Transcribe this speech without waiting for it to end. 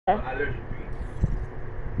allergic to it.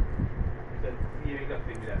 Because you can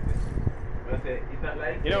figure that way. But I say, it's not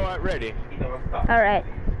like you know what, ready? Alright.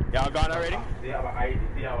 Y'all gone already? They have an ID,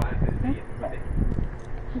 they have an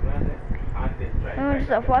ancestry.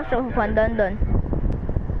 So far so fun done.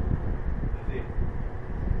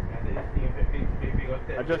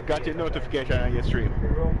 I just got your notification on your stream.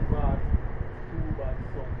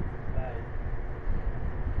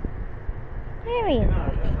 Hey.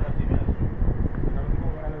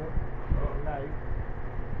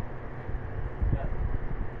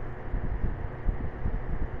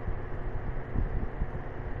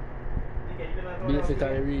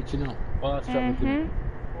 Basically reach, you know. Fast travel.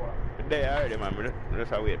 They already, man. We just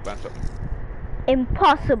have to wait for something.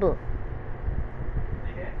 Impossible.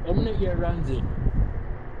 How many years runs it?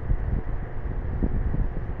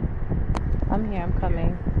 I'm here, I'm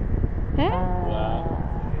coming. Wow.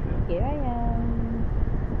 Here I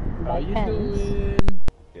am. How you doing?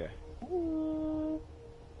 Yeah. Ooh.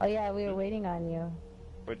 Oh yeah, we were waiting on you.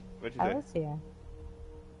 What you I say? was here.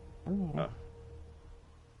 I'm here.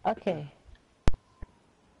 Oh. Okay.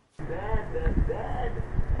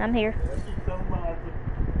 I'm here.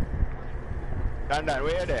 Dan,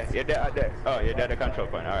 where you there? You're there, there. Oh, you're there at the control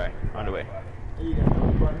point. Alright, on the way.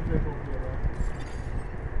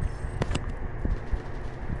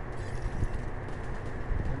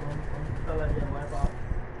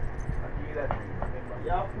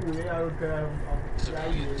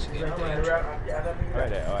 Right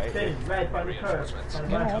there, alright. So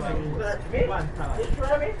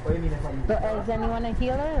is anyone a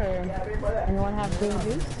healer or anyone have green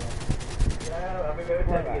juice?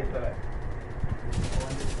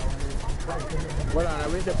 Hold on, I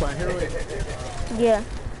wait up on here. Yeah.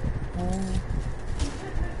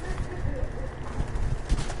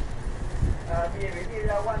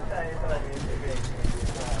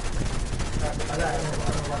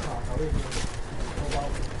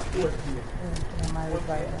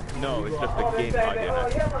 No, it's just the game audio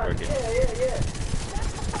not working.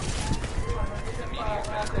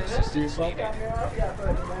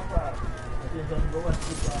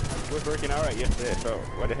 It was working alright yesterday, so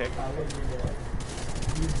what the heck?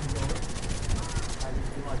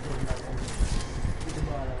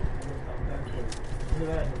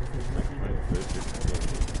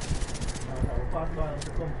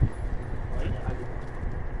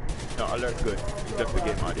 No, alert's good. It's just the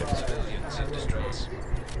game audio. Civilians in distress.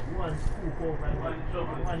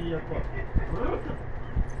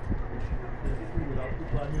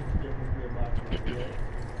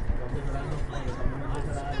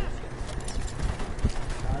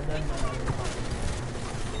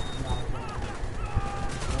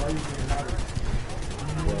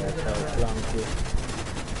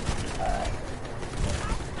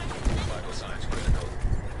 Vital signs critical.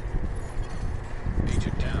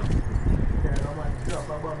 Agent down.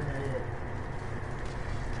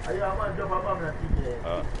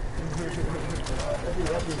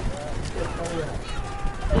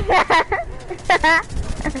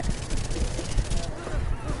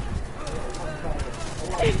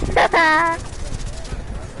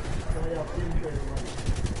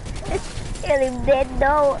 Kill him dead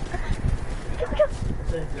though.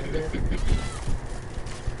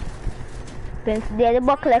 Prince dead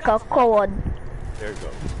buck like a coward. There you go.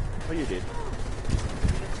 What you did?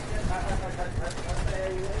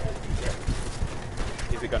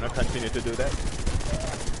 Is it gonna continue to do that?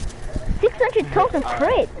 600,000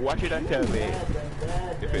 crit. Watch it and tell me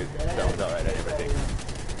if it sounds alright and everything.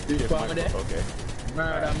 Okay.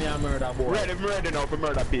 Murder me and murder boy. Ready now for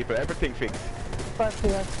murder people. Everything fixed.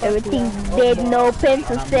 Everything's dead, no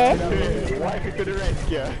pencil say. Wife it to the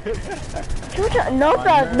rescue. No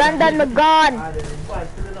sir, done the gun.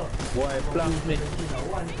 Boy, flank me.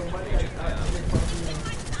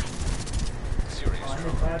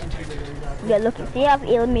 Yeah, look, if you have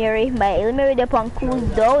Il Mary, my Il Mary they're on cool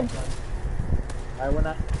down. I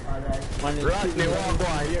wanna. Rodney, one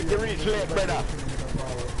boy, you reach late, brother.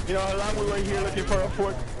 You know how long we were here looking for a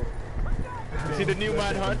fort? You see the new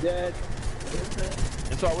manhunt? Dead.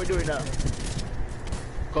 That's what we're doing now.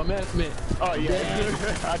 Come help me. Oh yeah,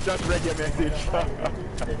 I just read your message.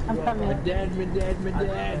 I'm coming. Me dead. With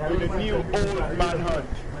the new old manhunt.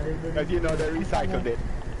 As you know, they recycled it.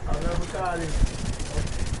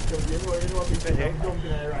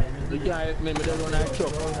 You can't help me, me don't want to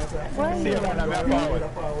chop. What? See you when I'm forward.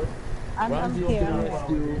 I'm here.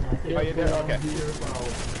 Are you there? Okay.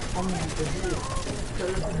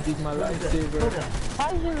 This is my lifesaver. How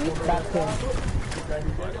did you reach that thing?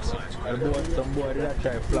 I bought some boy that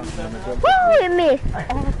try flank me. Woo, we missed.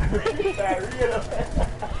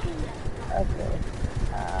 Okay.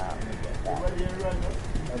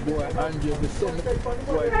 Boy, 100%.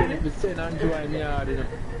 Boy, 10% and join yard, you know.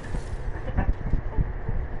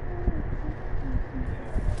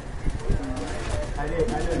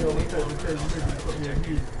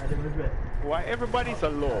 Why everybody so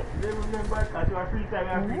low?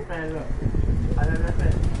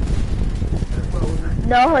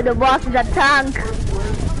 No, the boss is a tank.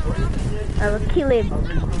 I will kill him.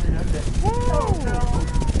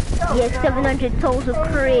 Yes, 700,000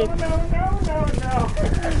 crate.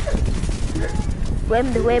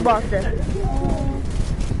 Wem the way, boss.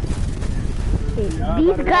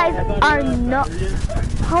 These guys are not.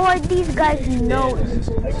 How are these guys not?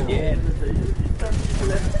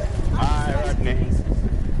 Alright, Rodney.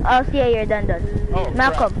 Oh, see, you're done. Oh,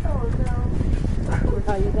 Malcolm.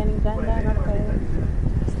 Oh, you're getting done then? Okay.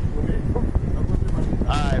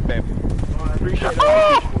 Alright, babe. Appreciate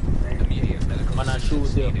it. Immediate medical Man, I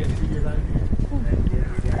shoot you.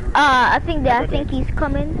 I think he's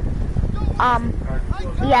coming.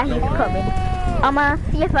 Yeah, he's coming. I'ma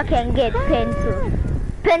see if I can get pencil.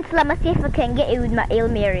 I'ma see if I can get it with my Hail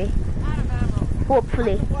Mary.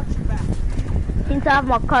 Hopefully. Since I have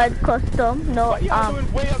my card custom, no, What y'all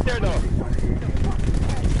doing way up there though?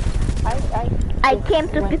 I came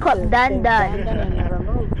to pick up Dan.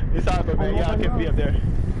 It's all good, man. Y'all can be up there.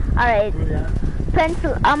 Alright.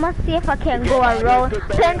 Pencil, I'ma see if I can go around.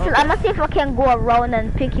 Pencil, I'ma see if I can go around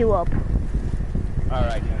and pick you up.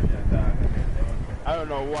 Alright. I don't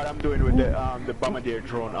know what I'm doing with the bombardier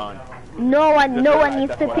drone on. No one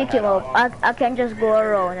needs to pick him up. I can just go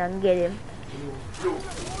around and get him.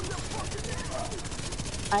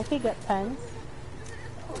 I could get pens.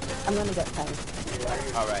 I'm gonna get pens.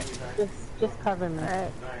 Alright. Just cover me.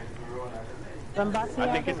 Alright.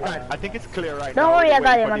 I think it's clear right Don't now. worry, I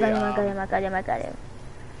got him.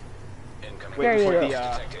 Incoming There you go.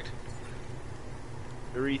 detected.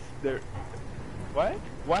 What?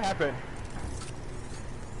 What happened?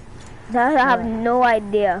 I have no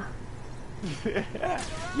idea.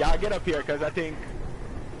 Y'all get up here, cause I think.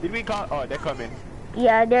 Did we call? Oh, they're coming.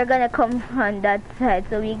 Yeah, they're gonna come on that side,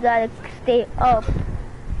 so we gotta stay up.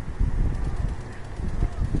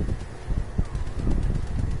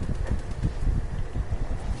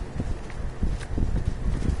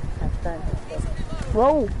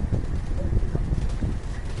 Whoa.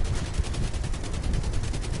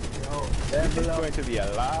 This is going to be a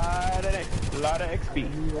lot of XP.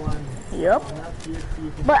 Yep.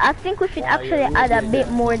 But I think we should actually add a bit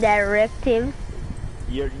more directives.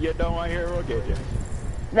 You don't want to hear rogue agent?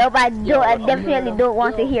 Nope, I don't. I definitely don't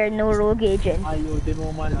want to hear no rogue agent.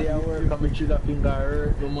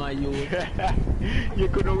 You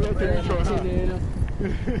couldn't wait to reach one, huh?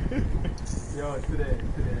 Yo, today.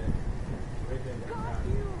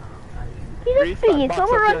 He's just speaking.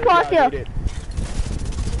 Someone run past you.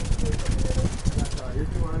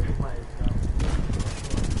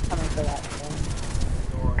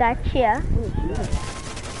 Gotcha.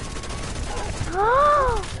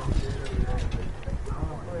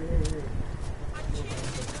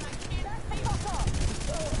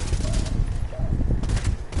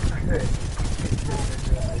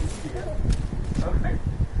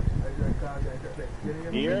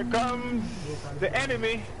 Here comes the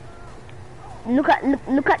enemy. Look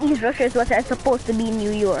at these rushers what are supposed to be in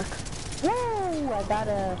New York. Woo! I got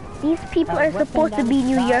a. These people are supposed to be in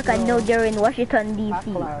New York and now they're in Washington DC.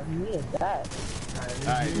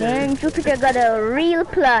 Man, Jupiter got a real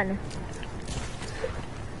plan.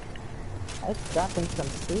 It's dropping some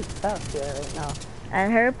sweet stuff here right now.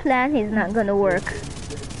 And her plan is not gonna work.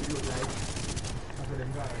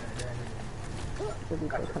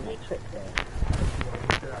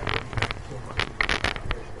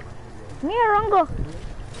 Me Rongo.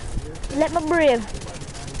 Let me brave.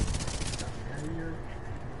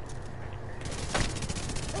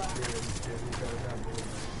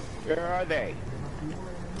 Where are they?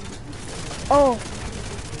 Oh.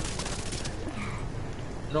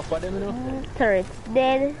 No for them, no? Turret's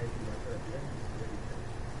dead.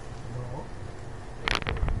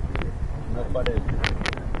 No for them.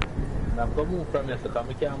 Now come move from here, so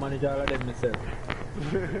I can't manage all of them myself.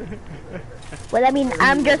 Well, I mean,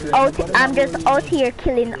 I'm just out here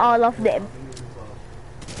killing all of them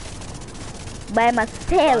by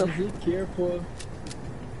myself. Be careful.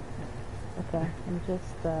 Okay, I'm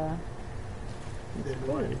just I'm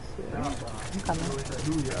coming.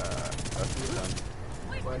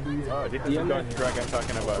 Oh, this is the gun dragon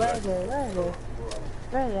talking about. Where are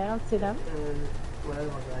they? I don't see them.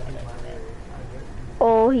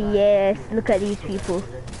 Oh yes, look at these people.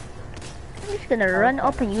 I'm just gonna run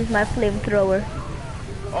up and use my flamethrower.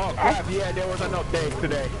 Oh crap, yeah, there was an update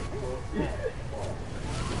today.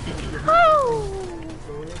 Oh!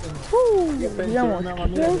 Woo, Yeah, he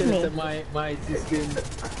almost killed me. My system.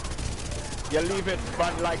 You leave it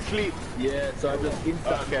but like sleep. Yeah, so I just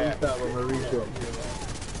install when I reach up.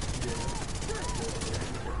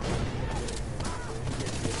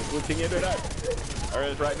 Good thing you do that. Or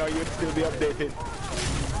else right now you'd still be updated.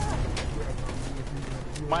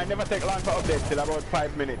 Mine never take long for updates, till about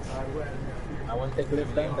 5 minutes. I want to take less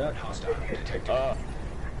than that.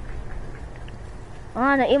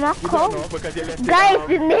 Oh, no, Ima You don't know because you left it guys, on.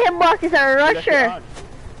 the name boss is a rusher.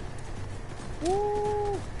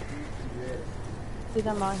 Woo. See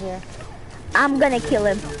them out here. I'm gonna kill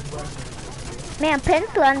him. Man,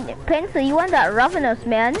 Pencil, you want that Ravenous,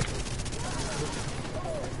 man?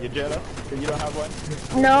 You jealous? You don't have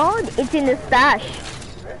one? No, it's in the stash.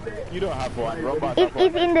 You don't have one. Robot It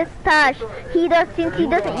is in the stash. Since he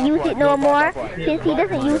doesn't use it no more. Since he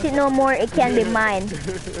doesn't use it no more, it can be mine.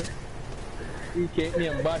 He gave me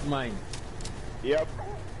a bad mind. Yep.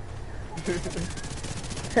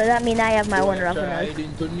 So that means I have my own I Ravenous. tried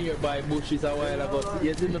into nearby bushes a while ago.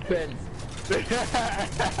 He's in the fence.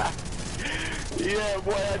 Yeah,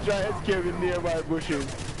 boy, I try to escape in nearby bushes.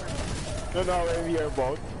 Don't know what I'm here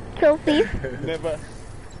about. Kill thief. Never.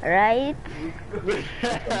 Right.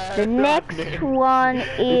 The next one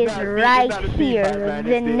is right here.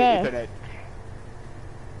 The next.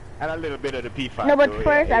 And a little bit of the P5. No, but though,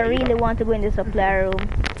 first yeah, I really want to go in the supply room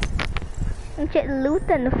and check loot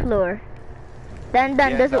on the floor. Dan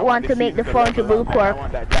doesn't want to make the foundry bulwark.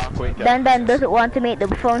 Dan doesn't want to make the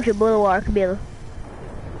foundry bulwark, Bill.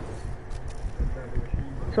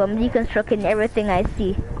 So I'm deconstructing everything I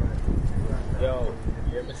see. Yo,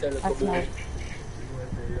 hear me say the That's nice.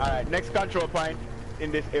 Alright, next control point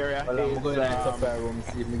in this area Well, I'm going to the supply room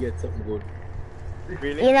see if we get something good.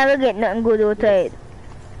 Really? You never get nothing good out of it.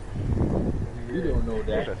 You don't know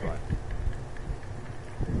that.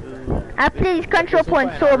 I played this control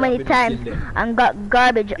point so many times and got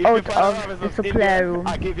garbage out of the supply room.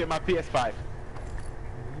 I give you my PS5.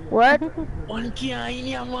 What? One key in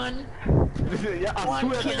here, man. Yeah, I One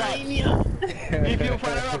swear to key God. in here. If you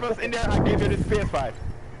find a Ravenous in there, I give you this PS5.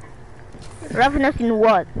 Ravenous in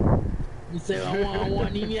what? You say I want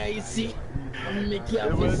one in here, you see. I'm making It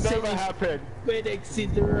you will send never it happen. FedEx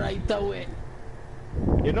it right away.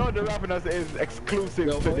 You know the Ravenous is exclusive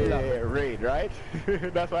Yo, to hold the up. raid, right?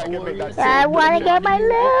 That's why I can make that I wanna get my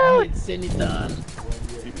loot. Send it on.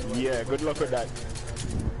 Yeah, good luck with that.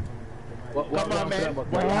 Come on, man. What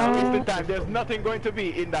Why are you wasting time? There's nothing going to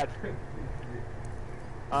be in that.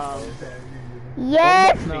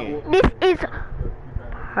 Yes, this is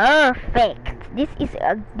perfect.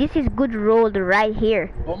 This is good road right here.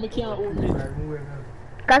 Oh, me can't open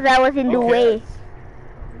it. Cause I was in the way.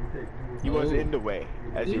 He was in the way,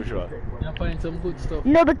 as usual. I find some good stuff.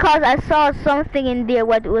 No, because I saw something in there.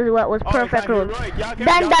 What was perfect you're road. right. Y'all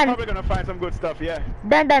Dan, probably gonna find some good stuff, yeah.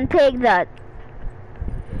 Dan, take that.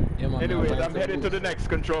 Yeah, man, Anyways, I find I'm some headed to good the next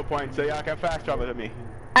control point, so y'all can fast travel to me.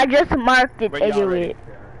 I just marked it When y'all anyway. ready.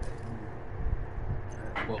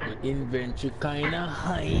 But my inventory kinda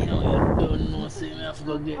high, you know, you don't know, so me have to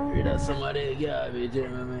go get rid of some of the garbage,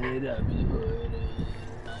 and I mean, that before,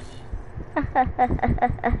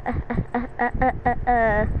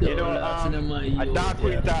 You know, a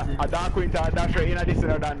dark winter, a dash right in a this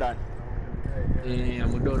and done. Yeah,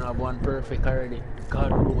 we don't have one perfect already.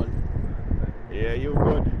 God roll. Yeah, you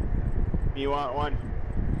good. Me want one.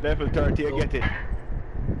 Level 30, you get it.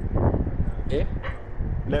 Eh?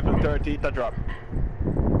 Level 30 to drop.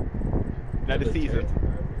 Now the season.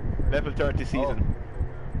 Level 30 season.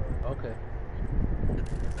 Oh. Okay.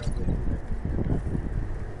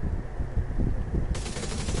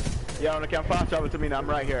 Yeah, when you can fast travel to me now, I'm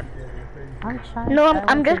right here. I'm trying. No, I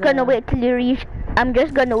I'm went just to gonna the- wait till you reach. I'm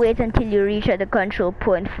just gonna wait until you reach at the control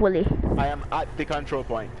point fully. I am at the control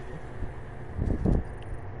point.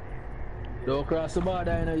 Don't cross the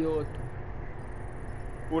border, you know, yo.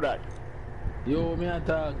 Who that? Yo, me and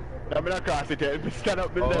talk. I'm gonna cross it here. Stand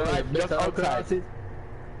up in Oh, there, right? Just better outside. cross it.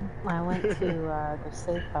 I went to the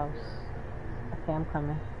safe house. Okay, I'm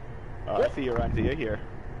coming. Oh, I see you, Randy. You're here.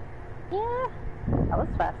 Yeah, that was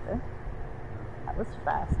faster. That was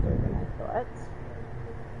faster than I thought.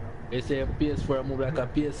 They say a PS4 move like a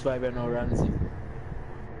PS5 and no Ramsey.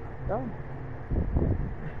 Go.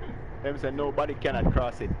 Them say nobody cannot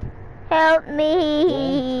cross it. Help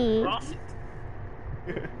me! Cross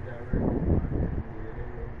it.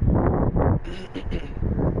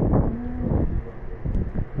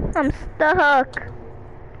 I'm stuck.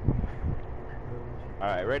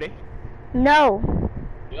 Alright, ready? No.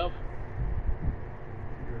 Yup.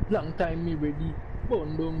 Long time me ready.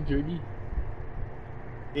 Bone down journey.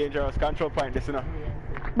 Dangerous control point, listen up.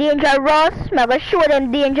 Dangerous. I'm gonna show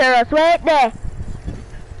them dangerous. Wait there.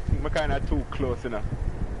 I'm kinda too close enough.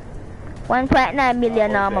 1.9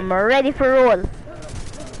 million armor. I'm ready for roll.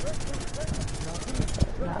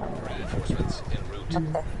 Reinforcements en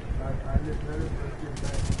route.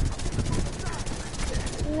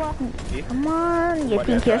 Come on, you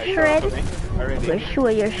think you're shred? For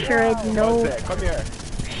sure you're shred, no. Come here.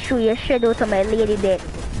 Sure you're shred out of my lady dead.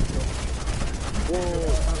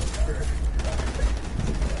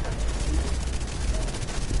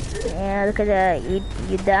 Yeah, look at that, you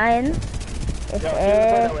dying?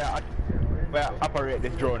 Where operate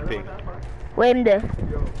this drone thing? Where him there?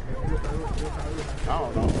 I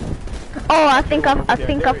don't know. Oh, I think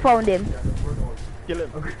I found him. Kill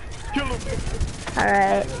him. Kill him.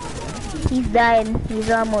 Alright. He's dying. He's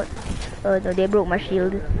almost... Oh no, they broke my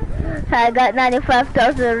shield. So I got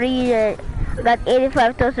 95,000 regen. Got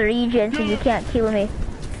 85,000 regen, so you can't kill me.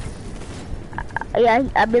 Yeah,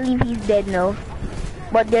 I believe he's dead now.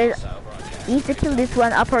 But there's... Need to kill this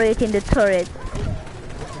one operating the turret.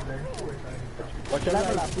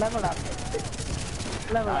 Level up, level up.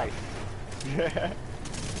 Level up.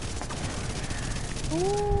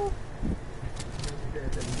 Ooh.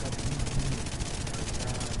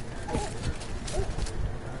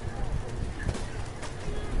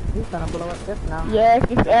 He's gonna blow up this now. Yes,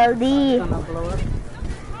 it's LD. He's gonna blow up.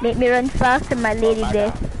 Make me run faster, my lady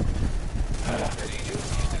death.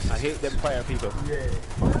 I hate them fire people.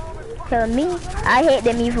 Tell me, I hate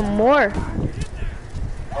them even more.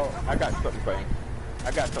 Oh, I got something for him.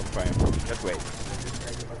 I got something for him. Just wait.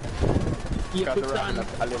 Capitan,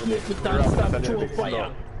 a little bit. stop throw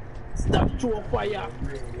fire. Stop throw fire.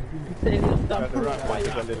 Tell you stop throw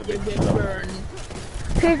fire. You get burned.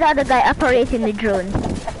 Here's the other guy operating the drone.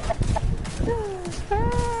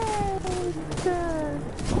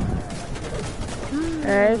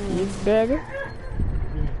 Alright, he's dead.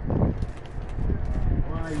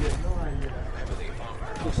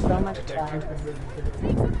 So much time.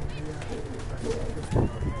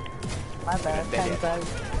 My bad, thanks guys.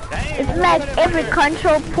 It's like every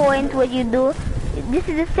control point what you do. This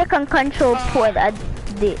is the second control point I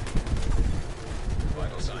did.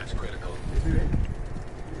 Vital signs critical.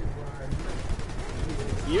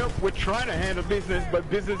 Yep, we're trying to handle business, but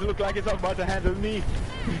business look like it's about to handle me.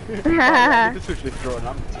 I need to switch this drone.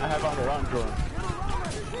 I have on the wrong drone.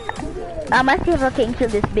 I'm gonna see if I can kill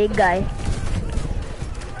this big guy.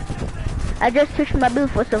 I just switched my build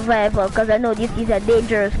for survival because I know this is a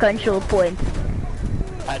dangerous control point.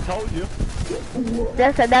 I told you.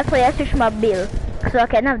 That's why I switched my build, so I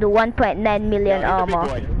can have the 1.9 million armor.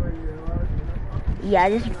 Yeah,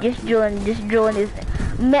 this drone is.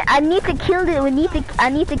 I need to kill this. I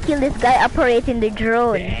need to kill this guy operating the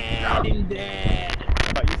drone. Dead.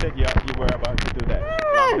 But you said you were about to do that a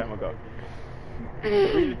long time ago.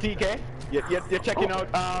 Really, TK? You're checking out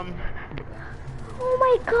Oh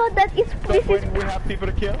my god, this when is we have people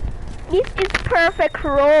to kill? this is perfect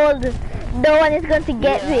roll. No one is going to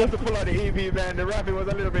get I this. have to pull out the EV, man. The rapid was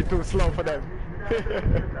a little bit too slow for them.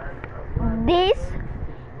 This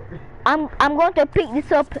I'm going to pick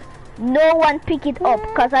this up. No one pick it up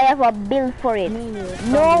because I have a build for it.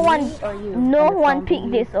 No one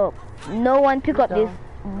pick this up. No one pick up this.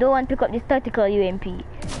 No one pick up this tactical UMP.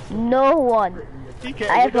 No one. TK,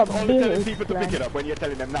 I have you're a just only telling build people to pick it up when you're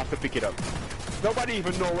telling them not to pick it up. Nobody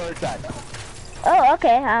even know where it's at. Oh,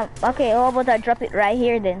 okay. Okay. How about I drop it right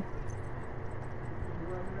here then?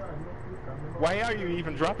 Why are you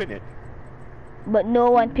even dropping it? But no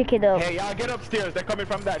one pick it up. Hey, y'all get upstairs. They're coming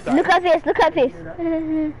from that side. Look at this. Look at this.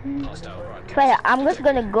 Hostile broadcast. Fire, I'm just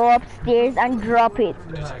gonna go upstairs and drop it.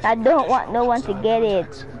 I don't want no one to get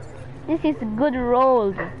it. This is good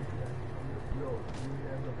roll.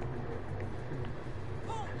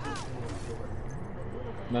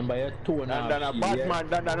 Remember your two and a And then a half Batman,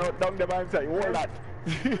 then down the man say, hold that.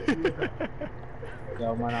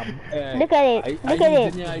 Yeah, man, Look at it. Look at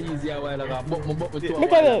it.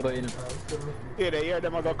 Look at it. Yeah, they hear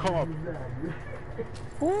them are gonna come up.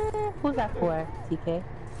 Ooh, who's that for, TK?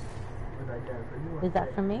 Is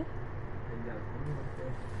that for me?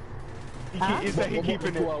 He said he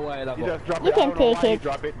keeping it. He just drop You it. can take it.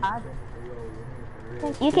 Drop it.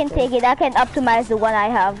 You can take it. I can optimize the one I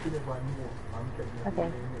have.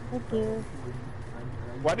 Okay, thank you.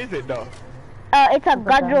 What is it though? It's a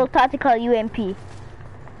God roll tactical UMP.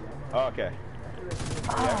 Oh, okay.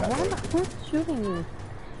 Who's shooting me?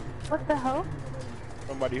 What the hell?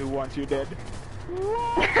 Somebody who wants you dead.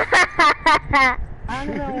 I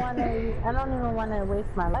don't even wanna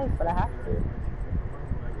waste my life, but I have to.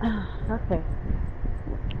 Okay.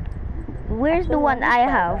 Where's the one I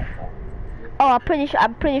have? Oh, I'm pretty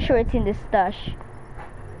sure it's in the stash.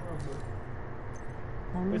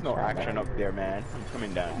 There's no action up there, man. I'm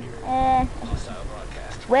coming down here. Hostile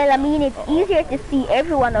broadcast. Well, I mean, it's easier to see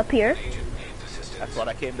everyone up here. Agent needs assistance. That's what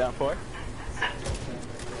I came down for.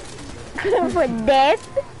 For death.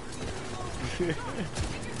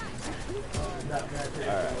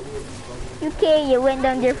 Okay, you went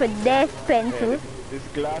down there for death, pencil. Hey, this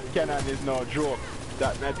glass cannon is no joke.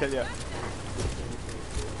 That I tell you.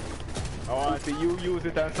 I want to see you use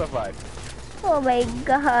it and survive. Oh my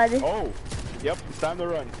god. Oh, yep, it's time to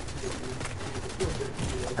run.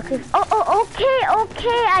 Okay. Oh,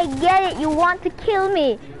 okay, I get it. You want to kill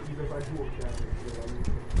me.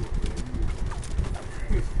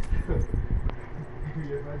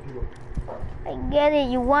 I get it.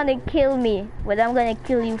 You want to kill me, but I'm gonna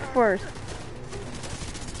kill you first.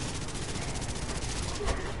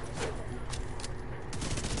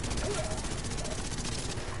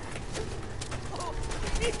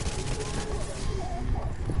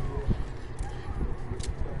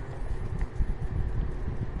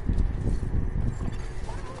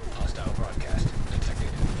 Hostile broadcast detected.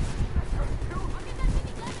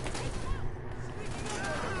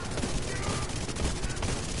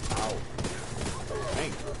 Ow.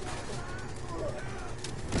 Dang.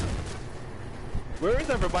 Where is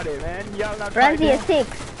everybody, man? Y'all not Randy fighting? is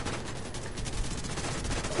 6.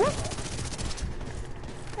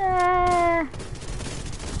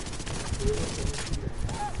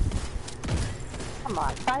 Come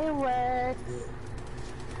on, fireworks.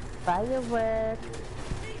 Fireworks.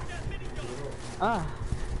 Ah.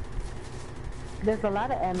 There's a lot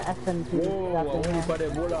of MSMG Whoa, stuff in here. everybody,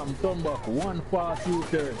 hold on, turn back. One fast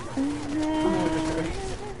U-turn.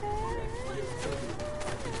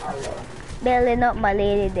 Building up my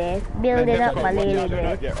lady there. Building up my lady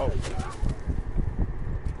there. Oh.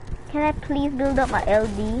 Can I please build up my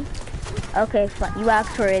LD? Okay, fine. You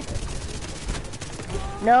asked for it.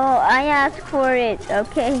 No, I asked for it.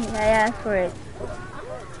 Okay, I asked for it.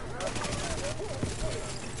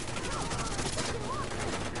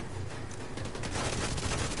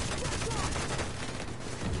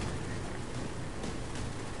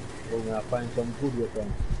 We're gonna find some food with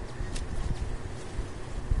them.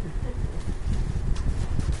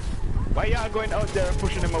 Why y'all going out there and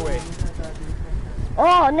pushing them away?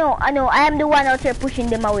 Oh, no, I know. I am the one out there pushing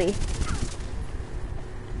them away.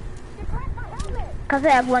 Because I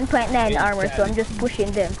have 1.9 armor, so I'm just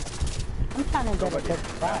pushing them. I'm trying to get a good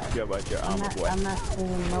spot. Yeah, but your armor, boy. I'm not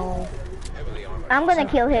seeing no... Heavily armored. I'm gonna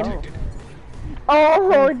kill him. detected.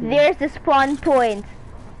 Oh, there's the spawn point.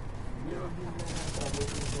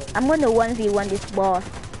 I'm gonna 1v1 this boss.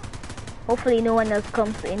 Hopefully no one else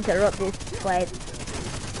comes to interrupt this fight.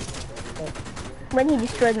 When he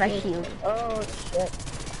destroyed my shield. Oh, shit.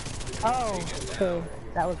 Oh, okay.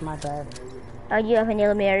 That was my bad. Oh, you have an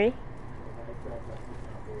Hail Mary?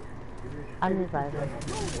 I'm reviving.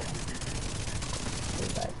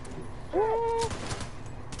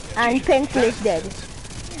 And Pencil is dead.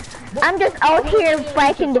 I'm just out here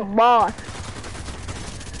fighting the boss.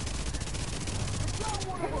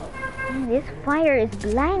 This fire is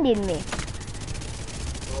blinding me.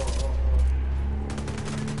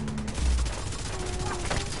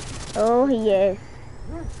 Oh yes.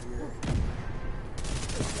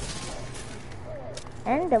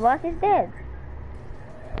 And the boss is dead.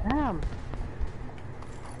 Damn.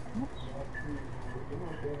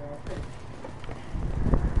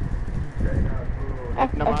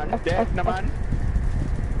 Dead, naman.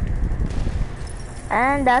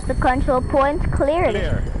 And that's the control point cleared.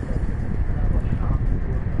 Clear.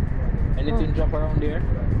 Anything drop around there?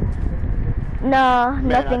 No, Man,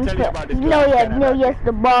 nothing. I'll tell you about this No, glass yes, cannon, no, right? yes.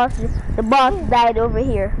 The boss died over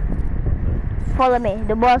here. Follow me.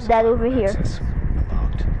 The boss died over here. Access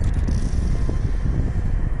locked.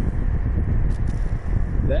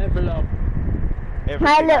 Level up.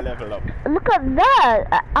 Everything level up. Look at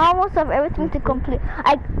that! I almost have everything to complete.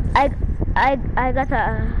 I got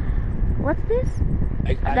a. What's this?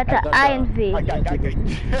 I got a iron V. Got a...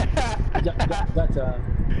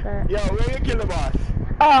 Yo, where you kill the boss?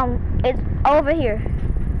 It's over here.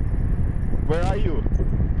 Where are you?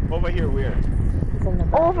 Over here, where? It's in the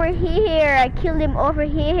back. Over here. I killed him over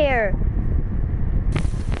here.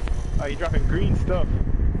 Oh, you dropping green stuff.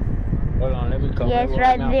 Hold on, let me come. Yes,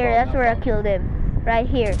 right there. That's where I killed him. Right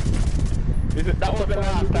here. That was the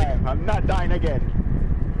last time. I'm not dying again.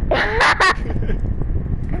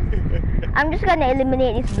 I'm just gonna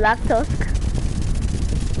eliminate this black tusk.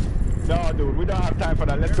 No, dude, we don't have time for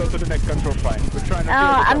that. Let's go to the next control point. We're trying to.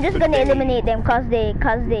 I'm just gonna eliminate them because they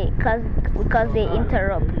interrupt.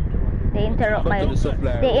 They interrupt my.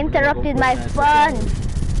 They interrupted my fun.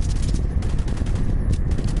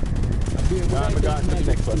 I'm going to the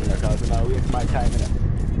next one because now waste my time in it.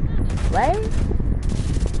 What?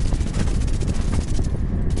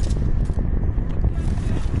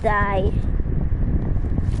 Die.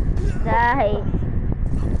 Die.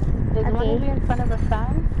 There's one Okay. of you in front of the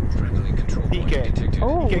fan. Friendly control point DK. detected.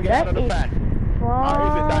 Oh, DK, get out of that the is fan. Or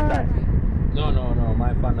is it far. done? No,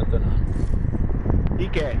 my fan not turn on.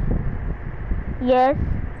 DK, Yes,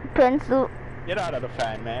 pencil. get out of the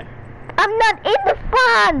fan, man. I'm not in the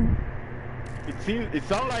fan. It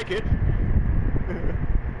sounds like it.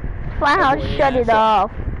 Fine, I'll boy, shut it yeah.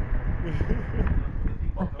 off.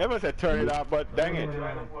 Never said turn it off, but dang it.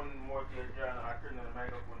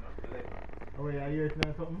 Oh, yeah, you heard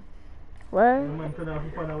something? What? The man said that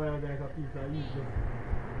for a while, guys, a piece of YouTube.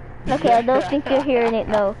 Okay, I don't think you're hearing it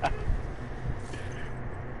now.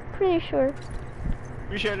 Pretty sure.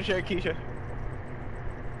 We share the share, Keisha.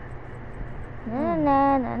 Na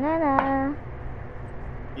na na na na.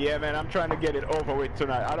 Yeah, man, I'm trying to get it over with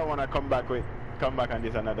tonight. I don't want to come back on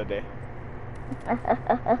this another day.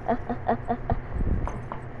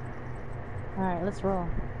 Alright, let's roll.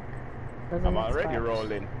 Where's the I'm next already spot?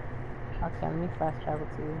 rolling. Okay, let me fast travel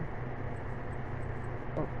to you.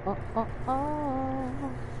 Oh.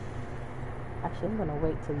 Actually, I'm gonna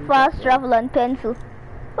wait till you Fast get travel on pencil.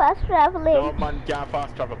 Fast traveling. No man can't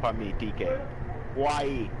fast travel for me, TK.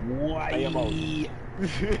 Why? I am out.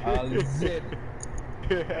 All zip.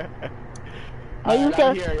 Hey, you Alright, I'm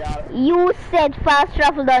said here, y'all. you said fast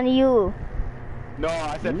travel on you. No,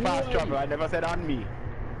 I said fast Why? travel. I never said on me.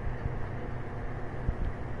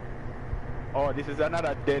 Oh, this is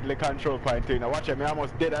another deadly control point too. Now watch it, me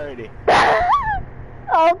almost dead already.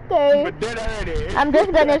 Okay. But dead already. I'm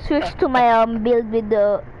just gonna switch to my build with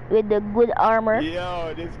the good armor.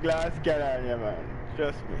 Yo, this glass cannon, yeah, man.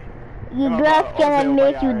 Trust me. Your I'm glass about cannon Ozzy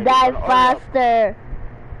make you already. die Hurry up. faster.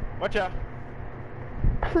 Watch out.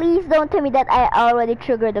 Please don't tell me that I already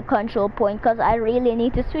triggered the control point, because I really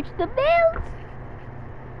need to switch the build.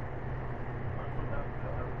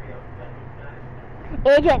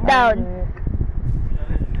 Agent down.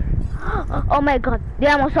 Oh my god, they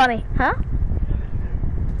almost saw me, huh?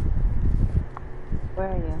 Where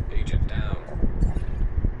are you? Agent down.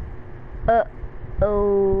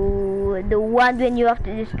 Oh, the one when you have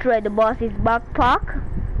to destroy the boss's backpack?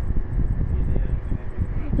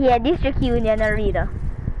 Yeah, District Union Arena.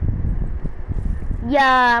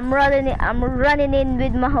 Yeah, I'm running in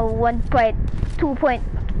with my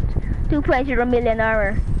 2.0 million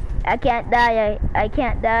armor. I can't die, I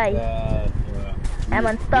can't die. I'm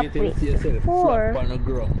on stop rate 4.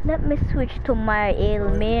 Let me switch to my Hail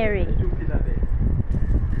Mary.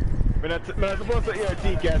 When I'm supposed to hear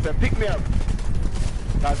TK, I said, pick me up.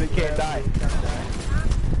 Cause he can't die.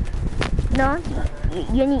 No,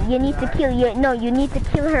 you need to kill you need to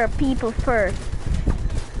kill her people first.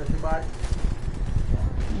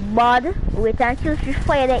 Bud, wait until she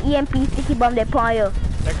fire the EMP sticky bomb upon you.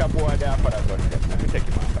 Take a boy there for that gun. Let me take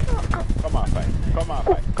him out. Come on, fight. Come on,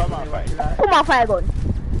 fight. Come on, fight. Come on, fire gun.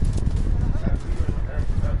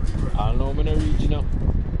 I don't know, I'm gonna reach you now.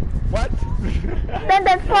 What?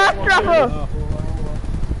 Then fast travel.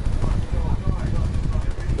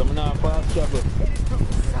 I'm not fast travel.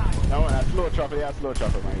 No, that's slow travel. Yeah, slow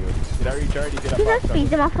travel, my youth. Did I reach already? Did I Jesus, fast please,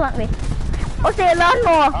 travel? them flank me. Oh, say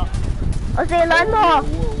lawnmower. Oh, say lawnmower.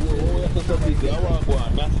 Whoa, that's so busy. I want to go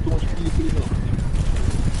on. That's too much people, you know.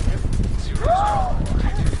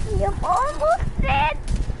 You're almost dead.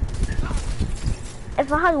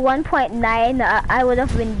 If I had 1.9, I would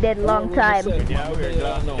have been dead long time. Yeah, we're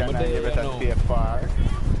glass cannon. You better stay far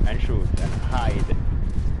and shoot and hide.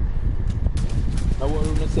 I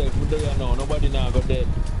worry myself, but they know. Nobody now got dead.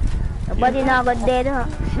 Nobody now got dead, huh?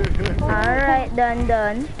 Alright,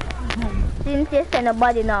 done. Since you say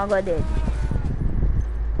nobody now got dead.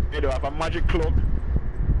 You do have a magic cloak.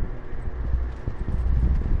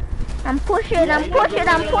 I'm pushing. And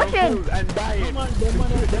dying.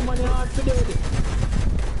 Them money hard for dead.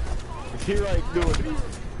 It's heroic, dude.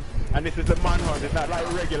 And this is a manhunt. It's not like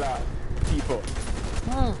regular people.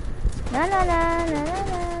 Na.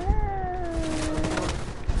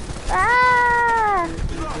 Ah!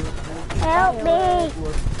 Help me!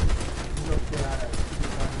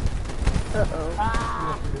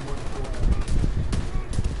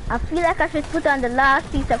 I feel like I should put on the last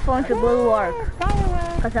piece of fungible work.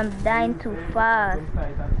 Because I'm dying too fast.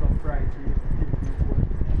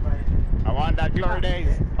 I want that glory days.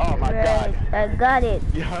 Oh my god. I got it.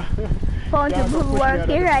 Yeah. Fungible work,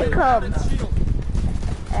 here I come.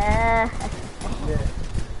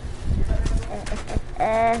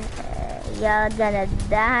 Y'all gonna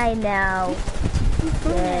die now.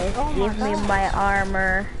 Yes, give me my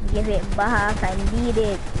armor. Give it back, I need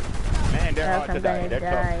it. Man, they're Else hard to I'm die. gonna They're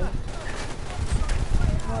die. tough.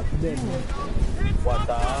 Not dead. What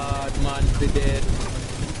a hard man to dead.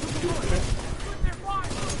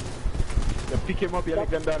 You pick him up, you let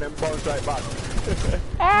them down and bounce right back.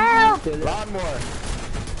 Help! Lawnmower.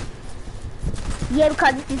 Yeah,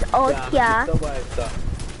 because this is old car. Survive, sir.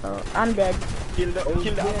 Oh, I'm dead. Kill the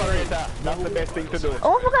operator. That's the best thing to do.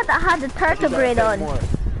 Oh, I forgot I had the turtle grade on.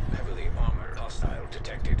 Heavily armored hostile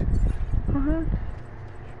detected.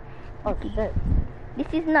 Oh, shit. This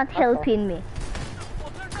is not helping me.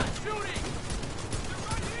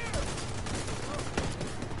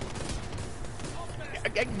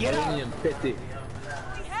 Get out! Alien petty.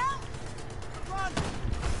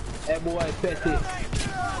 Hey boy, petty.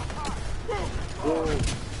 Whoa.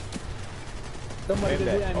 Somebody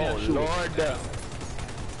behind me and shoot. Lord.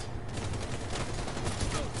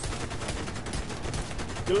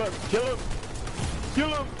 Kill him! Kill him! Kill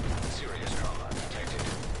him! Serious trauma detected.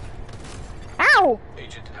 Ow!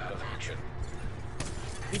 Agent out of action.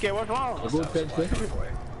 DK, what's wrong? A good petty. Convoy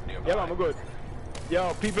nearby. Yeah, man, we're good.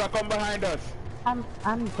 Yo, people are coming behind us. I'm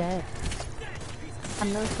dead.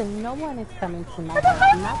 I'm noticing no one is coming to my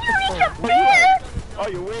house. Not the phone. Oh,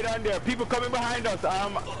 you way down there. People coming behind us. I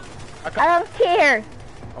don't care.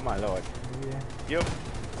 Oh my lord. Yep.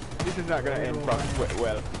 This is not gonna end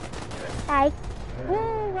well. Hi.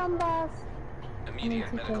 Hey, RumBoss.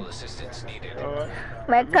 Immediate medical assistance needed.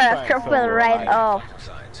 My character fell right off.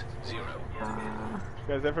 Signs 0.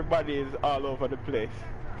 Because everybody is all over the place.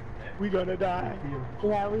 We gonna die.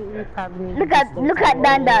 Yeah, we probably need Look at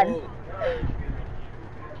Dan Dan.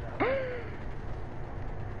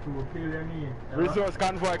 Resource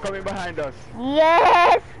convoy coming behind us.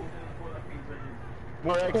 Yes.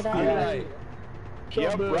 More Did XP.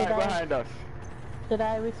 Yep, right behind us. Should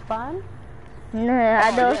I respond? No,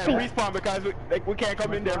 I don't yeah, think. respawn because we can't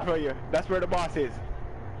come in there for you. That's where the boss is.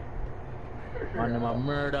 Man, them a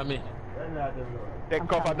murder me. Take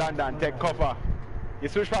cover, Dan Dan. Take cover. You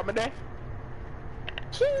switch from me there?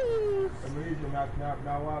 Cheese!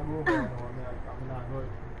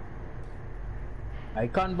 I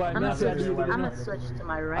can't buy me. I'm gonna switch to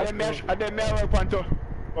my right. I didn't work on to.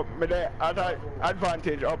 But me there at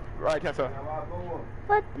advantage up right here, sir.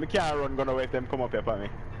 What? Me can't run gonna wait them come up here for me.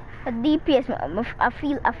 A DPS. I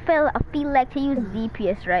feel like to use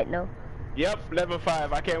DPS right now. Yep, level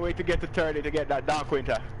 5. I can't wait to get to 30 to get that Dark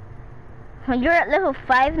Winter. You're at level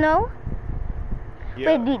 5 now.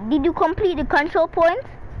 Yep. Wait, did you complete the control point?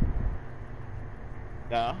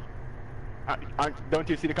 No. Don't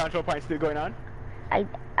you see the control point still going on? I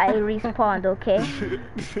respawned. Okay.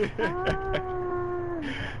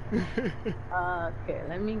 Okay,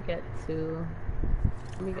 let me get to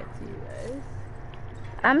you guys.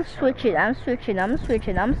 I'm switching. I'm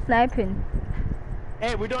sniping.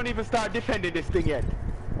 Hey, we don't even start defending this thing yet.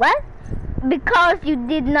 What? Because you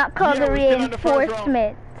did not call Yeah, the we're still on the first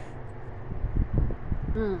reinforcement.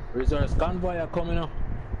 Resource convoy are coming up.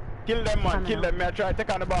 Kill them, man. Kill them. May I try to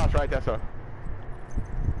take on the boss right there, sir.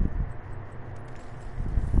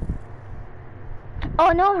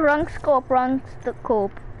 Oh no, wrong scope. I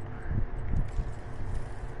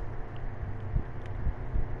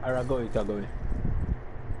go it.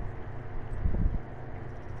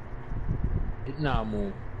 It now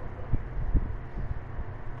move.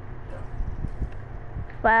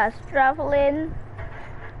 Fast traveling.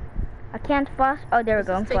 I can't fast. Oh, there we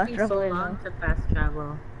go. I'm fast Taking so traveling. long to fast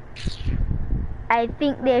travel. I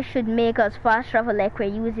think they should make us fast travel like we're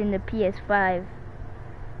using the PS5.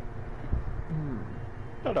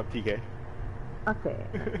 Shut up, TK. Okay.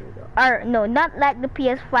 Or no, not like the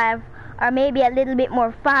PS5. Or maybe a little bit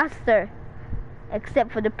more faster.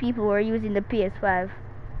 Except for the people who are using the PS5.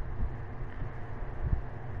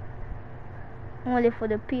 Only for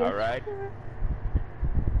the PS5. Alright.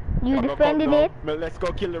 You defending it? Let's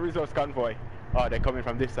go kill the resource convoy. Oh, they're coming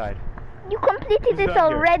from this side. You completed Who's this down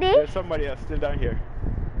here? already? There's somebody else still down here.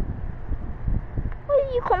 Why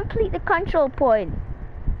did you complete the control point?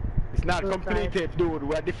 It's not completed, dude.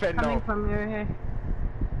 We're defending Coming now. from here.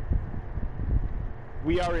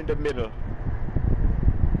 We are in the middle.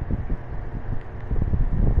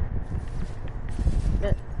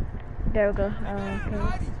 There we go.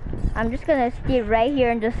 Okay. I'm just gonna stay right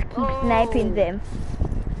here and just keep sniping them.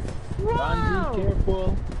 Wow.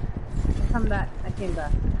 Careful. Come back. I came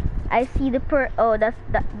back. I see the oh,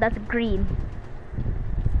 that's green.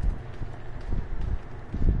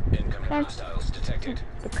 Incoming Can't- hostiles detected.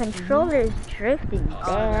 The controller is drifting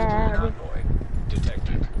bad. Convoy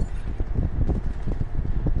detected.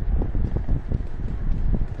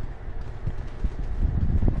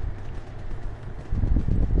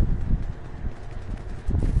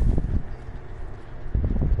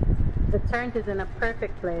 The turret is in a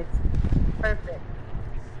perfect place. Perfect.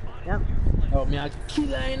 Yep. Oh, me a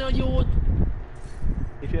killer, you know, you.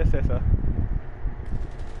 If you say so.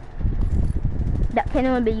 That can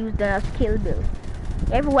only be used on a skill build.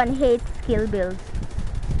 Everyone hates skill builds.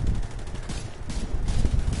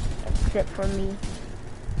 Except for me.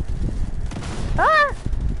 Ah!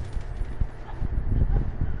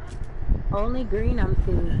 Only green I'm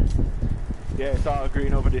seeing. Yeah, it's all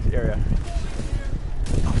green over this area.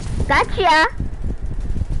 Gotcha!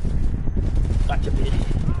 Gotcha, baby.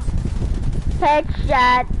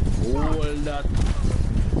 Headshot! Hold that.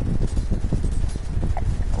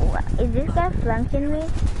 Is this guy flanking me?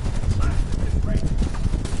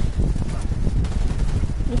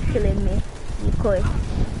 He's killing me. Decoy.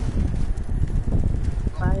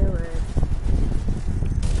 Fireworks.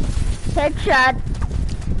 Headshot!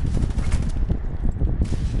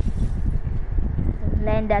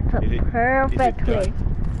 Land that up perfectly.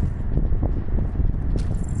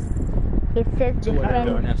 It says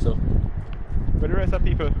defend. So. Where the rest of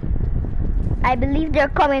people? I believe they're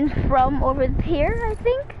coming from over here, I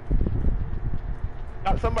think.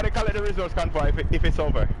 Somebody call it the resource convoy if it's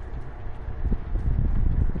over.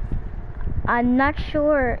 I'm not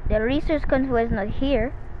sure. The resource convoy is not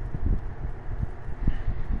here.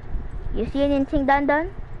 You see anything,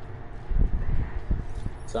 Dun?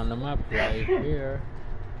 It's on the map right here.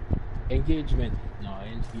 Engagement. No,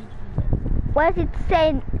 engagement. Why is it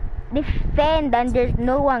saying defend and there's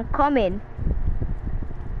no one coming?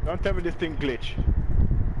 Don't tell me this thing glitch.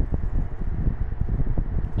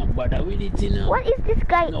 Don't bother with it, you know. What is this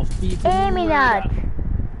guy aiming at?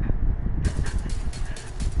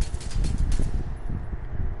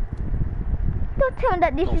 Don't tell me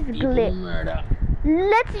that this is glitch.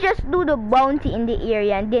 Let's just do the bounty in the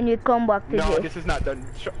area and then we come back to No, this. this is not done.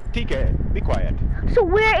 TK, be quiet. So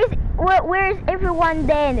where is everyone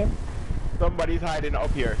then? Somebody's hiding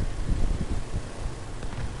up here.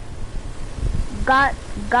 Got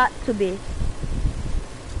to be.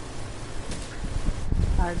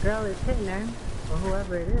 Our girl is hitting her, or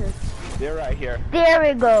whoever it is. They're right here. There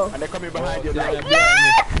we go. And they're coming behind you. yeah. Like,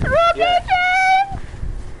 Yes! Rogue Yeah. agents!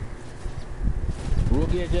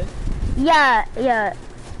 Rogue agent? Yeah.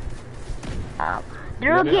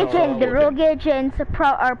 The rogue agents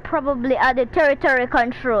are probably at the territory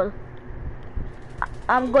control.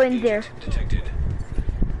 I'm going there. Detected.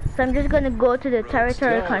 So I'm just gonna go to the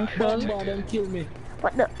territory control. Don't kill me.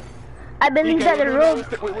 What the? I believe that the rogues,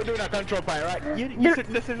 We're doing a control point, right?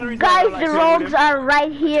 This is the reason guys, I don't like the playing with rogues him. are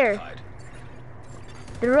right here.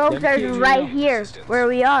 The rogues are right here, where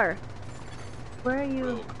we are. Where are you?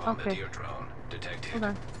 Rogue Okay. bombardier drone detected. Hold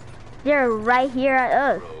on. They're right here at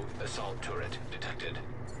us. Rogue assault turret detected.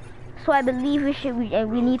 So I believe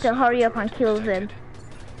we need to hurry up and kill them.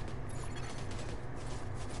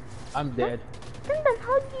 I'm dead. Then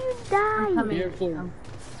how do you die? Coming. Careful.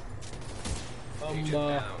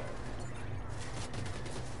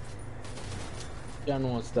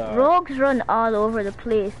 Can star. Rogues run all over the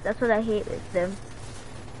place. That's what I hate with them.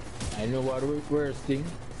 I know what the worst thing.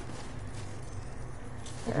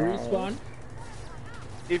 Respawn.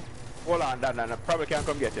 If hold on, no, probably can't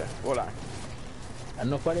come get you. Hold on.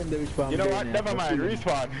 Enough of them they respawn. You know what? Never mind.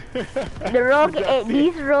 Respawn. The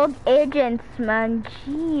these rogue agents, man,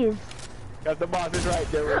 jeez. Cause the boss is right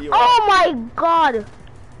there where you are. Oh my god!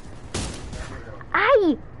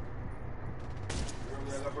 Aye!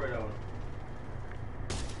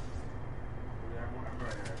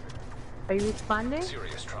 Are you responding?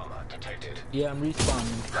 Serious trauma detected. Yeah, I'm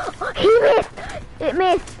respawning. He missed! It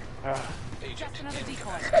missed! Agent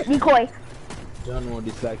Decoy. Don't know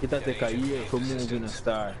this like it'll take a year to move in a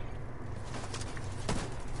star.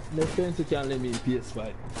 No friends who can let me in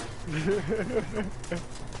PS5.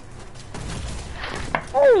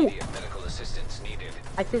 Oh! Immediate medical assistance needed.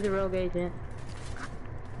 I see the rogue agent.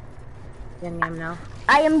 Getting him now.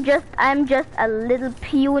 I'm just a little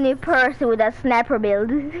puny person with a sniper build.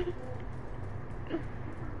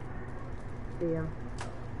 See him.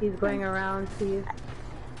 He's going around to you.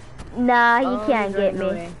 Nah, he Oh, can't he's get running me.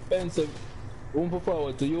 away. Spencer, room for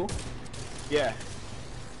forward to you. Yeah.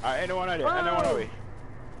 Anyone on there? Anyone away?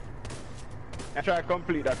 I try to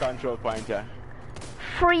complete that control point, yeah.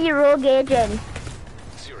 Free rogue agent.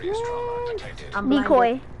 Serious trauma detected. I'm blinded.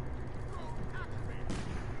 Decoy.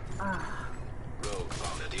 Rogue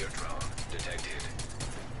bombardier drone detected.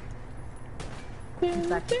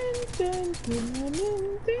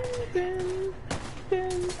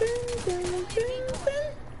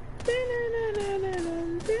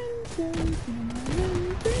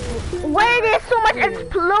 Where there's so much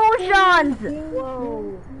explosions!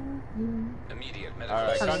 Whoa. Immediate medical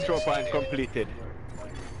Alright, assistance control point needed. completed.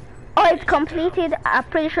 Oh, it's completed? I'm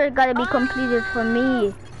pretty sure it gotta be completed for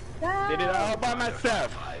me. Did it all by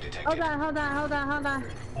myself. Hold on.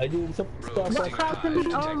 I doing some stuff. What happened to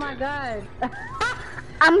me? Oh my god.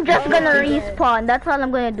 I'm just Oh, gonna yeah. respawn. That's all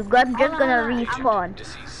I'm gonna do. I'm just gonna respawn.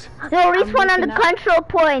 Disease. No, respawn on the waking up. control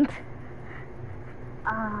point.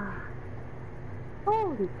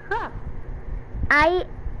 Holy crap. I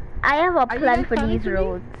have a Are you plan guys for coming these to me?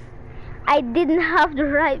 roads. I didn't have the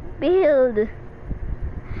right build.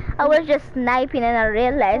 I was just sniping and I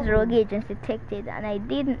realized rogue agents detected, and I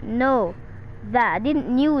didn't know that. I didn't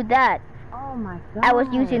knew that. Oh my god. I was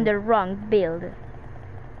using the wrong build.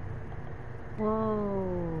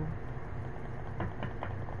 Whoa.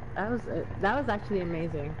 That was actually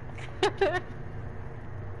amazing.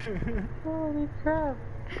 Holy crap.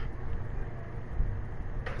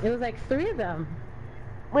 It was like 3 of them.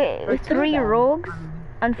 Wait, Or 2 of 3 them. rogues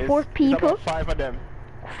and 4 It's people? about 5 of them.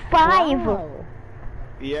 5! Wow.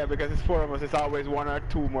 Yeah, because it's 4 of us. It's always 1 or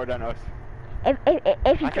 2 more than us. If I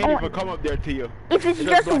it's can't on, even come up there to you. if it's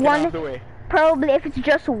You're just blocking one, off the way. probably if it's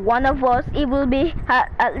just one of us, it will be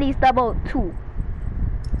at least about 2.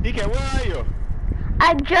 DK, where are you?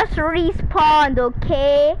 I just respawned,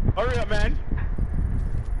 okay? Hurry up, man.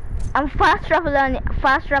 I'm fast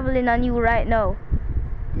traveling on you right now.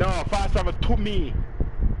 No, fast travel to me.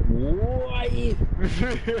 Why?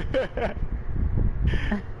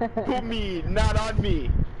 To me, not on me.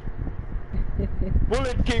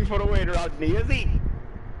 Bullet King for the way, Rodney, is he?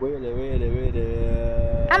 Wait.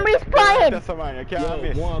 I'm respawning. That's a man, you can't Yo,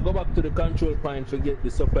 miss. wanna go back to the control point to get the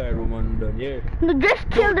supply room undone, yeah? No, just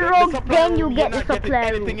kill the Dude, rogues, supply then room, you get the you're not getting supply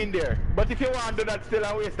anything room. in there. But if you want to do that, still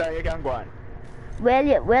a waste time, you can go on. Well,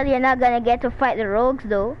 you're not gonna get to fight the rogues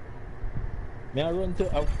though. May I run to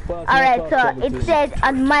a fast? Alright, so it says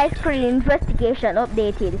on my screen investigation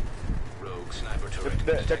updated. Rogue sniper turret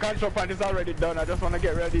The detected. control point is already done. I just want to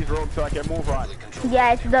get rid of these rogues so I can move on. Fully controlled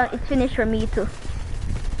Yeah, it's area. done. It's finished for me too. Rogue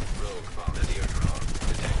bombardier drone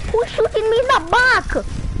detected. Who's shooting me in the back?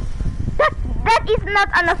 That is not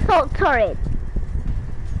an assault turret.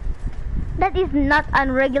 That is not a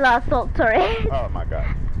regular assault turret. Oh my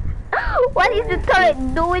god. What is the turret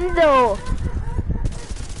doing though?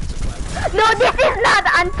 No, this is not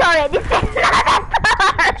a turret. This is not a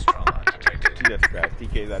turret. Trauma detected. Jesus Christ,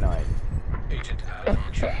 TK is annoying. Agent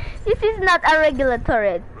avalanche. This is not a regular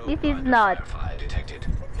turret. This is Rogue not. firefly detected.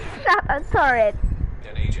 It's not a turret.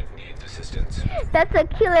 An agent needs assistance. That's a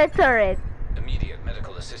killer turret. Immediate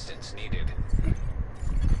medical assistance needed.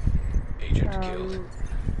 Agent killed.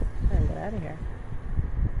 Gotta get out of here.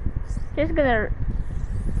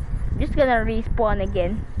 Just gonna respawn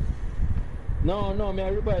again. No, may I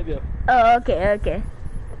revive you? Oh, okay.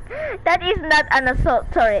 That is not an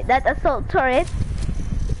assault turret. That assault turret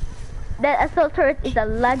is a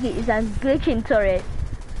laggy, is a glitching turret.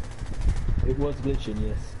 It was glitching,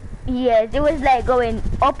 yes. Yes, it was like going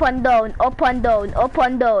up and down, up and down, up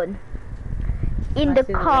and down. In the I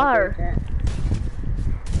see car. rogue agent.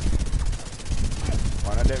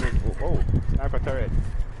 One of them is. Oh, sniper turret.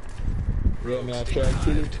 Yeah, may I try and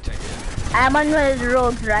kill it? Detected. I'm on one of the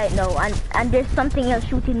roads right now, and there's something else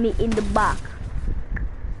shooting me in the back.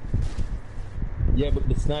 Yeah, but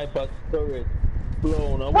the sniper turret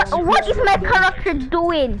blown. What is my character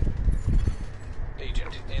doing?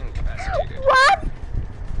 Agent incapacitated. What?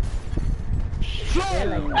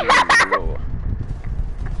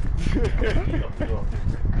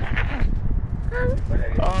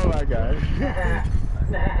 Oh my god.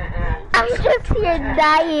 I'm just here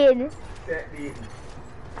dying.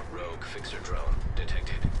 Rogue fixer drone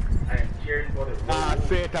detected. I am cheering for the Ah,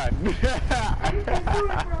 Satan.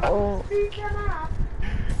 Oh.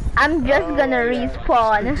 I'm just gonna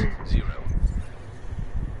respawn. 0.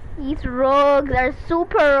 These rogues are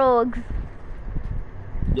super rogues.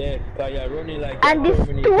 Yeah, cause you're running like And a this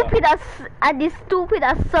Terminator. stupid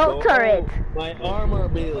assault turret. My armor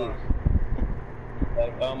build.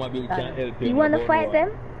 Like armor build can't help you. You wanna fight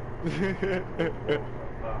them?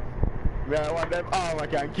 Man, I want them armor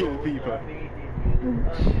can kill people.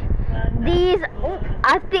 These,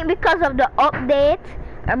 I think because of the update,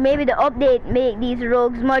 or maybe the update make these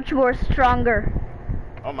rogues much more stronger.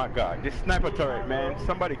 Oh my god, this sniper turret, man.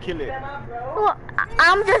 Somebody kill it. Well,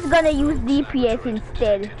 I'm just gonna use DPS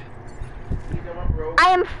instead.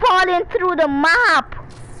 I am falling through the map.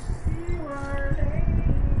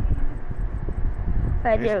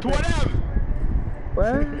 Right there. There's 2 of them.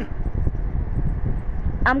 Well,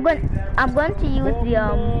 I'm going to use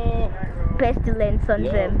the pestilence on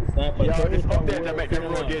them. Sniper Yo, turret this don't update that work make them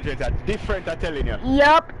anymore. rogue agents are different, I'm telling you.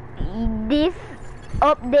 Yup, this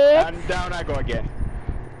update, And down I go again.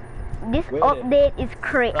 this Wait. update is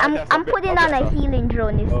crazy. Right, that's I'm a bit- putting okay, on a so- healing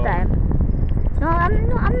drone this Oh. time. No,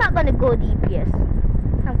 I'm not gonna go DPS.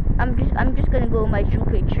 I'm just gonna go with my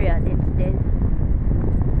Juke triad instead.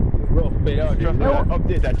 Rough bed. Yo, trust me, No. that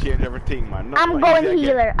update that change everything, man. I'm going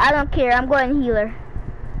healer. I don't care. I'm going healer.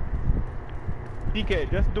 DK,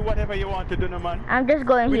 just do whatever you want to do, no man. I'm just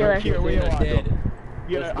going We healer. don't care where you want Dead. to.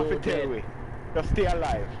 You Just don't have go to tell dead. me. Just stay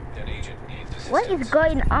alive. An agent needs assistance. What is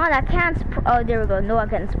going on? I can't oh, there we go. No, I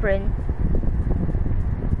can sprint.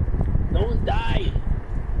 Don't die.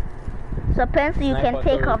 So Pencil, you can Sniper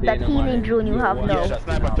take off that turret, healing man. drone you have Yeah, now. Yeah, that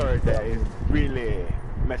sniper turret there is really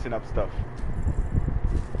messing up stuff.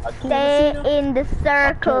 Stay in the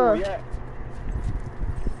circle. Yeah.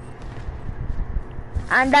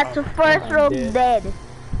 And that's the first I'm rogue dead. dead.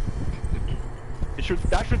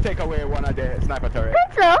 That should take away one of the sniper turrets.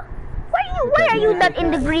 Pencil, why are you not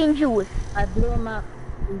in the green juice? I blew him up.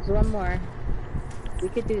 There's one more. We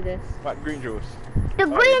could do this. What, green juice? The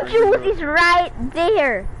green juice is right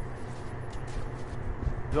there.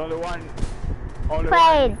 There's only one. Only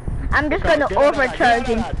Fine. I'm just one. gonna Get out of that, overcharge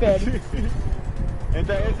get out of that.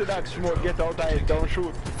 instead. Into that smoke, get out of it, don't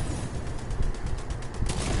shoot.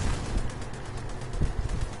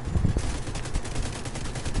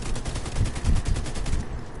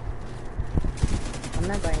 I'm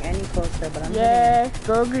not going any closer, but I'm Yes,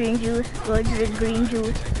 go green juice. Go green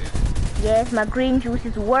juice. Yes, my green juice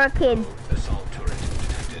is working. Assault turret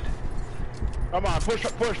detected. Come on, push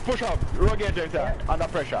up. Rogue agent under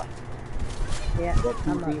pressure. hitting. Yeah,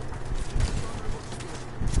 I'm up.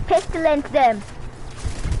 Pestilence them.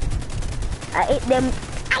 I eat them.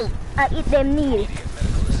 I eat them knees. Immediate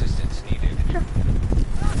medical assistance needed.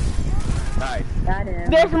 Nice. Got him.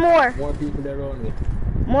 There's more. More people around me.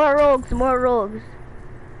 More rogues. More rogues.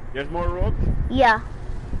 There's more rogues? Yeah.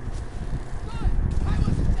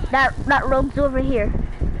 That rogue's over here.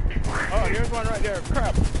 Oh, there's one right there.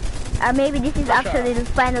 Crap. Maybe this is actually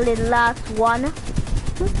finally the last one.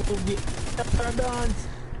 Dance.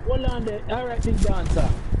 Hold on there. Alright, big dancer.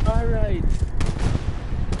 Alright.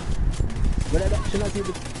 But I actually see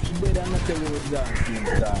the bed and not tell you what's dancing.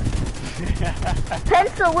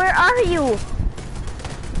 Pencil, where are you?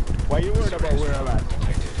 Why you worried about where I'm at?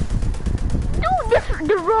 Dude,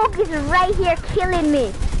 the rogue is right here killing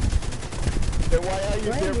me. Then why are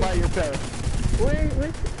you there by yourself? Where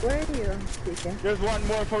are you, Chica? There's one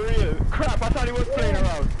more for real. Crap, I thought he was playing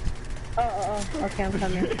around. Oh. Okay, I'm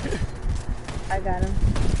coming. I got him.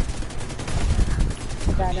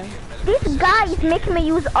 Got him. This guy is making me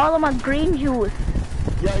use all of my green juice.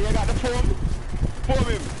 Yeah, you got the foam? Foam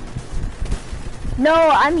him. No,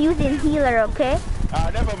 I'm using healer, okay?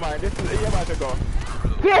 Never mind. This is, you're about to go.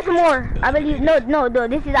 There's more. I will use, no,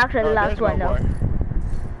 this is actually the No, last there's one no now. more.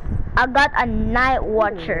 I got a night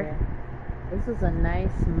watcher. Ooh, this is a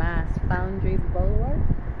nice mass foundry bulwark.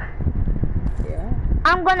 Yeah.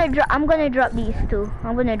 I'm gonna drop these two.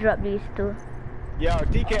 Yo,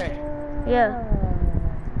 TK. Yeah.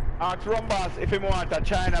 Ask RumBoss if he want a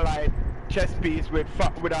China light chest piece with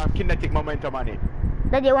kinetic momentum on it.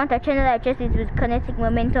 That they want a channel like chest with kinetic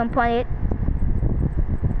momentum on it.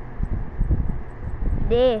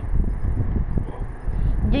 There.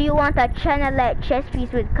 Do you want a channel like chess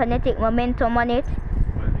piece with kinetic momentum on it?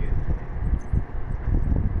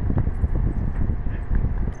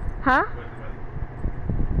 Huh?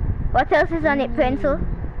 What else is on it, Pencil?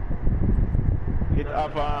 It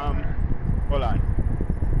have hold on.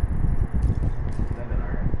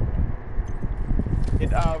 It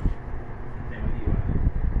have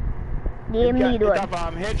Game need it one. have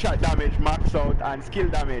headshot damage max out and skill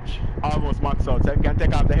damage almost max out. So you can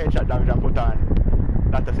take off the headshot damage and put on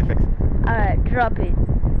status effects. Alright, drop it.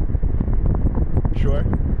 Sure.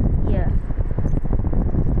 Yeah.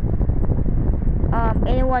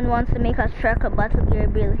 Anyone wants to make us track a battle gear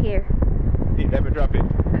build here? Let me drop it.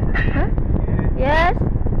 Huh? Yes?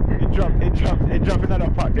 It dropped another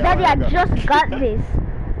part there. Daddy, I just got this.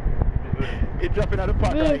 It dropped another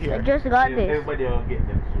part right This, I here. just got this. Everybody will get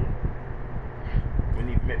them soon. We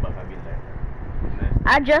need make back a bit like that.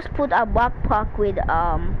 I just put a backpack with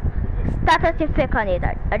status effect on it.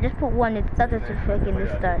 I just put one with status effect in the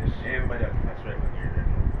stash. Everybody has a strike on here.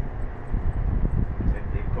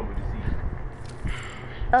 They come with the seat.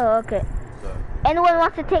 Oh, okay. So, Anyone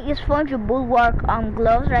wants to take this Foundry Bulwark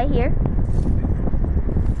gloves right here?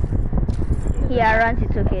 Yeah, Ranty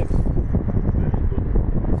took it.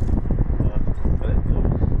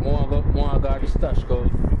 More got the stash go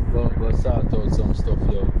sort out some stuff,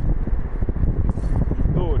 yo.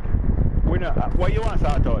 Dude, we know, what you want to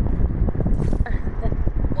sort out?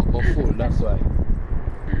 I'm full, that's why.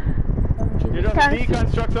 You just Thanks.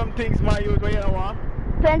 deconstruct some things, my youth, what you don't want?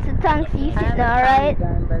 Pencil tank I have season, a alright?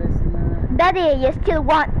 gun, but it's not. Daddy, you still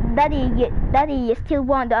want Daddy, you still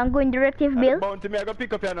want the ongoing directive bill? Bounty me, I go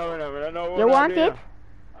pick up your now. I know You want it?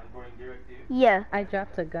 Ongoing directive. Yeah. I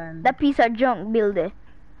dropped a gun. That piece of junk bill there.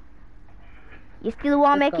 You still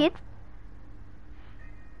want to Let's make go. it?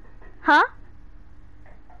 Huh?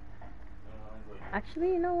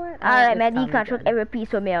 Actually, you know what? Alright, let's man, you can calm truck down. every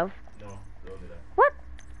piece of me off. No, don't do that. What?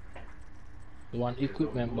 One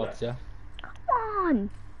equipment box, yeah. Come on.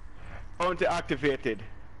 Bounty activated.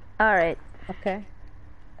 Alright. Okay.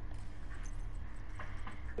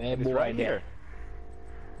 Bad It's boy right there. here.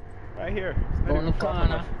 Right here. It's not On the even far from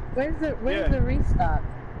corner. us. Where's Yeah. the restock?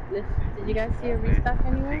 Did you guys see a restock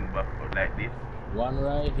anywhere? Thing back out like this. One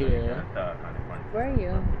right here, And start on the front. Where are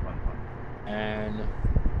you? and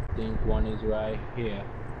I think one is right here.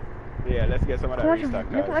 Yeah, let's get some of that Look restock,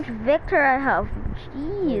 how much guys. vector I have.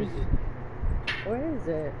 Where is Jeez. it? Where is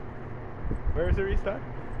it? Where is the restock?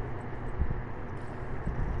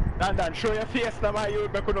 Dan, show your face now, man. You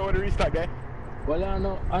back know where the restock, eh? Well,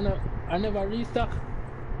 I never restock.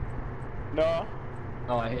 No.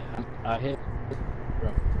 No, I hit.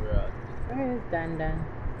 Where is Dan?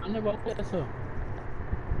 I never did so.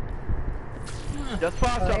 Just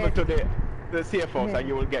fast travel Alright. to the safe house Yeah. and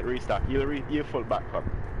you will get restock. You'll full back up.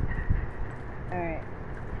 Alright.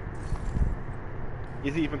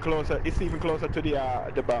 It's even closer to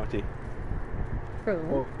the bounty. True.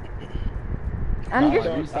 Oh, I'm Nah, just.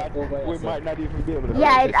 restock over here, We so. might not even be able to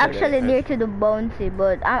Yeah, find it's it actually today. near to the bounty,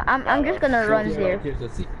 but I'm just gonna run Yeah, there. right here, so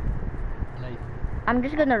see. Nice. I'm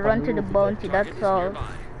just gonna run to the bounty. That's all. Nearby.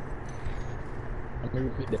 I'm gonna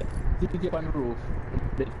repeat that. Stick it on the roof.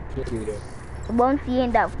 Get through there. The bounty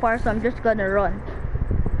ain't that far, so I'm just gonna run.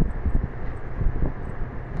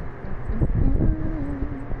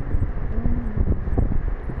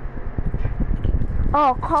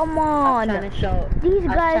 Oh, come on. I was trying to show. These I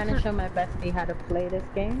was guys. trying to show my bestie how to play this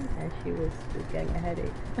game, and she was getting a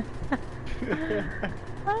headache.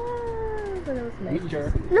 But it was nice.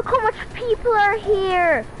 Sure. Look how much people are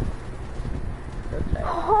here. Okay.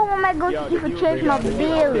 How am I going Yo, to the even new- change the my new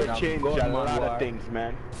bill? update changed Go a on, lot man, of boy. things,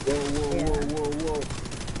 man. Whoa,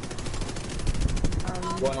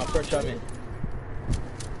 whoa. Go on, pressure me.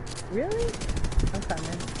 Really? I'm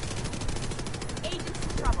coming.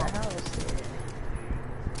 What the house?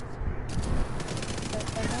 What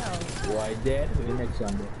the house? You are dead. The next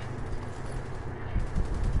one, though.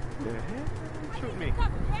 The hell? Shoot me.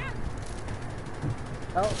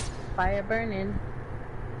 Oh, fire burning.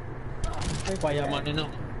 Fireman, you know.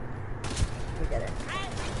 We get it.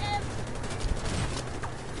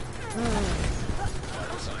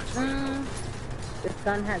 This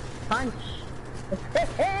gun has punch.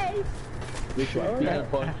 Hey! Which one?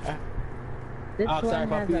 Peanut punch. This Ah, sorry one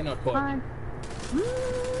for has peanut a punch. punch.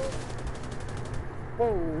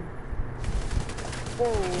 Whoa.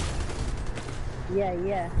 Whoa.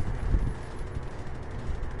 Yeah.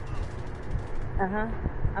 Uh-huh.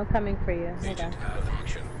 I'm coming for you. Hold Agent on. out of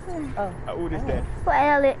action. Oh. Who is dead?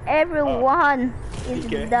 Finally, everyone is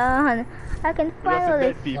Okay. done. I can Lots of finally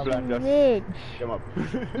dead people and just switch. come up.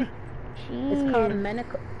 It's called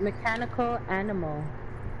Jeez. mechanical animal.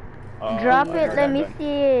 Oh, Drop I it, know let that me gun. see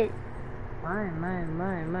it.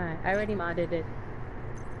 Mine. I already modded it.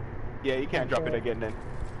 Yeah, you can't drop it again then.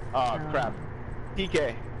 Oh, No. crap.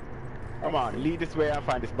 TK, come on, lead this way and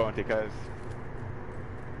find this bounty, cause...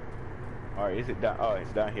 Or is it down? Oh,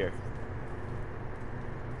 it's down here.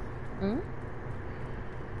 Hmm?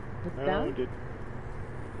 It's No, down? did-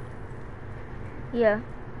 Yeah.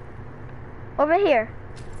 Over here.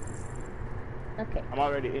 Okay. I'm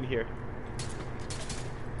already in here.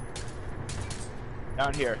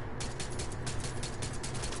 Down here.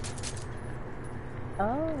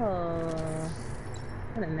 Oh.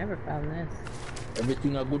 I would have never found this.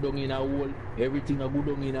 Everything a good on in a hole. Everything a good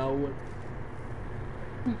on in a hole.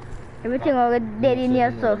 Everything already dead in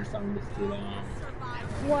here, so.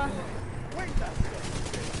 What?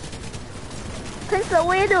 Pencil,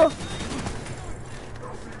 what you do?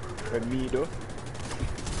 With me though.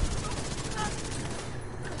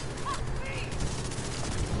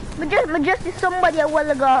 Me just see somebody a while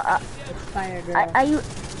ago. It's fire girl.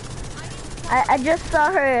 I just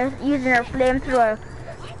saw her using her flamethrower,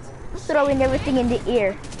 throwing everything in the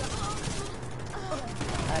air, Got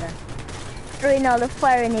her. throwing all the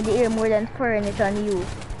fire in the air more than firing it on you.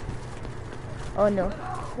 Oh no!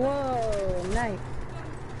 Whoa, nice.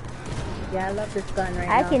 Yeah, I love this gun right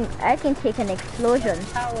now. I can take an explosion.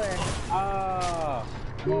 Power. Ah.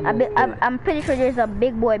 I'm pretty sure there's a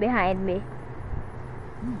big boy behind me.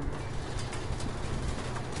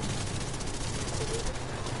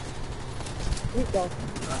 Let's go.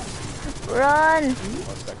 Run!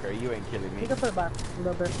 Oh, sucker, you ain't killing me. You can put a box a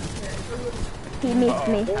little bit. He missed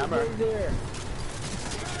me. Hammer.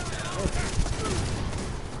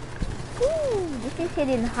 Ooh, this is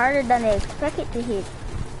hitting harder than I expect it to hit.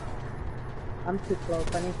 I'm too close.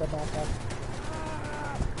 I need to back up.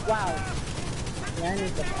 Wow. Yeah, I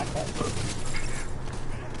need to back up.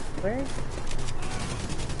 Where?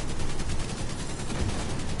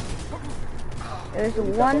 There's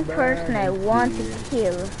one person I want to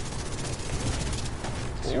kill.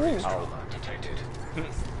 Serious trauma detected.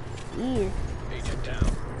 Jeez. Agent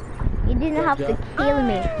down. You didn't have to kill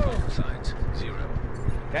me. Vital signs 0.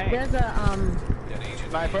 Dang. There's a An agent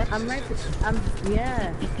Sniper? needs I'm right. assistance.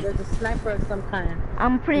 Yeah. There's a sniper of some kind.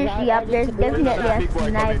 I'm pretty sure, Yeah, yep, there's definitely a Big boy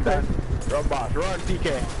coming sniper. down. RumBoss, run,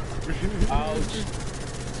 TK. Ouch.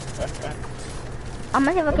 I'm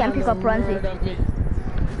gonna see if I can pick up Ronzi. Murder me.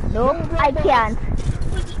 Nope, I can't.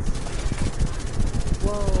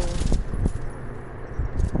 Whoa.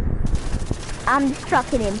 I'm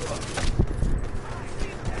distracting him.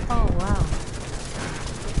 Oh wow.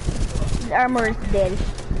 His armor is dead.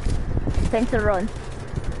 Time to run.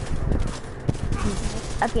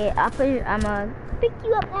 Okay, I'm gonna pick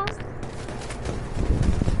you up now.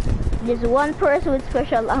 There's one person with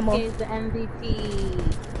special ammo. He's the MVP.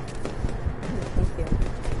 Thank you.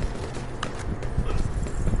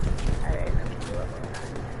 Alright, let me do it.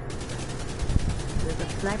 There's a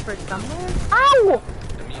sniper somewhere? Ow!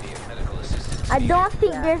 Immediate medical assistance I don't needed.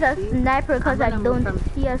 think Yeah, there's a see? sniper because I I'm gonna move don't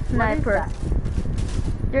from- see a What is sniper. that?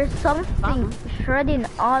 There's something shredding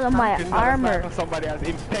all of my It's not a armor. sniper, somebody has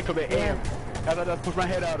impeccable aim. And I just put my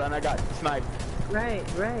head out and I got sniped. Right,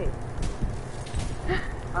 right.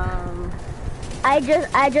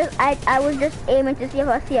 I was just aiming to see if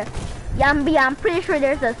I see a Yambi. I'm pretty sure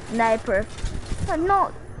there's a sniper. But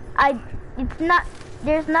no, it's not.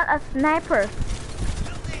 There's not a sniper.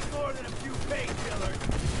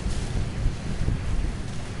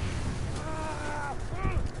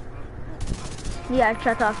 Yeah,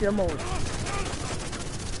 shut off your mode.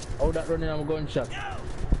 Oh, that running, I'm a gunshot. Dang.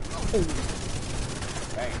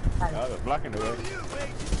 I was blocking the way.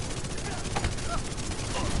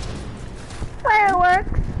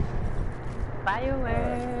 Fireworks.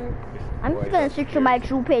 Fireworks. I'm just gonna switch to my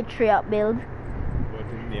True Patriot build.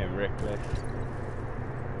 What's his name? Reckless.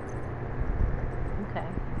 Okay.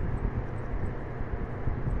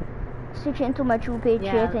 Switching to my True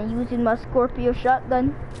Patriot Yeah. and using my Scorpio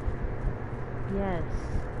shotgun. Yes.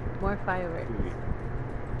 More fireworks.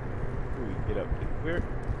 Get up. Where is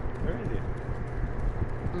it?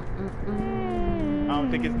 Mm-mm-mm. I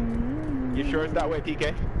don't think it's. You sure it's that way,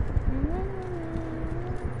 TK?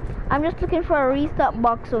 I'm just looking for a restock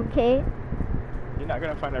box, okay? You're not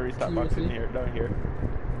gonna find a restock box in here, down here.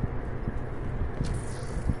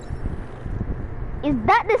 Is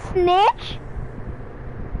that the snitch?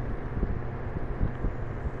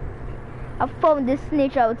 I found the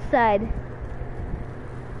snitch outside.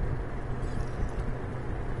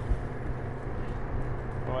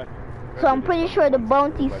 What? So I'm pretty sure the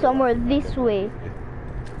bounty's somewhere this way.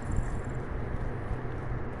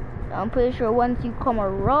 I'm pretty sure once you come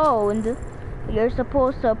around, you're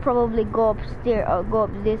supposed to probably go upstairs or go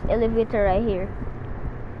up this elevator right here.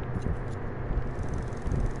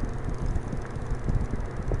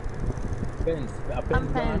 Fence. A I'm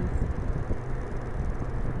fence fine. gone.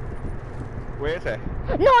 Where is it?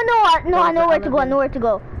 No, I know where to go. I know where to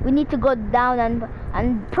go. We need to go down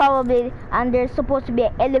and probably there's supposed to be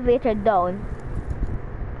an elevator down.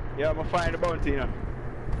 Yeah, I'm gonna find the bounty, you know.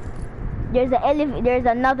 There's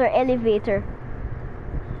another elevator.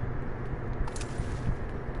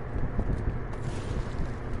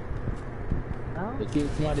 Oh, The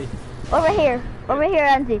kid's muddy. Over here,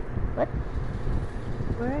 Auntie. What?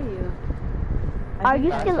 where are you? Are you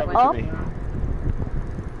That's still coming up? to me.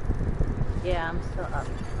 Yeah, I'm still up.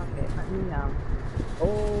 Okay, let me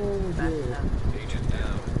Oh, back yeah. up. Agent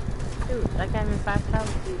down. Shoot, I can't even back out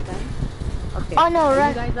with you guys. Okay. Oh, no, are run.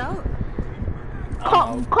 you guys out?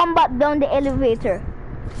 Come back down the elevator.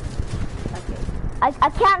 Okay. I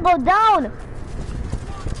can't go down.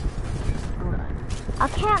 Hold on. I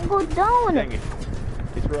can't go down. Dang it.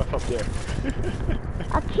 It's rough up there.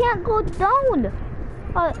 I can't go down.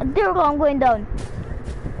 There we go. I'm going down.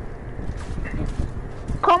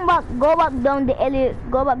 Come back. Go back down the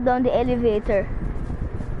elevator.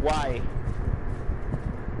 Why?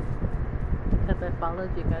 Because I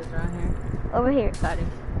followed you guys around here. Over here. Got it.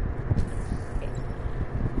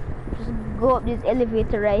 Just go up this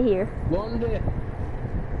elevator right here. One day.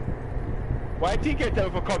 Why TK tell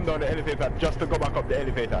me to come down the elevator just to go back up the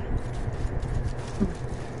elevator?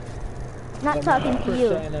 Not talking to you.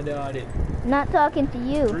 China, they are it. Not talking to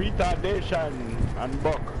you. Retardation and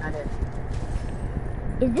buck. Got it.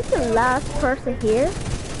 Is this the last person here?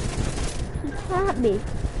 He can't be.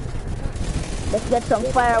 Let's get some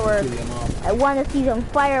fireworks. I want to see some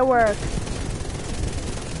fireworks.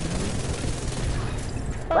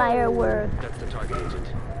 Fireworks. That's the target agent.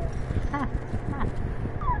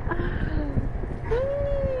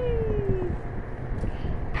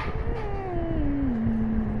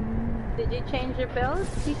 Did you change your build,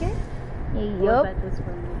 TK? Or was Yup. that just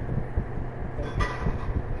for me?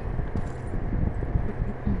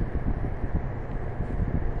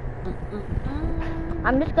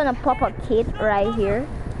 I'm just gonna pop a kit right here.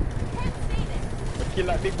 But kill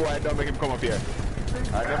that big boy, don't make him come up here.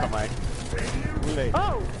 Alright, never mind. Too late.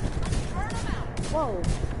 Oh! Whoa!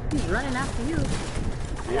 He's running after you.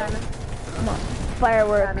 Yeah. Come on.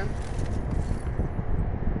 Fireworks.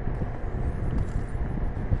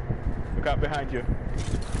 Look out behind you.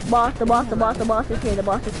 Boss, the boss is here, the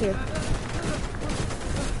boss is here.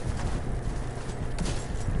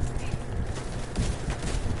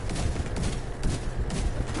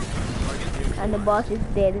 And the boss is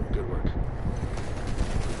dead. Good work.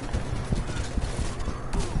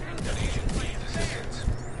 That agent needs assistance.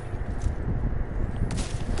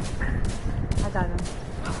 I got him.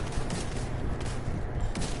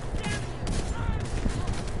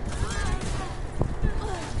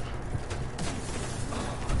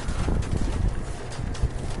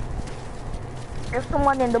 There's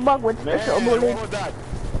someone in the bug with Man, special bullets. what was that?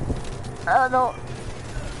 Oh no.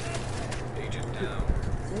 Agent down.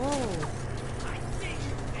 Whoa!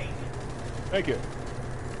 Thank you.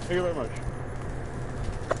 Thank you very much.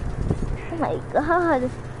 Oh my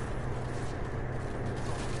god.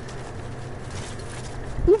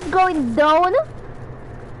 He's going down.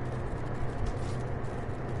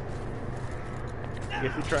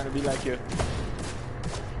 Guess he's trying to be like you.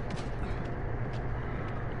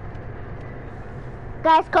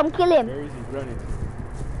 Guys, come kill him. Where is he running?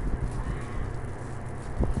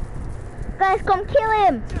 Guys, come kill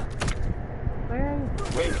him. Where are you?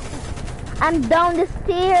 Wait. I'm down the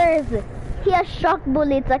stairs. He has shock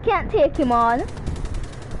bullets. I can't take him on. You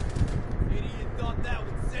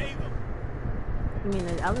mean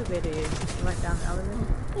the elevator? You went down the elevator?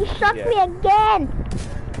 He shot Yeah. me again.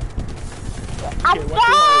 Okay, what's wrong? We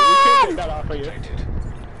can't take Again. that off of you. Detected.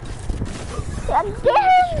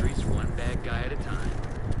 Again. Streets one bad guy at a time.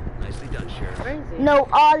 Nicely done, Sheriff. Where is he? No,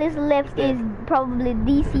 all is left is probably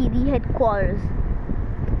DCD headquarters.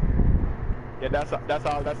 Yeah, that's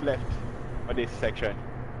all that's left for this section.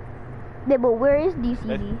 Yeah, but where is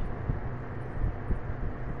DCD?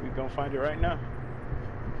 We gonna find it right now.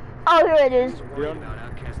 Oh, here it is. Worried about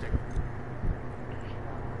outcasting.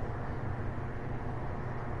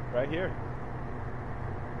 Right here.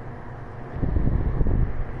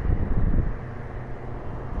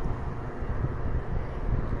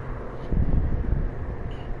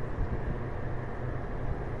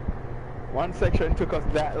 One section took us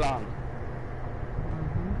that long.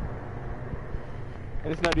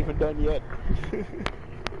 And it's not even done yet.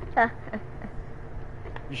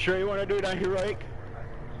 You sure you want to do it on heroic?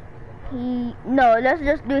 No, let's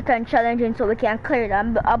just do it on challenging so we can clear it.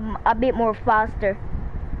 I'm a bit more faster.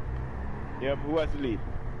 Yeah, who has the lead?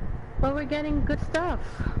 But we're getting good stuff.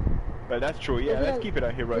 Well, that's true. Yeah, Is let's it- keep it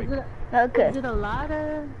on heroic. Okay. Is it a lot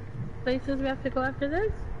of places we have to go after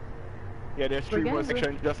this? Yeah, there's we're 3 more getting-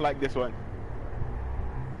 sections just like this one.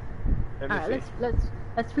 Let me Alright, see.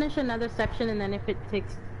 let's finish another section, and then if it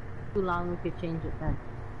takes too long, we could change it then.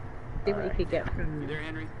 See what Alright. we could get from. You there,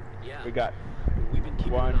 Henry? Yeah. We got We've been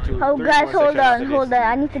keeping 1, an eye 2, on Oh, 3 guys, more hold sections on, after hold this. on.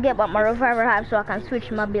 I need to get back my reviver hype so I can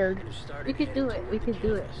switch my build. We could do it. We could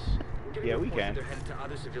do it. Yeah, we can. They're headed to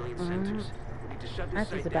other civilian centers. We need to shut this That's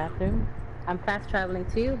site just the down. bathroom. I'm fast traveling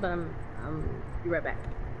too, but I'm be right back.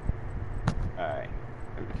 Alright.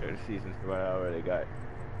 Let me try the seasons what I already got.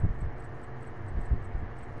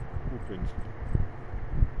 Open.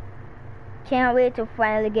 Can't wait to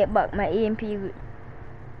finally get back my EMP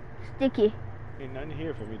sticky. Ain't nothing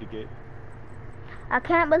here for me to get. I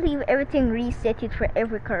can't believe everything reset it for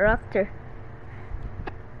every character.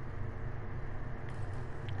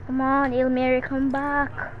 Come on, Il Mary, come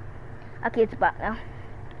back. Okay, it's back now.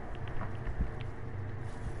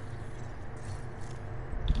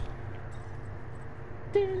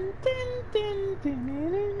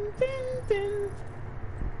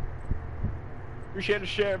 Appreciate the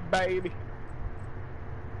share, baby.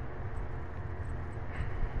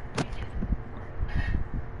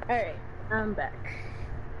 Alright, I'm back.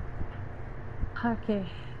 Okay.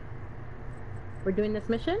 We're doing this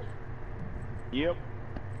mission? Yep.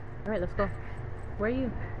 Alright, let's go. Where are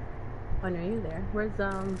you? Oh, no, you there. Where's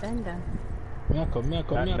Benda? Me a come.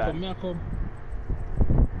 That- Me a come.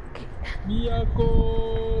 Okay.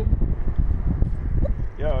 Miyako.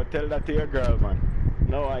 Yo, tell that to your girl, man.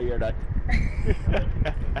 No, I hear that.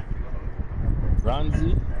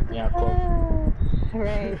 Ramsey, Miyako.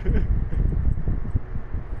 Right.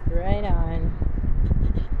 Right on.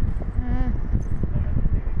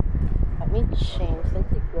 Let me change since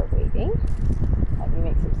you're waiting. Let me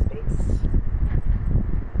make some space.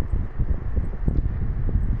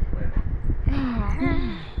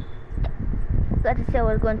 Got to say I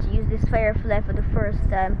was going to use this firefly for the first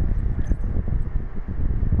time.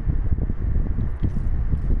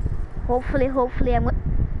 Hopefully I'm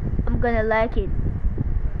gonna like it.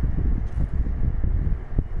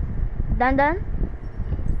 Dan?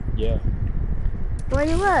 Yeah. Where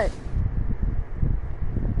you at?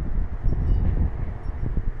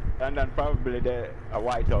 And then probably the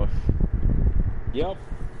White House. Yep.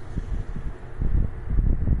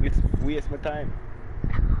 Waste my time.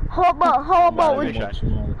 How about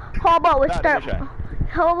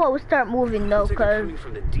we start moving now, Looks like they're cause coming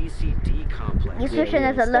from the DCD complex. this mission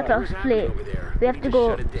has a lot of places. We have to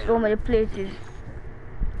go so many places.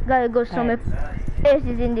 Gotta go so many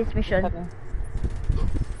places in this mission. Okay.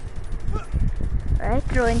 Right,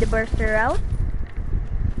 throwing the burster out.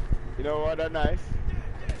 You know what? That's nice.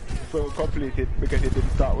 So complete it because it didn't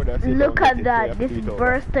start with us. Look at that. This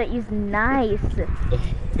burster is nice.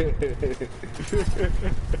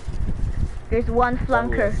 There's one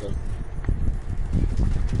flanker.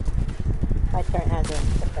 My turn, Andrew.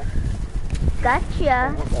 Okay.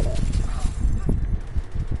 Gotcha.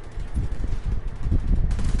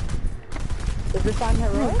 Is this on her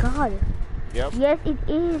Oh road? my god. Yep. Yes, it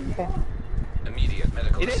is. Okay. Immediate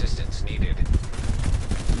medical assistance needed.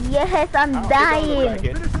 Yes, I'm dying. Like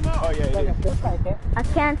it. Oh yeah, it is. Looks like it. I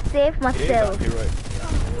can't save It is myself. actually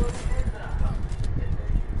right.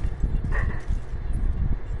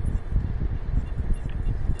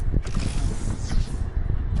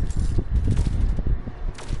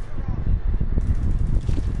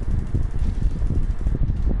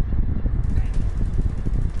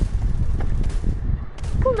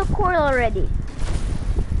 Pull the cord already.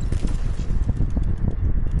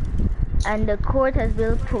 And the cord has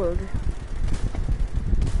been pulled.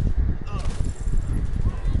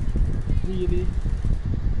 Really?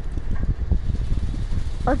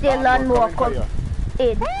 Oh, the lawnmower come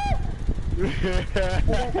in.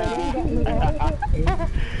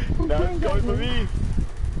 That's going for me.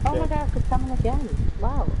 Oh my gosh, it's coming again.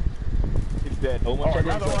 Wow. It's dead. How much Oh, are they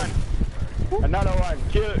another for? one. Another one.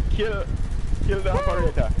 Kill the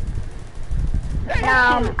operator.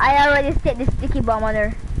 I already set the sticky bomb on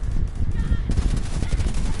her.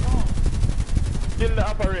 Kill the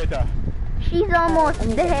operator. She's almost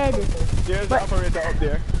dead. There's But- the operator up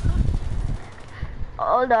there.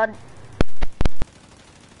 Hold on.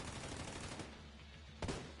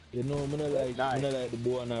 You know, I don't like, Nice. I don't like the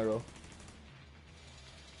bow and arrow.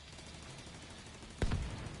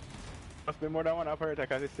 Must be more than one operator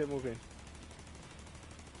because it's still moving.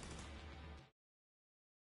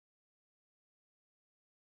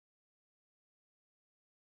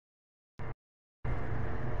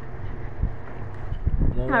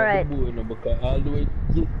 No, Alright. the bow, you know, because I'll do it.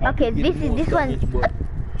 Okay, I'll give this the is- most this one- damage, but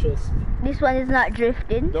trust me. This one is not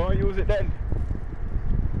drifting. Don't use it then.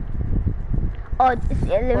 Oh, this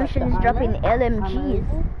elevation is What, the dropping armor?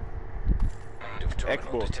 LMGs. Active terminal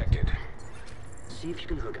Expo. detected. See if you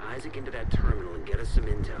can hook Isaac into that terminal and get us some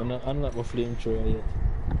intel. I'm not unlock my flamethrower yet.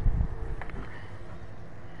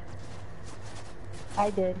 I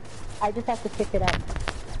did. I just have to pick it up.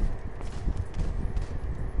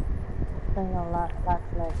 Playing a lot last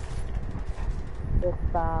night. With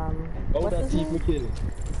Oh, what's that's his if we name?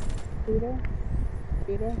 kill.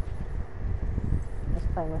 Peter? I was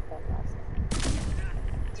playing with him last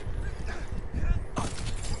night.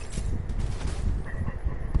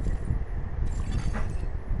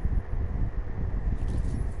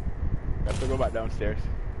 Have to go back downstairs.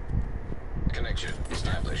 Connection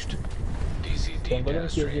established. DCD Don't go data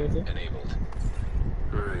downstairs, stream Joseph. enabled.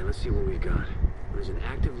 Alright, let's see what we've got. There's an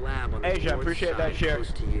active lab on the Asia, north appreciate side that share.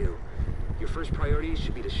 close to you. Your first priority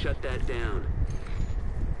should be to shut that down.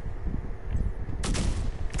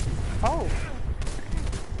 Oh!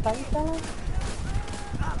 Are you selling?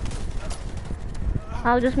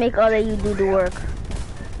 I'll just make all of you do the work.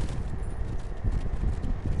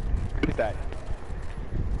 What is that?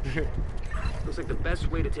 Looks like the best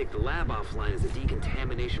way to take the lab offline is the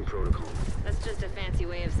decontamination protocol. That's just a fancy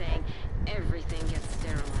way of saying everything gets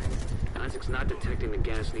sterilized. Isaac's not detecting the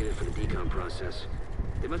gas needed for the decom process.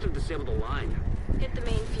 They must have disabled the line. Hit the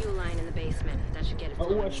main fuel line in the basement. That should get it Oh,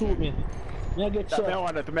 flowing what shoot me? again. Me I get That me shot.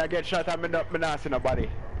 want it. Me I get shot and me not see nobody.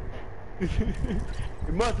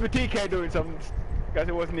 It must be TK doing something, because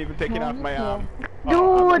it wasn't even taking off my arm.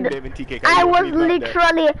 Dude, I was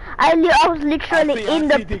literally in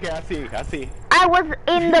the. I see. I was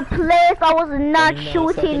in the place. I was not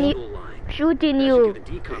shooting you.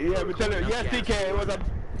 Yeah, we tell you. Yes, TK. It was a.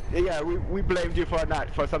 Yeah, we blamed you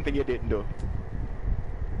for something you didn't do.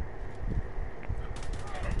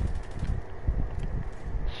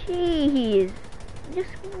 Jeez, just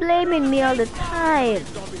blaming me all the time.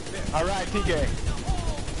 All right, TK.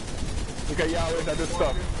 Because you always have to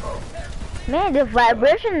stuff. Man, the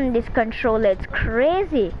vibration in this controller, it's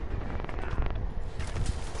crazy.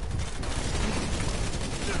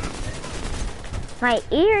 My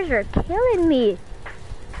ears are killing me.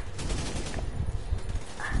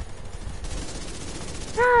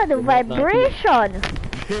 Ah, the vibration.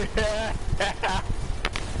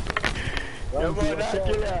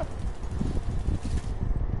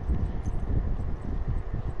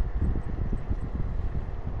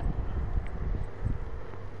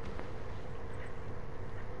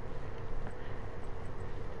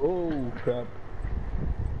 Oh crap.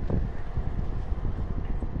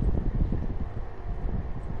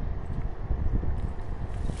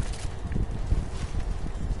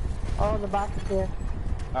 Oh, the box is here.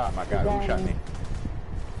 Oh my god, who shot me?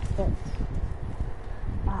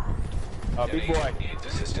 Oh, big boy.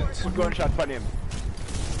 Good gunshot for him.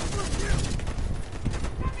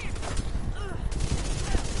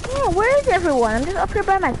 Oh, where is everyone? I'm just up here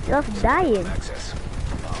by myself dying.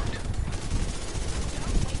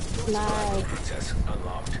 Nice.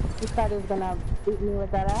 You thought he was gonna beat me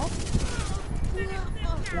with that axe?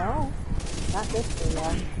 No. Not this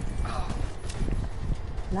female.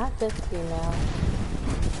 Not this female.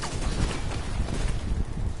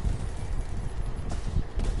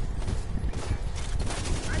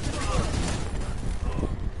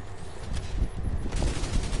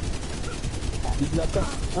 It's like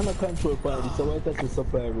on a control party, so why touch the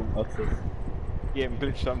supply room access? Game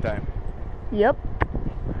glitch sometime. Yep.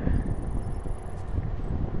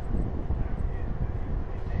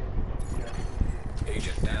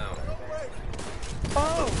 Agent down.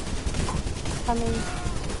 Oh! Coming.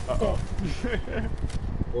 Uh-oh.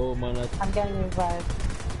 Oh man, I'm getting revived.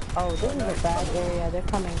 Oh, this is a bad area. They're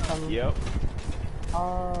coming from. Yep.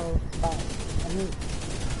 Oh, fuck. Let me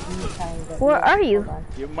try and get. Where are you? Hold on.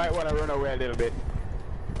 You might want to run away a little bit.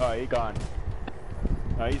 Oh, he's gone.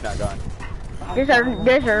 No, he's not gone. There's a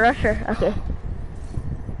rusher. Okay.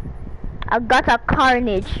 I got a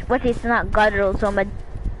carnage, but it's not god roll, so I'm gonna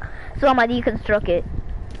deconstruct it.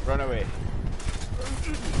 Run away.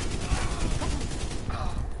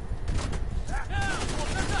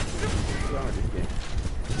 What's wrong with this game?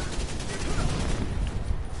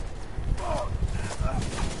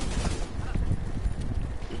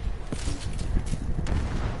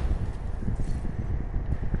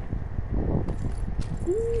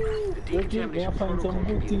 The decontamination protocol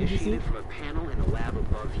can be initiated from a panel in the lab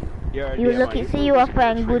above you. You lucky, see you are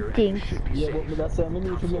finding good things. yeah, but that's why I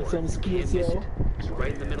need to make some space here. It's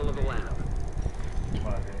right in the middle of the lab.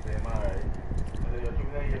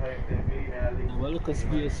 Well, look at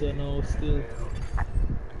space here now still.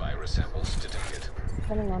 Virus samples detected.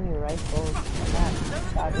 Putting on your rifles.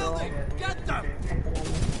 God roll.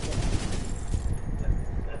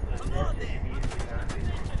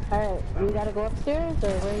 Alright, we gotta go upstairs or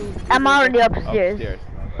where you? I'm already upstairs. Right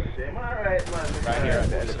here on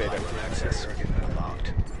the elevator. Access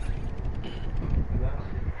locked.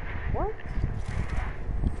 What?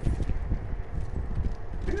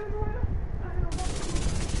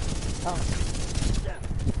 Oh.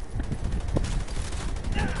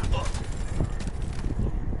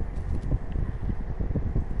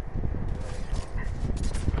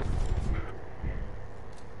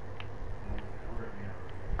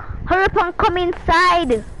 Hurry up and come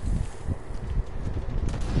inside.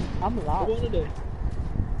 I'm lost.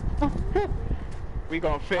 We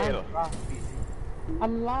gonna fail.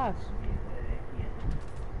 I'm lost.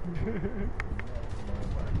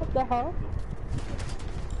 What the hell?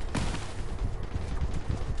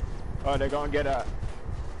 Oh, they're gonna get a.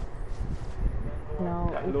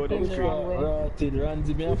 No, Loading it's the wrong way. Rotted,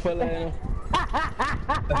 Randy, me a follow you.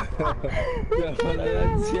 Me a follow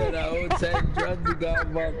Randy here outside, Randy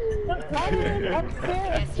got back. I was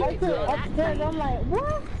upstairs. I said upstairs. I'm like,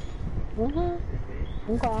 what?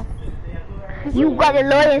 Okay. You got the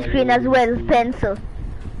loading screen as well, pencil.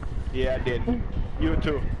 Yeah, I did. You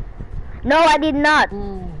too. No, I did not.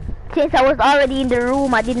 Since I was already in the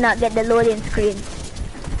room, I did not get the loading screen.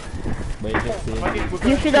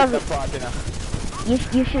 You should have. You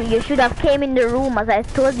should have came in the room as I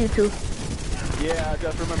told you to. Yeah,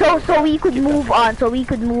 just remember. So we could move on. So we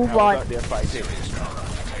could move on. They're fighting.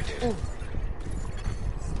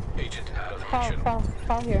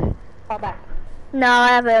 Fall here. Fall back. No, I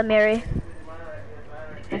have a Mary.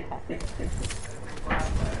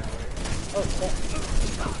 Oh shit.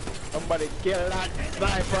 Somebody kill that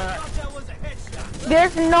sniper.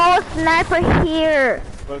 There's no sniper here.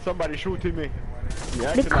 Well, somebody shooting me.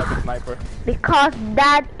 Yeah, it's not a sniper. Because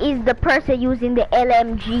that is the person using the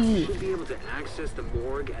LMG. Should be able to access the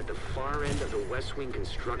morgue at the far end of the West Wing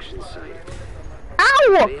construction site.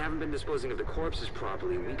 Ow! If they haven't been disposing of the corpses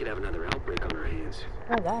properly, we could have another outbreak on our hands.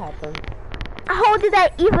 How did that happen? How did I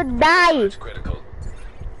even die? It's critical.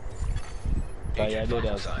 Yeah, I did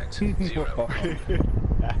that. Signs, 0.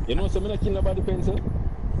 You know, so I'm not kill nobody, pencil.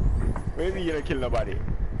 Maybe you don't kill nobody.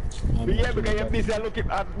 But yeah, because you're busy looking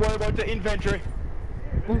at what about the inventory.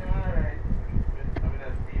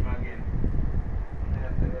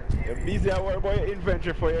 You're busy at what about your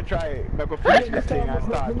inventory for you try make a finish this thing and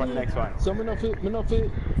start for the next one. So me not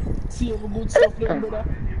fit see every good stuff there, brother.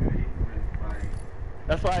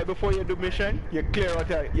 That's why before you do mission, you clear out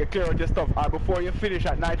your stuff. Or before you finish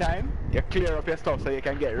at night time, you clear up your stuff so you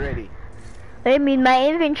can get ready. I mean, my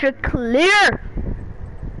inventory clear.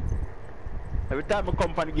 Every time I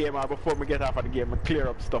come from the game or before I get off of the game, I clear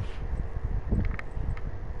up stuff.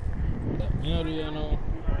 You know.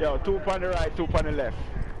 Yo, 2 on the right, 2 on the left.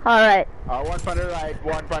 Alright. 1 on the right,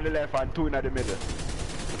 1 on the left, and 2 in the middle.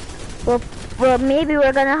 Well, maybe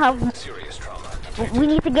we're gonna have... Serious trauma. We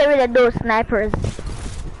need to get rid of those snipers.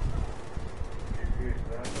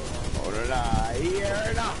 Hold on,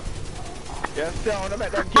 here now. Yes, sir, I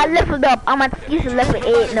make them I leveled up. I'm at season level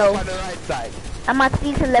 8 now. on the right side. I'm at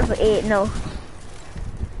season level 8 now.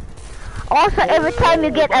 Also, every time you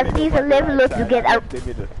get a season level up,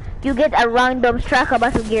 you get a random striker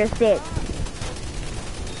battle gear set.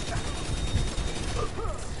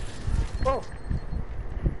 Oh.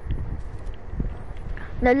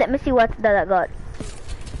 Now let me see what that I got.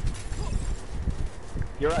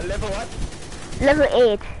 You're at level what? Level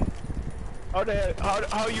 8.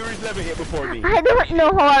 How you reach level 8 before me? I don't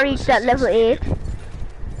know how I reached that level 8.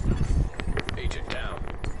 Agent down.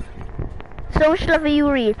 So which level you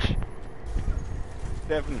reach?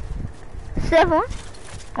 7. 7?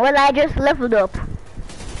 Well, I just leveled up.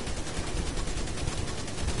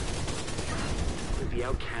 The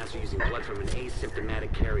outcasts are using blood from an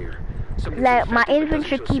asymptomatic carrier. Somebody's Like my infected but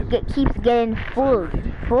inventory doesn't show symptoms. keeps getting full.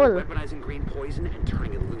 They're weaponizing green poison and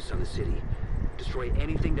turning it loose on the city. Destroy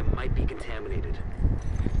anything that might be contaminated.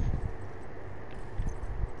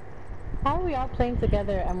 How are we all playing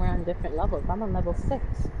together and we're on different levels? I'm on level 6.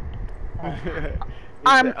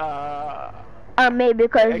 Or maybe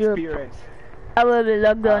because you experience. I will be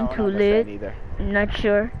logged I on don't too understand late. either. Not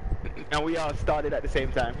sure. And we all started at the same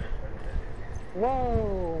time.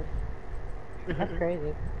 Whoa. That's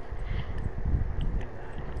crazy.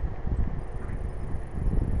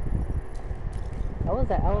 What was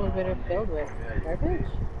that elevator filled with? Garbage?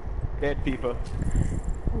 Dead people.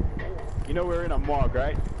 You know we're in a morgue,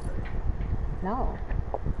 right? No.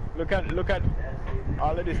 Look at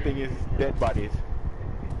all of this thing is dead bodies.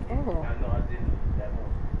 Oh.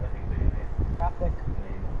 Traffic.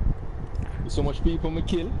 So much people me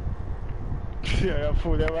kill. Yeah,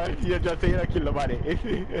 fool them, right? You're just saying I kill the body.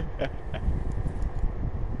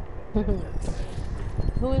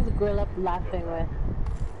 Who is Grill Up laughing with?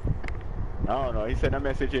 No, he sent a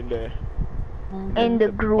message in the In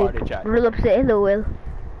the group. party chat. Roll up say LOL.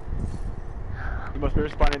 He must be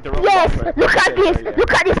responding to Yes! RumBoss, Look at this! earlier.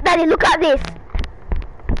 Look at this, Daddy! Look at this!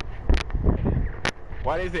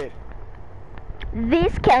 What is it?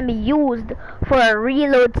 This can be used for a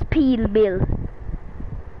reload speed build.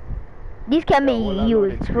 This can be well,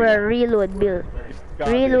 used for a reload build. It's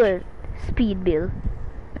garbage. Reload speed build.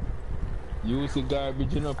 Use the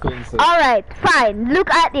garbage in a pencil. Alright, fine. Look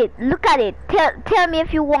at it. Look at it. Tell me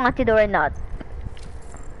if you want it or not.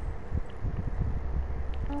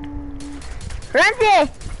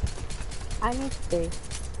 Ramsey! I need space.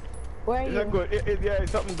 Where are It's you? not good. Yeah,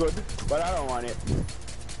 it's something good, but I don't want it.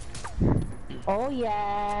 Oh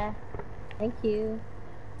yeah. Thank you.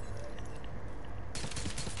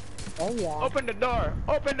 Oh yeah. Open the door!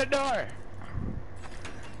 Open the door!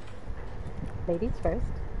 Ladies first.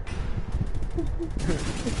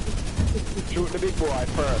 Shoot the big boy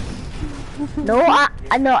first. No,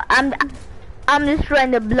 I'm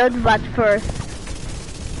destroying the blood vat first.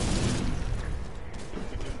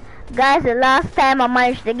 Guys, the last time I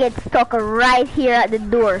managed to get stuck right here at the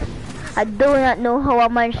door. I do not know how I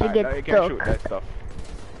managed to get now you can stuck. shoot that stuff.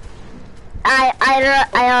 I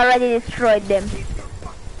already destroyed them.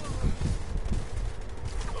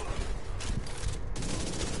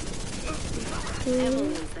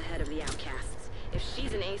 Evelyn's the head of the outcasts. If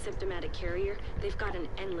she's an asymptomatic carrier, they've got an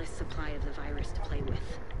endless supply of the virus to play with.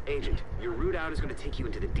 Agent, your route out is going to take you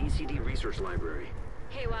into the DCD research library.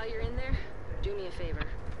 Hey, while you're in there, do me a favor.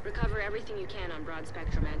 Recover everything you can on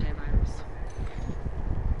broad-spectrum antivirals.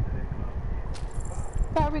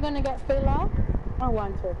 So are we gonna get Phila? I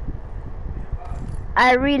want to.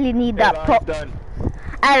 I really need that pulse. Done.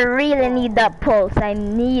 I really need that pulse. I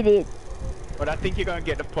need it. But I think you're gonna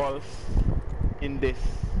get the pulse in this.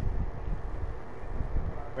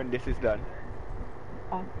 When this is done.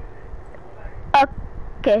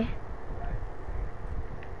 Okay.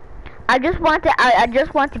 I just want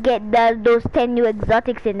to get those 10 new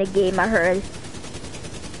exotics in the game. I heard.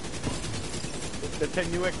 The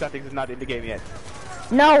 10 new exotics is not in the game yet.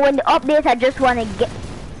 No, when the updates, I just want to get.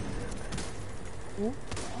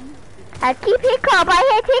 I keep hiccup. I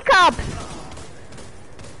hate hiccups.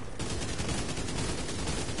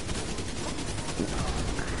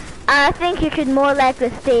 I think you should more likely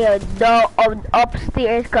stay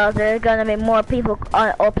upstairs, cause there's gonna be more people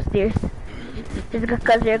on upstairs. Just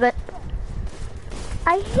because you're gonna.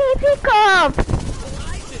 I hate hiccups.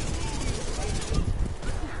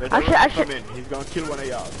 I should. Come in. He's gonna kill one of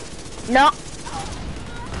y'all. No.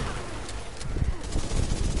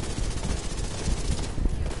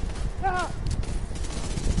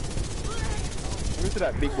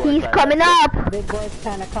 That big boy. He's coming up. Big boy's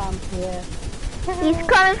trying to come. Yeah. He's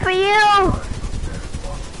coming for you.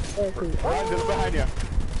 Randall behind you.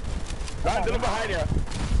 Randall behind you.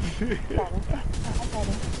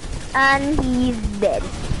 And he's dead.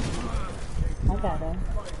 I got him.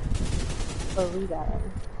 Oh, we got him.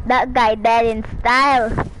 That guy died in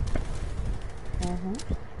style.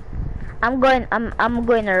 I'm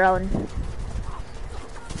going around.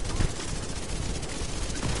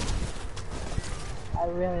 I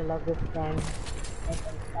really love this gun.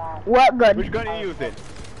 What gun? Which gun are you using?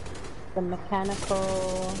 The mechanical.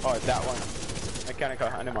 Oh, that one. Mechanical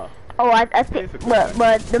animal. Oh, I think,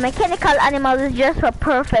 but the mechanical animal is just for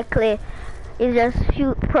perfectly, is just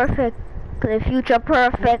perfectly future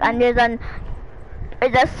perfect, and there's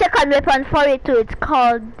a second weapon for it too. It's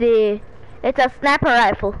called it's a sniper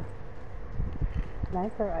rifle.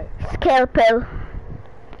 Sniper rifle. Scalpel.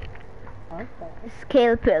 Okay.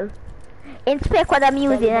 Scalpel. Inspect what I'm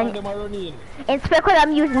using and inspect what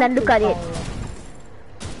I'm using and look at it.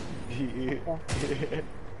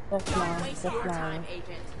 That's nice.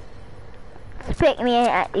 Inspect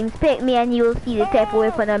me and you'll see the type of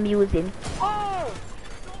weapon I'm using.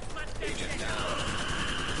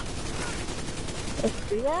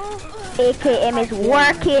 AKM is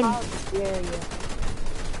working.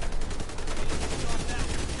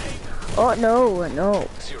 Oh no, no.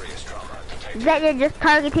 That you're just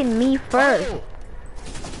targeting me first.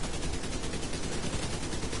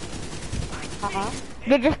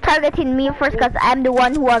 They're just targeting me first because I'm the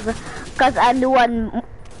one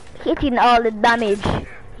hitting all the damage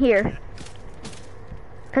here.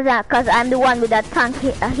 Cause I'm the one with that tank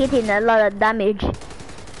hitting a lot of damage.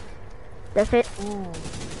 That's it.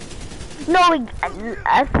 No,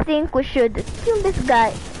 I think we should kill this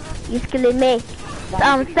guy. He's killing me.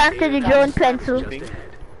 Stand to the drone pencil.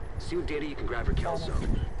 See what data you can grab for Kelso.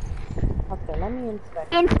 Okay, let me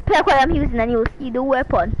inspect. Inspect what I'm using and you'll see the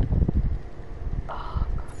weapon.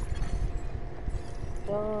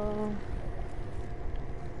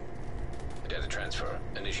 Data transfer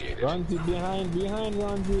initiated. Ronzi behind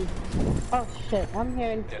Ronzi. Oh shit, I'm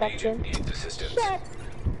here inspecting. Needs assistance. Shit.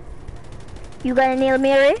 You got a nail,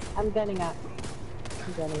 Mary? I'm getting up.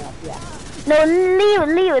 Yeah. No,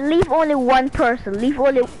 leave only one person. Leave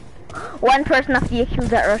only one person after you kill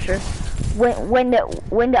that rusher. When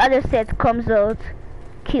the other set comes out,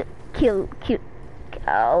 kill.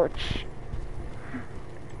 Ouch.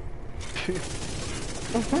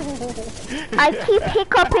 I keep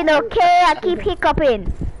hiccuping, okay? I keep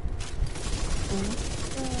hiccuping.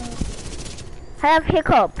 I have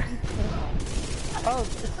hiccups. Oh,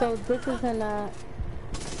 so this is an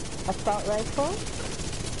assault rifle?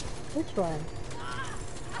 Which one?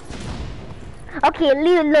 Okay,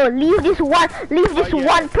 leave this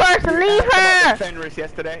one person, leave her!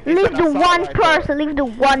 Leave the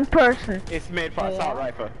one person. It's made for assault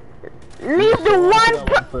rifle. Leave the one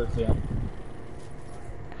person.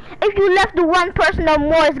 If you left the one person or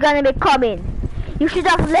more is gonna be coming. You should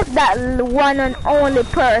have left that one and only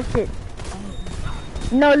person.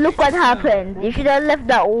 No, look what happened. You should have left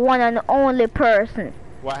that one and only person.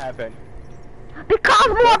 What happened? Because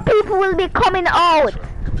more people will be coming out.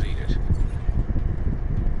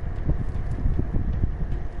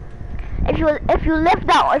 If you left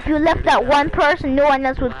that one person, no one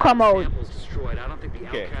else would come out.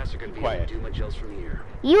 Okay, Outcasts are gonna be able quiet. to do much else from here.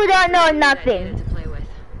 You don't know Idea nothing. to play with.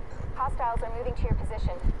 Hostiles are moving to your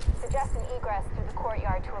position. Suggest an egress through the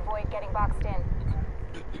courtyard to avoid getting boxed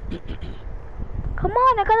in. Come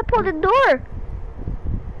on, I gotta pull the door.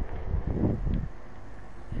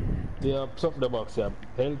 Yeah, top the box, yeah.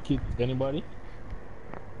 Hell kit, anybody?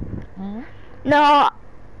 No,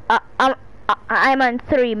 I'm on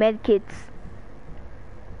 3 med kits.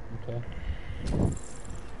 Okay.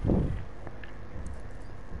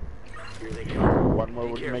 Here they come. One more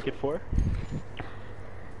would make it 4.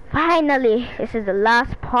 Finally, this is the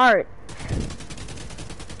last part.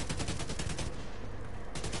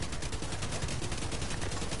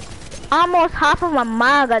 Almost half of my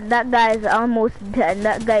mag and that guy's almost dead.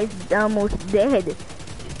 That guy's almost dead.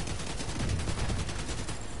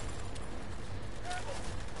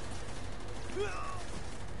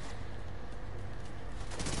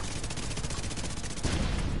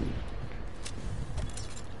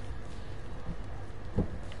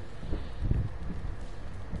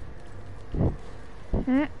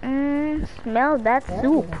 Smell that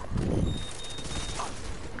soup.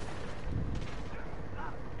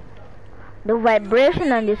 The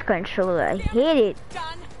vibration on this controller, I hate it.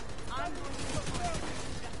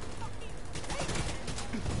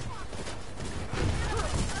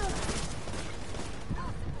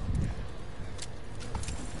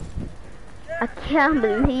 I can't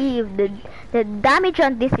believe the damage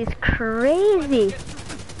on this is crazy.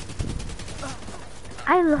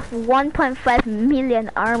 I have 1.5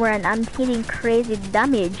 million armor and I'm hitting crazy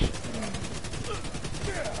damage.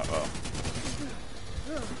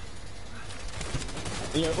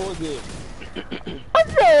 Yeah, Ozzy.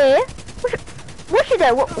 Ozzy! What should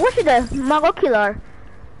I? What should I? Mago killer.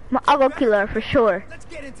 Mago killer for sure. Let's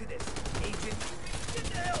get into this, agent. Get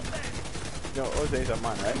the hell back. No, Jose is a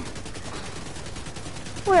man, right?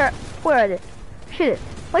 Where are they? Shoot it.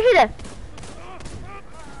 What should I?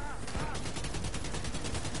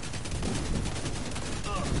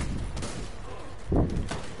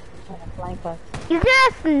 Sniper. Is there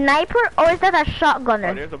a sniper or is that a Oh,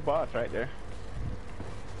 shotgunner? there's a boss right there.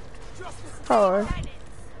 Oh.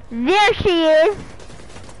 There she is!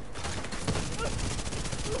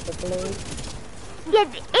 Yes,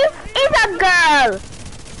 it's a girl!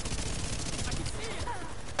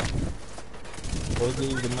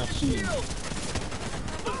 Ozzy is the machine.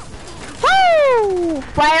 Woo!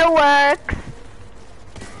 Fireworks!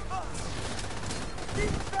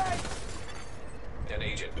 An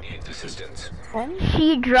agent needs assistance.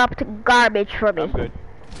 She dropped garbage for me. I'm good.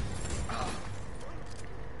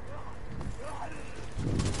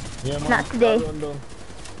 Yeah, man. Not today.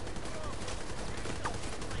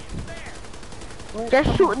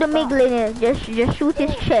 Just shoot the Miglin. Just shoot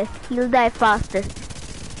his chest. He'll die faster.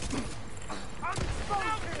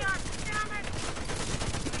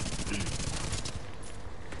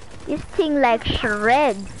 This thing like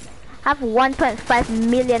shreds. I have 1.5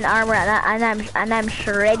 million armor and I'm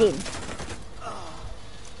shredding.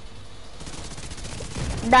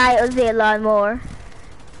 Die, Ozzy lawnmower.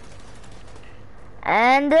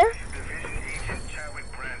 And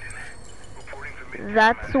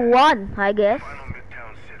that's one, I guess.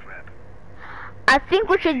 I think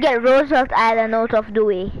we should get Roosevelt Island out of the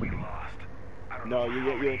way. No,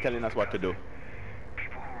 you ain't telling us what to do.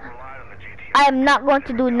 I am not going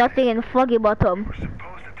to do nothing in Foggy Bottom.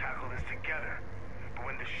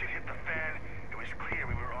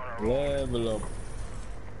 Level up.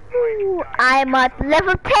 Ooh, I'm at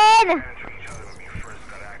level 10!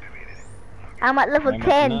 I'm at level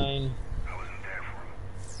 10. 9.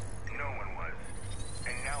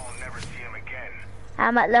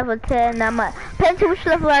 I'm at level 10. I'm at... Pencil, which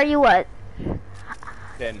level are you at?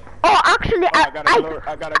 10. Oh, actually, Oh,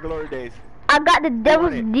 I got a glory days. I got the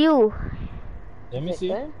Devil's Due. Let me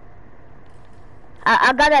see.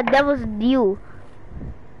 I got a Devil's Due.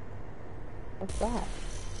 What's that?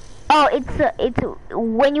 Oh, it's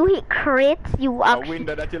when you hit crit, you A actually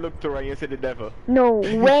window that you look through and you see the devil. no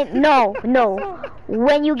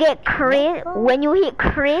when you get crit, when you hit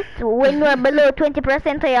crit, when you are below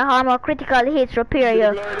 20% of your armor, critical hits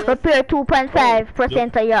repair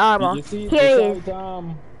 2.5% of your armor. You see, Here it is.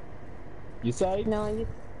 You saw it? No,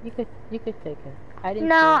 you could take it. I didn't.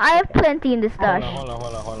 No, I have plenty in the stash, Hold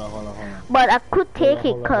on. but I could take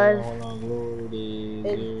it cause Hold on, load it.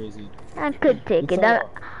 Where is it? I could take It's it.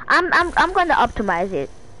 I'm gonna optimize it.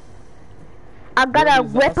 I got Where a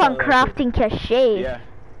is the weapon assault crafting cache. Yeah.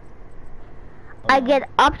 I get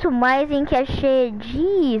optimizing cache.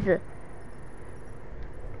 Jeez.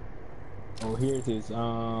 Oh, here it is.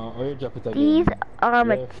 Where you drop it again? These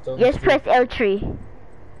armor. Left on Just straight. press L3.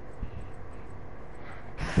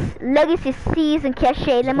 Legacy Season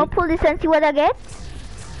Cache. Let me pull this and see what I get.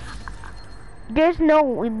 There's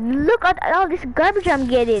no... Look at all this garbage I'm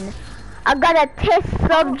getting. I got a test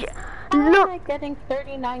subject. How Look. am I getting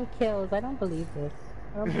 39 kills? I don't believe this.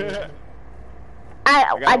 I don't believe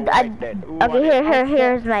this. Okay,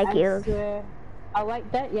 here's my kills. Swear. I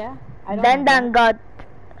like that, yeah. I don't Dan got...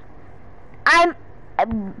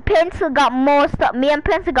 Pencil got most of... Me and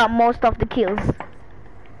Pencil got most of the kills.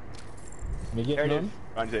 Me get none?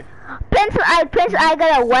 Pencil, I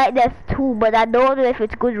got a white death too, but I don't know if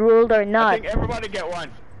it's good ruled or not. I think everybody get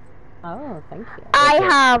one. Oh, thank you. I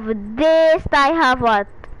have this, I have a...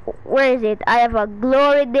 Where is it? I have a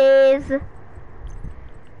Glory Days.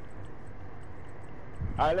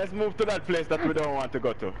 Alright, let's move to that place that we don't want to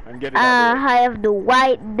go to and get it out of the way. I have the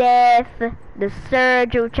White Death, the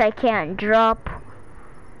Surge, which I can't drop.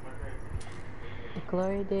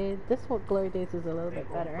 Glory Days. This one, Glory Days, is a little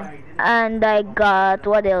bit better. And I got...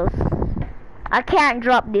 What else? I can't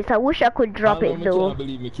drop this. I wish I could drop it though. I can't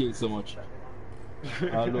believe me killed so much.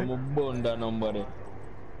 Although me burn that number there.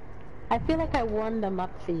 I feel like I warmed them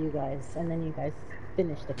up for you guys, and then you guys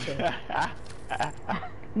finished the kill.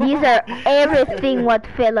 These are everything what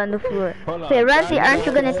fell on the floor. So Ramsey, aren't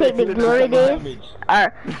you gonna take the Glory Days?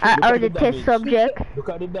 Or the test subject? Look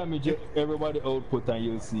at the damage everybody output and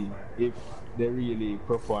you'll see if they really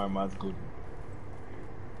perform as good.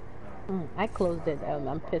 I closed it.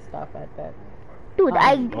 I'm pissed off at that. Dude,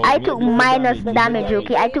 I took minus damage,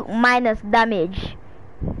 okay? I took minus damage.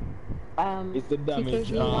 It's the damage,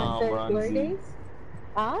 TK, you want the Glory Ramsey. Days?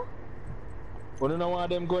 Huh? Well, you know why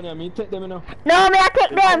them going here? Me take them, you know? No, me I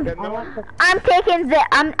take them.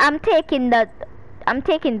 I'm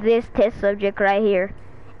taking this test subject right here.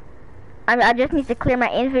 I just need to clear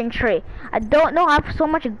my inventory. I don't know, I have so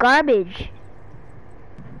much garbage.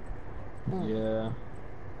 Yeah.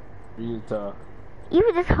 Real talk.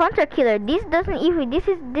 Even this hunter killer, this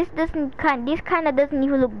kind of doesn't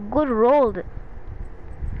even look good rolled.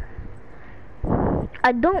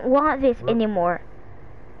 I don't want this anymore.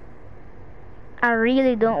 I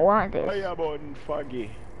really don't want this. How you about Foggy?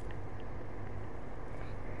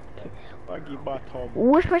 Foggy bottom.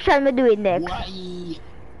 Which one shall we do it next?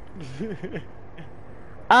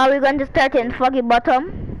 Are we going to start in Foggy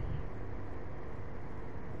Bottom?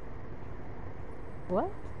 What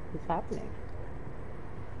is happening?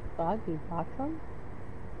 Foggy Bottom?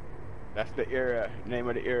 That's the area, name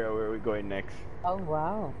of the area where we're going next. Oh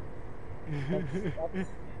wow.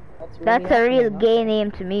 That's a real gay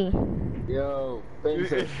name to me. Yo,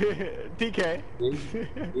 Spencer. TK.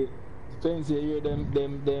 Spencer, you hear them,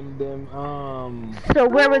 So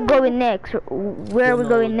where we going next? Where are we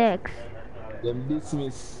going next? Them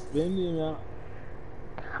dismiss.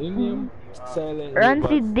 Silent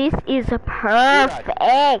Ramsey, this is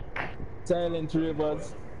perfect. Silent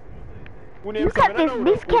Rivers. Look at this.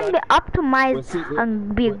 This can be optimized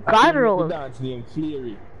and be god rolled. Dance name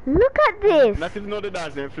Fleary. Look at this. Nothing to know the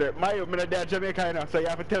dance name Fleary. I'm a Jamaican now, so you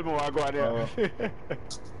have to tell me what I go on there.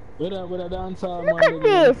 With a dancer, look at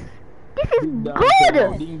this. This is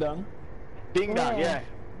good. Ding dong. Ding dong, yeah.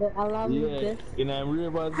 Allow me this. In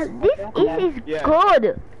Rivers. This is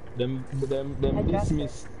good. Them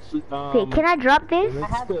dismiss. Okay, can I drop this?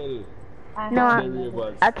 No,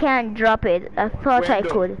 I can't drop it. I thought I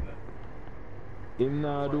could. In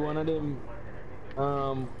do one of them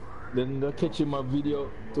then they catch him a video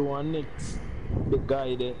to one next the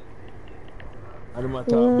guy there.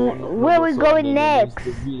 Where we going next?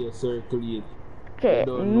 The video circulate. Okay,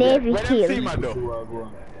 Navy kill.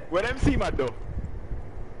 Where them see my though?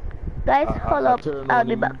 Guys, hold up. I'll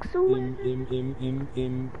be back soon. In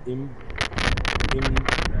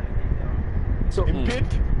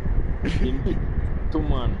pit? In pit. 2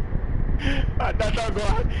 man. That's all go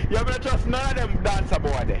on. You're gonna trust none of them dancer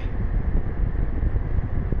boy there.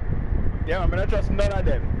 Yeah, I'm gonna trust none of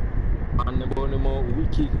them. And the one more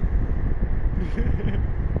wicked.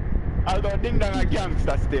 Although Ding Dong a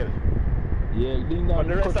gangster still. Yeah, Ding Dong. But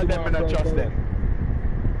the rest of them, I'm not trust them.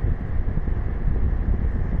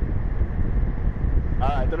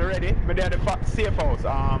 Alright, are you ready? We're there at the safe house.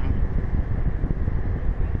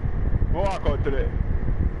 We'll walk out to the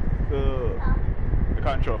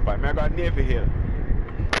control point. I got Navy Hill.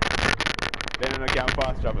 Then you can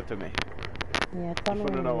fast travel to me. Yeah, tell me. I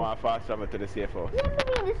don't know why fast travel to the safe house. Yeah, I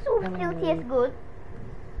mean, the soup still tastes good.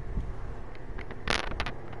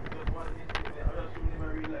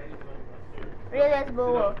 Really, let's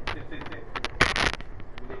go.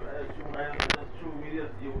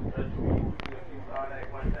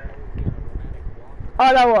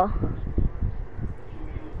 All over.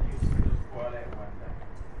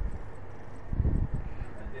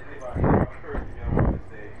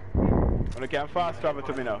 You can fast travel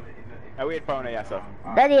to me now. I wait for one of yourself.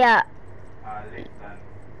 Daddy,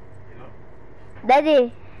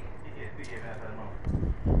 Daddy.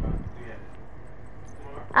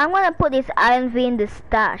 I'm gonna put this iron V in the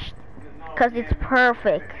stash, cause it's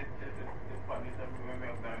perfect.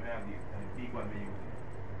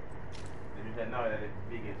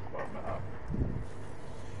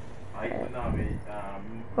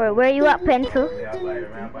 Where you at, Pencil?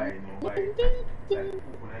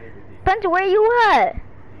 Pencil, where you at?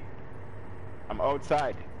 I'm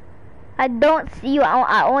outside. I don't see you.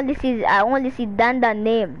 I only see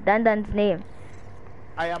Dandan's name.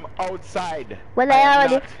 I am outside. Well, I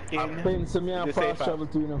already.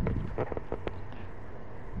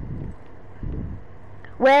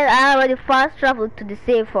 Well, I already fast traveled to the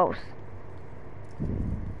safe house.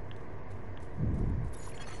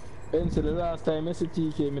 Pencil, the last time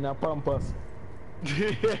ST came in a pampas.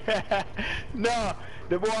 No,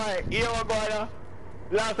 the boy, you know what going on?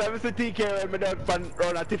 Last time ST came when me done pan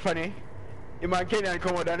round at Tiffany. The man Kenyan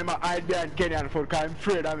come out and him hide behind Kenyan food because I'm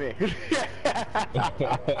afraid of me.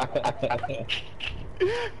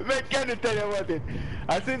 Make Kenny tell you about it.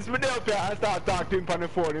 And since me there up here, I start talking to him on the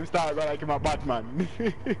phone, him start going like him a Batman.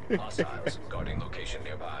 Hostiles guarding location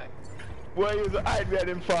nearby. Boy, he used to hide behind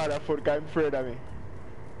him father food because I'm afraid of me.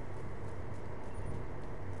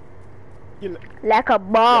 Like a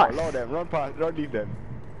boss. Yeah, load them, run past, don't leave them.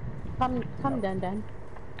 Come, Dan.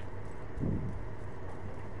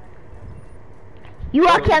 You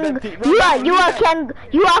all can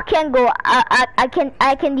go.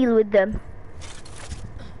 I can deal with them.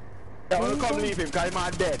 Yeah, well, come leave him, cause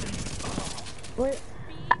he's dead.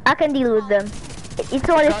 I can deal with them. It's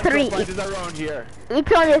only three. Around here.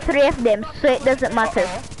 It's only three of them, so it doesn't matter.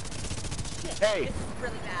 Hey,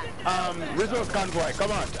 resource convoy,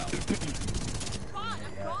 come on.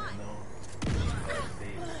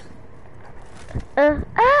 Oh!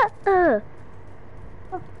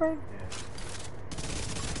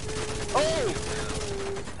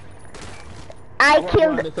 I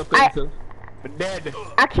killed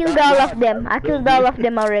all of them. I killed all of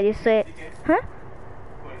them already. So, huh?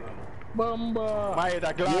 Bomba. My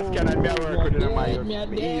the glass cannon mirror couldn't my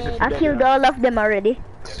I killed all of them already.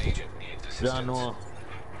 Jano.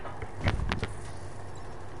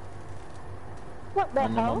 What the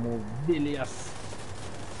hell?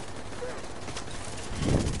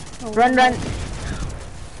 Run.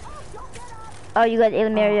 Oh, you got Il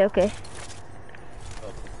Mary, okay.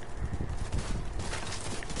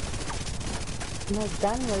 No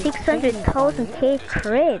gun was 600,000k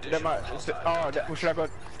crate. Oh, we should have got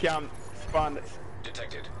scam spawn.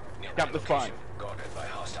 Detected. Camp the spawn. Guarded by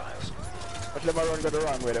hostiles. But let my run go the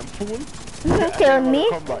wrong way, them fool. Tell me.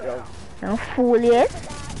 I'm fool, yes.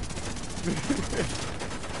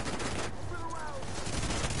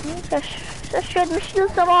 Just should me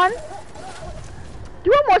shield someone.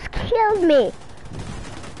 You almost killed me.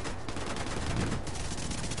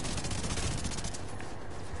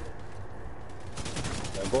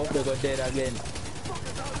 I hope they got dead again.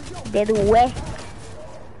 Dead where?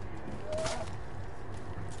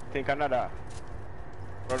 Think another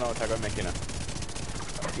run out I got making it.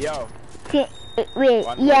 Yo. Wait,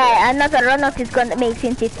 another run out is gonna make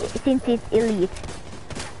since it's elite.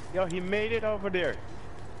 Yo, he made it over there.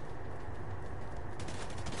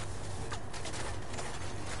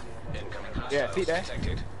 Yeah, see that?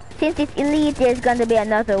 Since it's elite, there's gonna be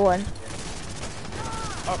another one.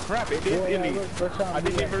 Oh crap, it is elite. I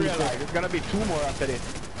didn't even realize. There's gonna be 2 more after this.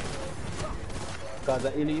 Cause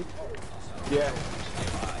of elite? Yeah.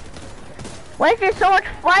 Why is there so much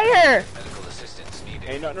fire?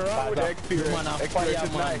 Ain't nothing wrong with the experience. Experience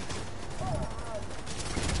is nice.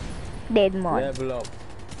 Dead man. Level up.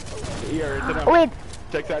 Here, wait.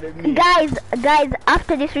 Guys,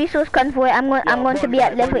 after this resource convoy, I'm going to be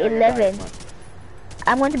at level 11.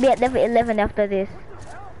 I'm going to be at level 11 after this.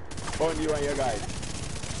 On you and your guys.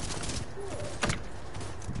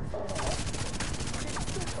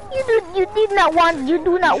 You do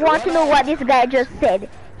not want to know what this guy just said.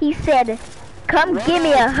 He said, "Come give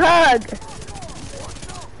me a hug."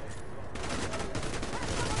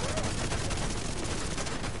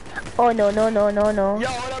 Oh no. Yo, what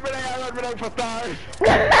happened? I run for stars.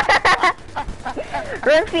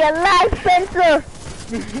 Run for your life, Pencil.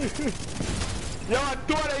 Yo,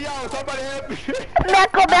 somebody help me.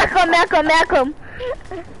 Malcolm.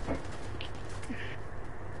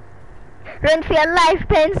 Run for your life,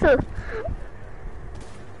 Pencil.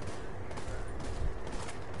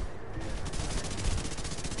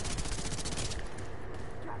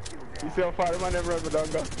 You see how far the man never run with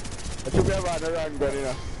Dunga? I should be about to run, but you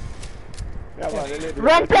know.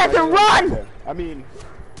 Run, Pencil, run! I mean,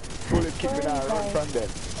 bullet kick me down, run from them.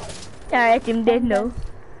 Alright, him dead now.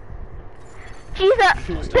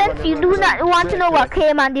 Jesus, Pence, you do not want to know what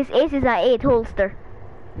came on this Ace is an 8 holster.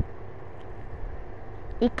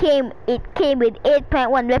 It came with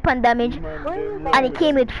 8.1 weapon damage, and it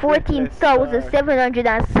came with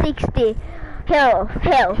 14,760 health.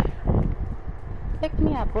 Pick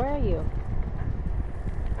me up, where are you?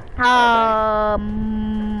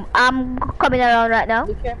 I'm coming around right now.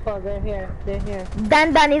 Be careful, they're here.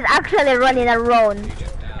 Dan is actually running around.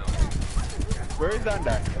 Where is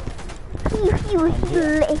Dan? He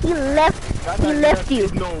left you.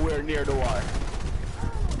 He's nowhere near the wall.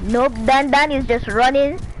 Nope, Dan is just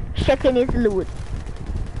running, checking his loot.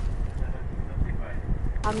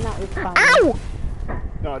 I'm not responding. Ow!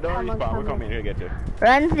 No, don't respawn. We're coming here to get you.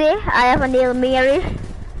 Ranzi, I have a Hail Mary.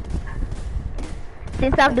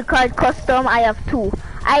 Since I have the card custom, I have 2.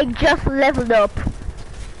 I just leveled up.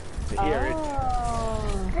 To hear it.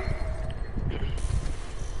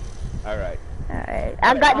 Alright.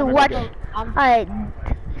 I got the watch. Alright.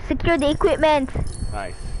 Secure the equipment.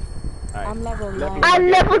 Nice. I'm level 9. I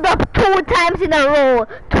leveled up 2 times in a row.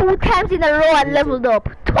 2 times in a row I leveled up.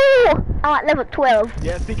 2! I'm at level 12.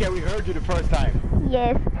 Yes, TK, we heard you the first time.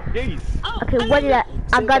 Yes. Jeez. Okay, what did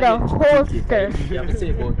I got a holster. You have to say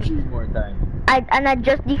about 3 more times. I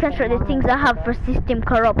just deconstruct the things I have for system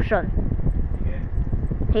corruption.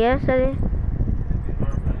 Here, sorry.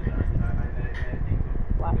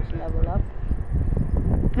 Watch level up.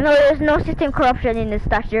 No, there's no system corruption in the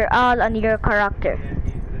stash. They're all on your character.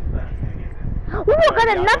 Oh, I got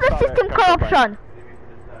another system corruption.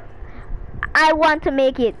 I want to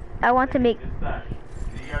make it. I want to make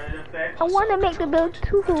the build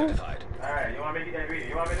too. Alright, you want to make it agree?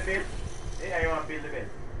 You want me to build? Yeah, you want to build the build.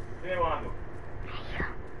 What do you want to do?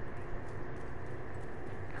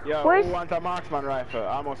 Yo, who wants a marksman rifle?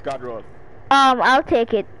 I almost got rolled. I'll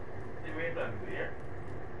take it.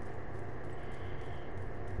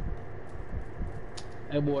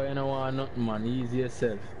 Hey boy, you know want nothing, man. Easy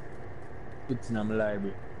yourself. Put in my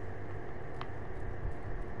library.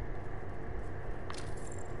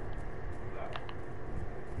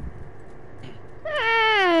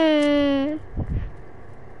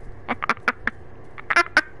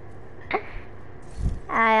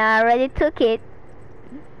 I already took it.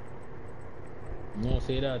 No,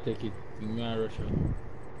 say that, take it. You may rush out.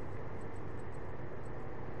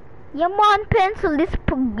 Yeah, man, pencil. This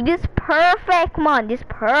perfect, man. This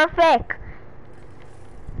perfect.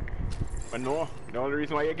 But no, the only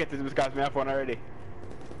reason why you get this is because me have one already.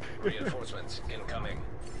 Reinforcements incoming.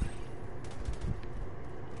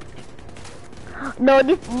 No,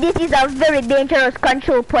 this is a very dangerous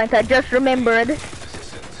control point. I just remembered.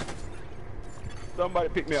 Assistance. Somebody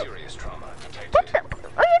pick me up. Serious trauma What detected. the?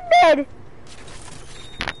 Are you dead?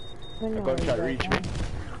 The gunshot reach me.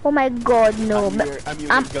 Oh my God, no! I'm using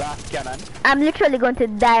glass cannon. I'm literally going to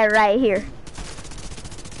die right here.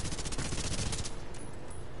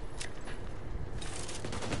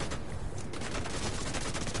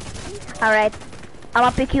 All right, I'm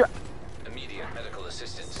gonna pick you. Immediate medical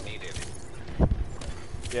assistance needed.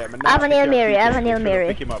 Yeah, I have an Hail Mary. I have an Hail Mary.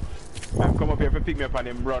 Pick him up. I'm come up here to pick me up on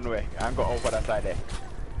him runway and go over that side there.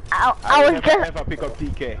 I was just. If I pick up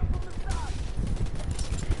TK.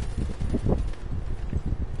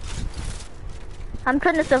 I'm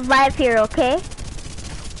trying to survive here, okay?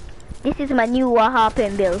 This is my new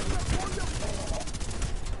hopping build.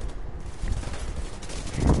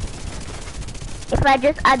 If I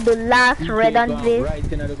just add the last red on this.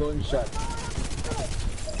 Right into the gunshot.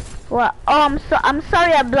 Well, oh, I'm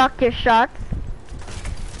sorry I blocked your shots.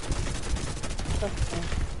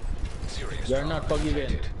 Serious You're not trauma forgiven.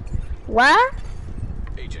 detected. What?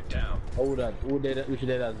 Agent down. Who that? Who did it? Which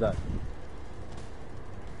did that?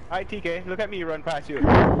 Hi TK, look at me run past you.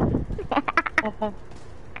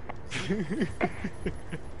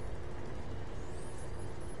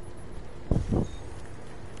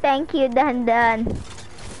 Thank you, Dan.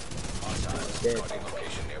 Hostiles guarding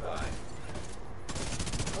location nearby.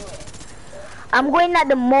 I'm going at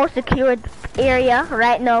the most secured area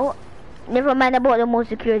right now. Never mind about the most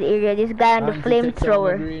secured area. This guy on the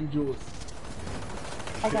flamethrower.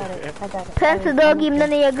 I got it. Pencil dog, give me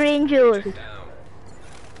none of your green juice. Down.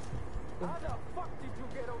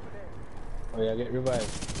 Oh yeah, get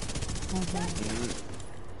revived.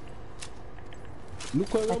 Look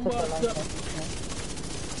how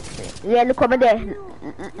RumBoss. Yeah, look over there.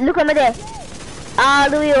 Look over there. All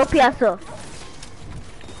the way up here, sir.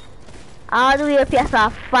 All the way up here, so I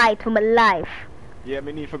fight for my life. Yeah,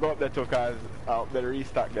 me need to go up there too, cause I'll better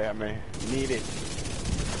restock there, man. Need it.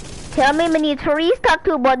 Tell me, I need to restock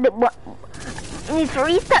too, but I need to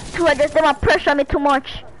restock too. I just don't want to pressure me too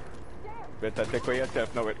much. Better take away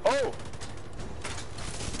yourself now. Oh!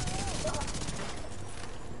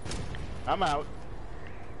 I'm out.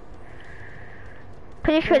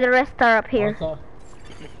 Pretty sure the rest are up here.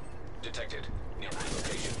 Detected. Near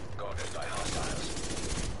location. Guarded by hostiles.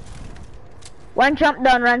 One jump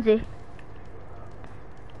down, Ramsey.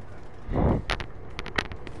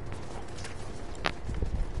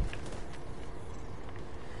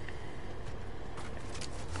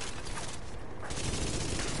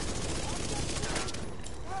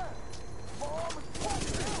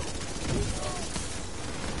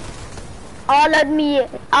 All on me,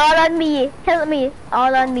 all on me, help me,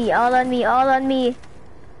 all on me, all on me, all on me.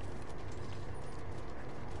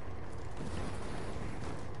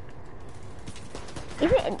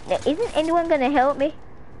 Isn't anyone gonna help me?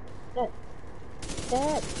 Dead.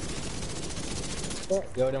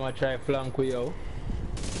 Yo, them a try flank with yo.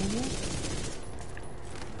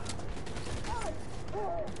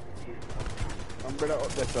 I'm gonna up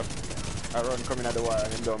there, so I run coming at the wire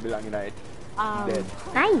and him don't belong in it. Dead.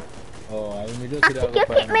 Nice. Oh, I mean, just I kick your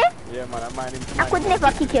kick me? Yeah, man, I mind him. I could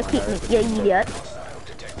never kick your kick me, you idiot.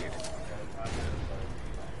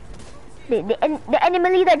 The enemy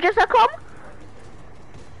leader just a come?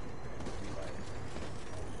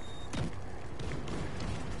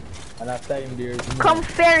 And after him there is Come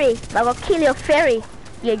ferry, I will kill your ferry.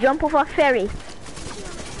 You jump over ferry.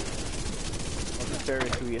 Ferry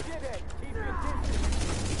to it.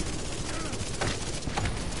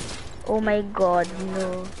 Oh my god,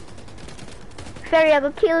 no. Ferry, I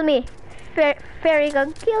will kill me. Ferry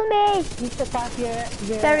gonna kill me. You took off your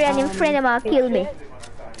Ferry and him friend him will kill me.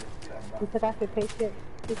 You took off your Patriot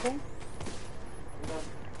chicken?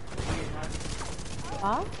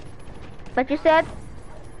 Huh? What you said?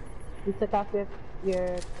 You took off your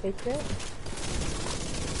Patriot?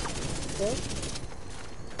 Good.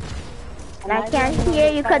 I can't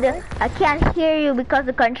hear you cause I can't hear you because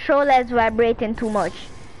the controller is vibrating too much.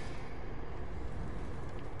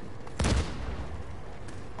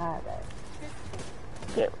 Alright.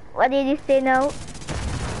 Okay, what did you say now?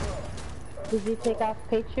 Did you take off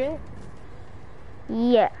Patriot?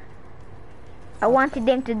 Yeah. I wanted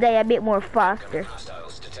them to die a bit more faster.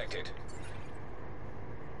 Hostiles detected.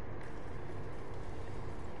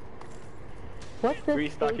 What's the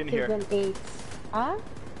Restocking here. Season 8? Huh?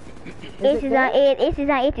 Ace is on 8, Ace is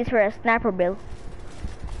on 8 is for a sniper bill.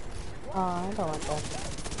 Oh, I don't want that.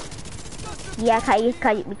 Yeah,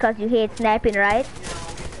 because you hate sniping, right?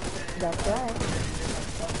 That's right.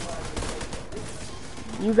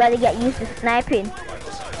 You gotta get used to sniping.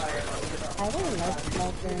 I don't like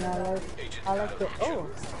smoking. I like the. Oh!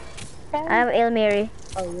 I have El Mary.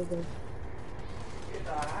 Oh, you're good.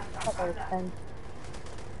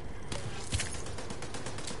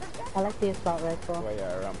 I like the assault rifle. Why you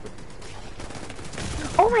ramp it?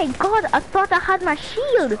 Oh my god, I thought I had my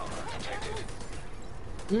shield.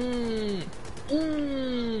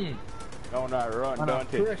 No, run,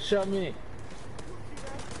 don't it? Pressure me.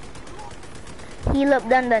 Heal up,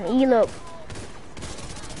 Dundon, heal up.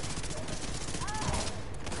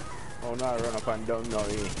 Oh no, run up and down now,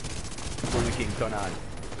 eh? Bullet King turn on.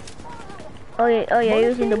 Oh, you're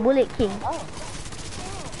using the Bullet King. Oh.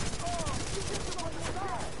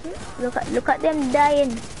 Look at them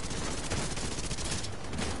dying.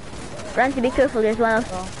 Rancy, be careful. There's one up.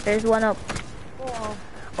 There's one up.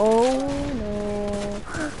 Oh no!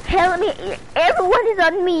 Help me! Everyone is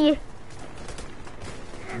on me.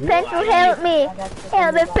 Pencil, help me!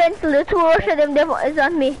 Help me, Pencil. The two of them is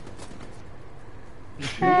on me.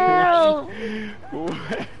 Help!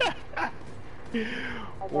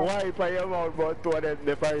 Why pay your mouth about two of them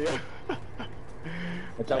they pay you?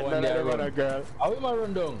 It's a one day run. Girl. How am I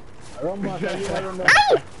run down? RumBoss, how you run down?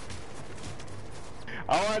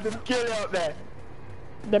 I want them to kill you up there.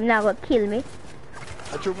 Them not gonna kill me.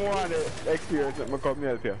 What you want the experience that me come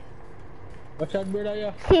help you? What's that, brother?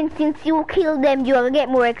 Yeah. Since you kill them, you will get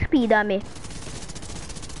more XP than me.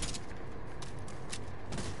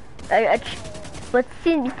 But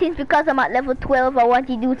since because I'm at level 12, I want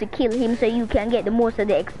you to kill him so you can get the most of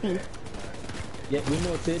the XP. Yeah, we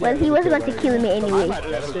know. Well, he was going to kill me anyway. I'm at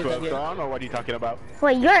level 12, so I don't know what you're talking about.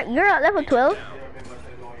 Wait, you're at level 12?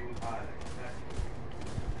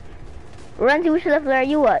 Randy, which level are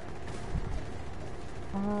you at?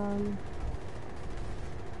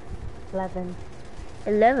 11.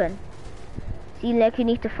 11. See, like you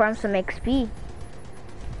need to farm some XP.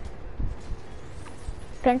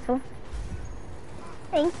 Pencil.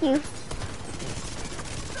 Thank you.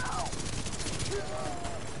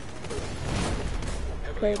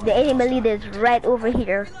 The enemy leader is right over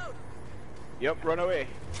here. Yep, run away.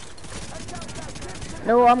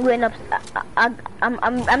 No, I'm going up. I'm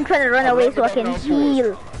trying to run away so I can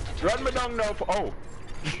heal. Run me down now. Oh.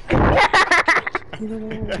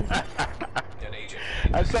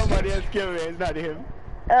 And somebody else killed me. It's not him.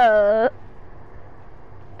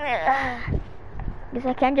 Guess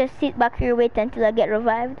I can just sit back here wait until I get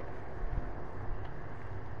revived.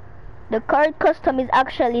 The card custom is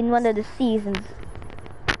actually in one of the seasons.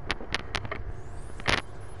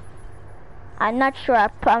 I'm not sure. I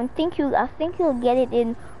think you'll get it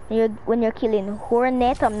in when you're killing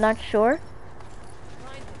Hornet. I'm not sure.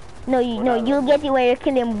 No, you'll get it when you're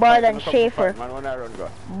killing Bard and Schaefer.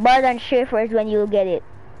 Bard and Schaefer is when you'll get it.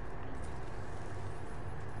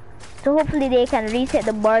 So hopefully they can reset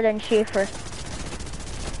the Bard and Schaefer.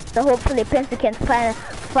 So hopefully Pencil can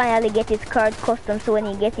finally get his card custom. So when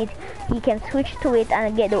he gets it, he can switch to it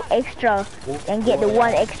and get the extra and get the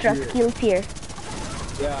one extra skill tier.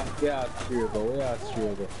 Yeah, true though.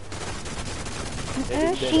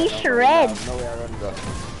 She shreds.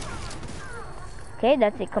 Okay,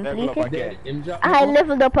 that's it completed. I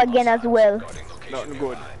leveled up again as well. Nothing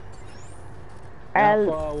good.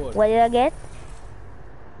 What did I get?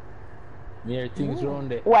 Mere things around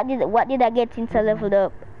there. What did I get since I leveled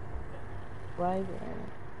up? Right there.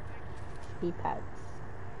 D-pads.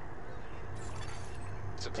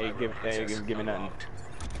 Hey, give me nothing.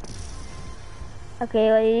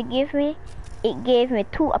 Okay, what did it give me? It gave me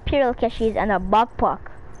 2 apparel caches and a backpack.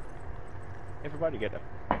 Everybody get them.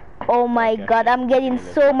 Oh my god, I'm getting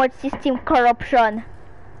so much system corruption.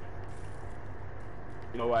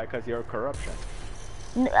 You know why? Because you're corruption.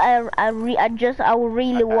 I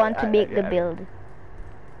really want to make the build.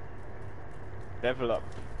 Level up.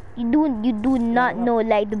 You do not know,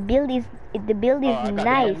 like the build is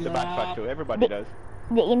nice. The backpack too. Everybody does.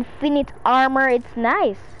 The infinite armor, it's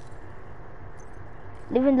nice.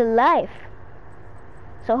 Living the life.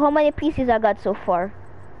 So how many pieces I got so far?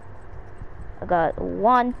 I got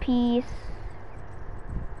 1 piece,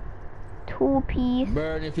 2 piece.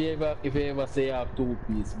 Burn if you ever say you have 2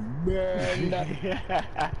 piece. Burn that.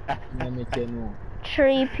 Let me tell you.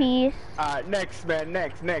 3 piece. Next man,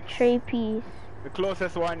 next. 3 piece. The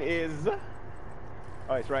closest one is.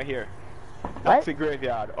 Oh, it's right here. What? Toxic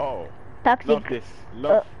graveyard. Oh. Toxic. Love this.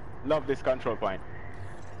 Love this control point.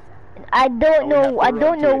 I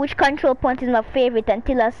don't know which control point is my favorite.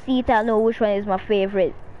 Until I see it, I'll know which one is my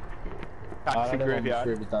favorite. Toxic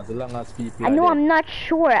graveyard. As long as people I know, I'm not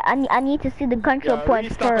sure. I need to see the control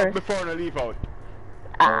points first. Before I leave out.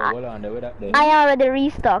 Hold on, where that then? I already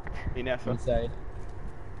restocked. Inside.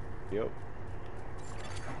 Yo.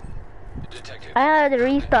 I already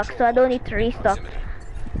restocked, so I don't need to restock.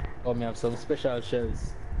 Oh, me have some special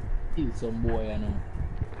shells. Kill some boy, I know.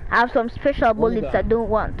 I have some special bullets I don't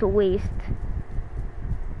want to waste.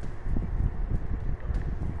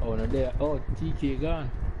 Oh, no, there. Oh, TK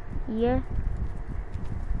gone. Yeah.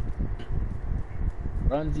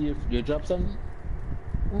 Randy, you drop something?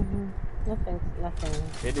 Nothing.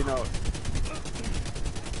 Heading out.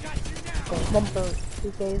 So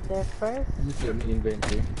TK is there first. Let me see your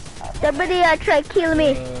inventory. Somebody try kill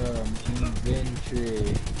me.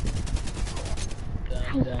 Inventory.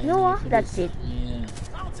 You know what? That's it. Yeah.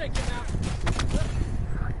 I'll take him out.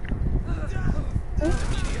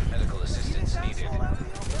 Immediate medical assistance needed.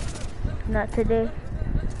 Not today.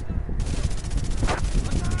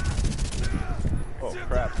 Oh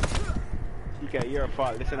crap. Okay, your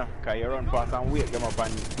fault. Listen up, cause you run past and wake them up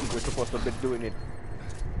and we're supposed to be doing it.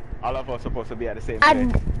 All of us supposed to be at the same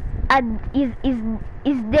place.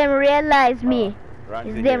 Is them realize me?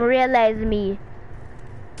 Is them realize me?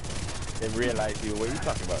 They realize you. What are you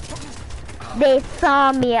talking about? They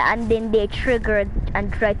saw me and then they triggered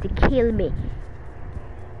and tried to kill me.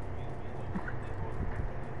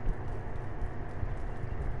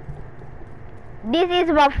 This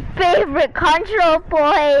is my favorite control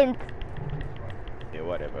point. Yeah,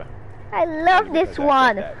 whatever. I love this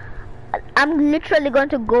one. I'm literally going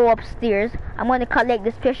to go upstairs. I'm going to collect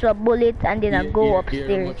the special bullets and then I'll go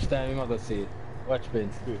upstairs. Much time I'm gonna say. Watch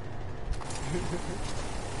Pence.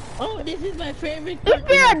 Oh, this is my favorite. Is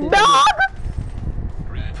there a dog?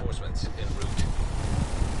 Reinforcements en route.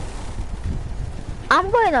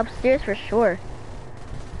 I'm going upstairs for sure.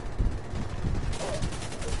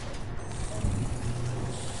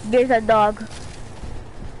 There's a dog.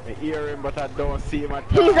 I hear him, but I don't see him at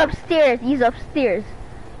all. He's upstairs. He's upstairs.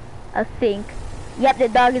 I think. Yep, the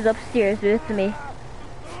dog is upstairs with me.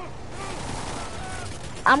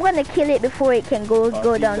 I'm gonna kill it before it can go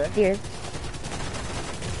downstairs.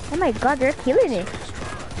 Oh my god, they're killing it.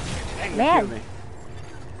 Man.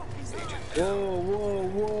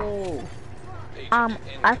 Whoa.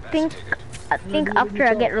 I think I think after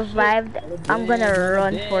I get revived, I'm gonna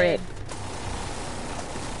run for it.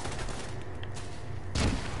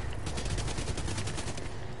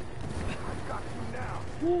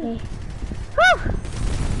 Whew.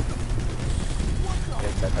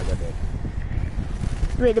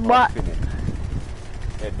 Wait, the bot.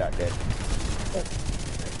 Head that dead.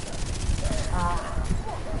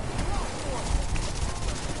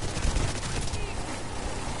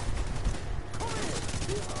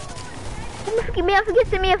 Me, I forget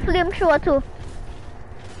to me a flamethrower too.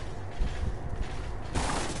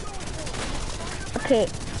 Okay.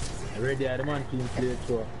 Ready, I'm on team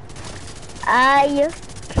flamethrower. I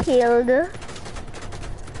killed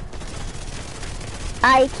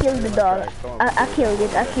the dog. I killed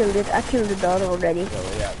the dog already.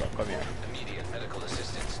 Yeah, come here. Immediate medical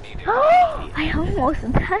assistance needed. I almost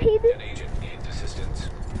died. An agent needs assistance.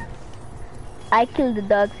 I killed the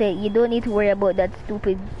dog, say you don't need to worry about that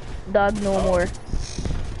stupid dog no more.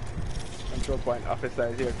 Control point officer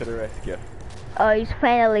is here to the rescue. Oh, he's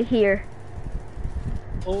finally here.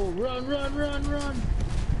 Oh, run!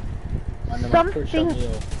 Something.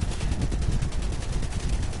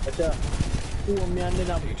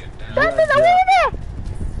 Something away there!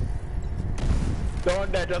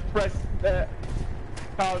 Don't there, just press the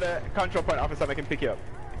call the control point officer, I can pick you up.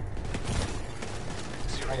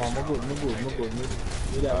 I'm good.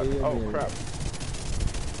 Oh crap.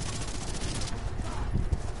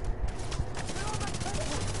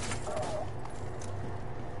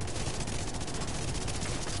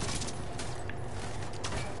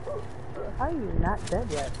 How are you not dead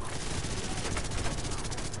yet?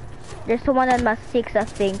 There's someone on my 6, I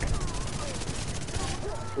think.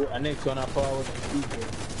 And next one, I forward.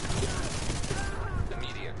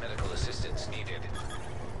 Immediate medical assistance needed.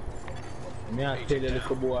 Me, I tell the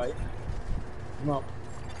little boy. No.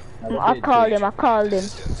 I called him.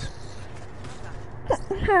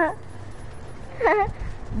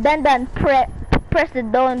 Dan, press the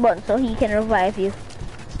down button so he can revive you.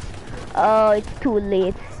 Oh, it's too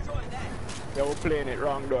late. Yeah, we're playing it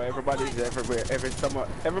wrong though. Everybody's everywhere.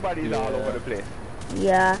 Everybody's all over the place.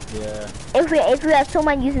 Yeah. If we have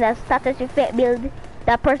someone using a status effect build,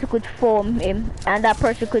 that person could foam him, and that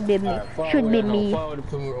person could be me. Should be me. Forward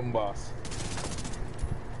to RumBoss.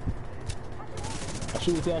 I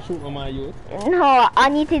shoot my youth. No,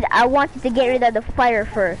 I wanted to get rid of the fire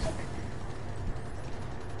first.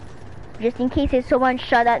 Just in case if someone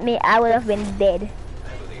shot at me, I would have been dead.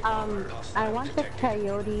 I want the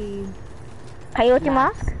coyote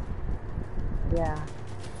mask? Yeah.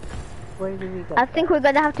 Where do we go? I think we're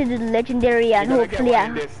gonna have to do the legendary and hopefully I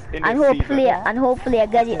get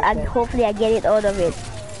it out of it.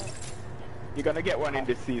 You're gonna get one in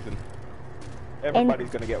this season. Everybody's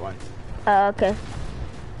gonna get one. Okay.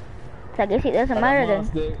 So I guess it doesn't matter then.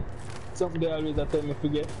 Something they always tell me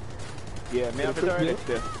forget. Yeah, me have it already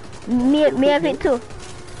still. Me have it too.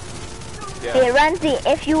 Yeah. Hey Ranzi,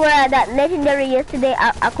 if you were at that legendary yesterday,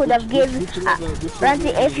 I could have given.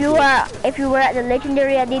 Ranzi, if you were at the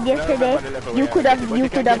legendary I did yesterday, you could have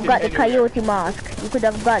got the coyote mask. You could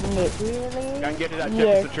have gotten it. Really? Can get it at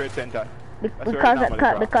Yes. the trade center. Because I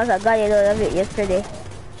got it out of it yesterday.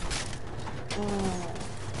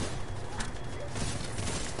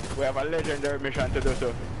 We have a legendary mission to do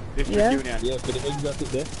so. District Yeah. Union. Yeah, for the exotic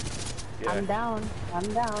there. Yeah. I'm down.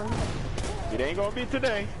 It ain't gonna be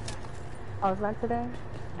today. Oh, it's not today?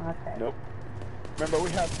 Okay. Nope. Remember, we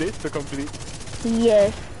have this to complete.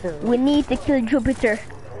 Yes. We need to kill Jupiter.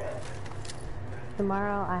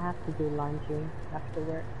 Tomorrow I have to do laundry after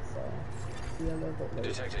work, so see you a little bit later.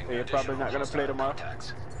 Detecting So you're probably not gonna play tomorrow?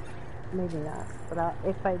 contacts. Maybe not, but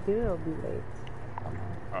if I do, it'll be late.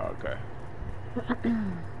 Oh, okay.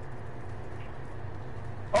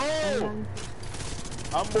 Oh!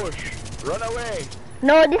 Ambush! Run away!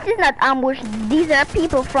 No, this is not ambush. These are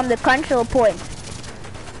people from the control point.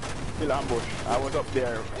 Still ambush. I was up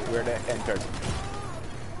there where they entered.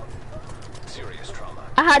 Serious trauma.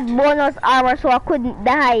 I had bonus armor so I couldn't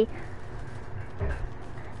die.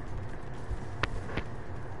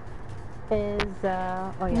 Oh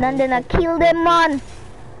yeah. London, kill them, man.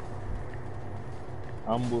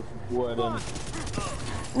 Ambush, boy, them.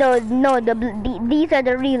 No, these are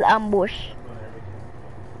the real ambush.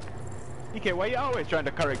 Okay, why you always trying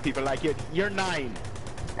to correct people like you're 9?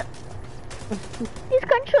 This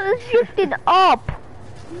control is shifted up.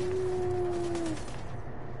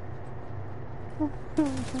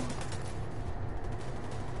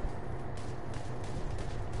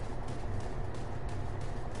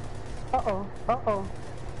 Uh-oh.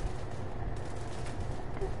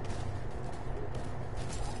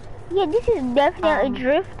 Yeah, this is definitely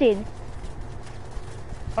drifted.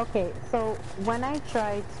 Okay, so when I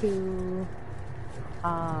try to,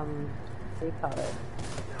 what do you call it?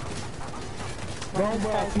 When I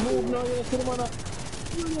try Move now, you see the man.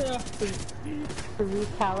 Yeah. to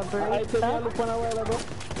recalibrate I tell you, I stuff, look one a while ago.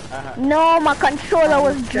 No, my controller and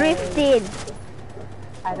was it says drifting.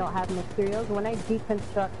 I don't have materials. When I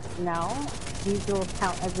deconstruct now, these will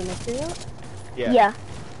count as a material? Yeah.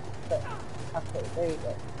 Okay, there you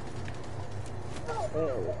go.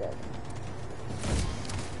 There we go.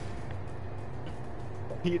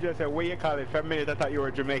 You just said, what you call it? For a minute I thought you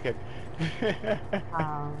were Jamaican.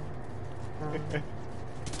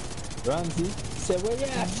 Ramsey, say what you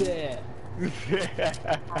say. I'm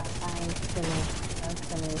finished.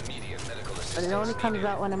 Immediate medical assistance But it only comes needed.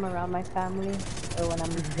 out when I'm around my family or when I'm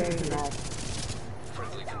very mad.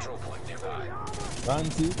 Friendly control point nearby.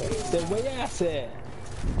 Ramsey, say what you say.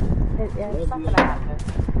 It's not gonna happen.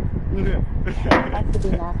 It has to be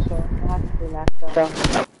natural. It has to be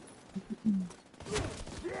natural.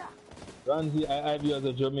 Ramsey, I have you as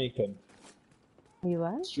a Jamaican. You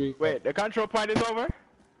what? Street. Wait, the control point is over?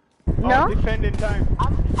 No? Oh, defending time.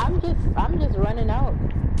 I'm just running out.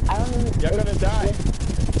 I don't even. You're gonna die.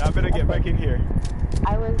 I better get back in here.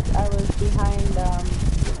 I was behind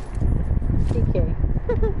TK.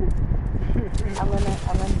 I'm gonna.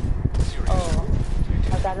 Oh,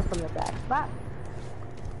 I got it from the back. Back.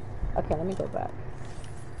 Okay, let me go back.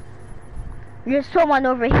 There's someone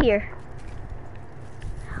over here.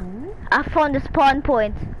 I found the spawn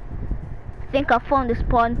point. I think I found the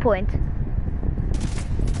spawn point.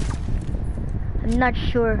 I'm not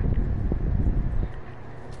sure.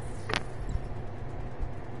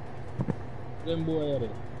 Them boy are they?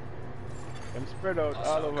 I'm spread out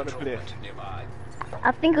all over the place. Nearby.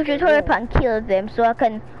 I think we should hurry up and kill them so I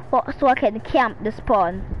can camp the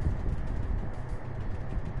spawn.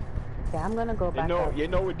 Okay, I'm gonna go back up. You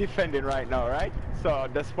know we're defending right now, right? So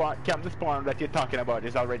the camp the spawn that you're talking about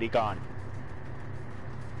is already gone.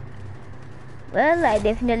 Well, I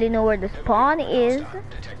definitely know where the spawn is.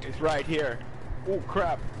 It's right here. Oh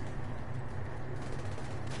crap.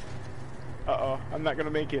 Uh-oh, I'm not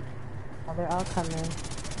gonna make it. Oh, they're all coming.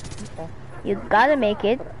 Okay. You gotta make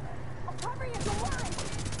it.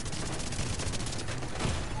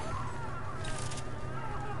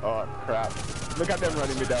 Oh crap. Look at them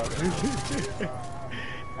running me down.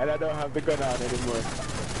 And I don't have the gun on anymore.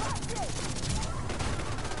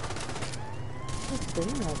 Who's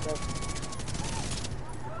doing that?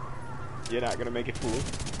 You're not gonna make it, fool.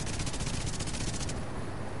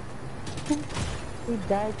 We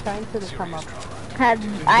died trying to come up.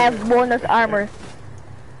 I have bonus armor.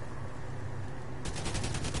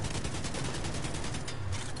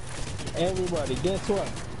 Everybody, guess what?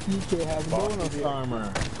 TK has bonus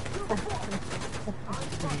armor.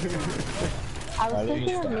 I was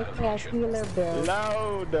thinking of making a healer build.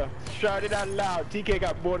 Loud! Shout it out loud. TK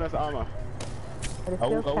got bonus armor. But it's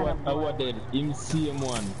still kind of what did him see him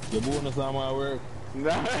one? Your bonus armor work?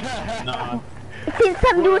 Nah. Since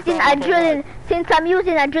I'm using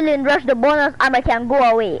adrenaline rush, the bonus armor can go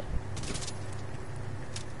away.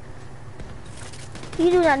 You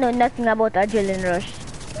do not know nothing about adrenaline rush.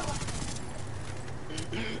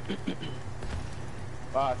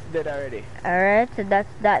 Oh, it's dead already. Alright, so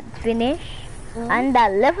that's finished. And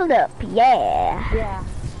that leveled up, yeah. Yeah.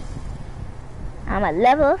 I'm at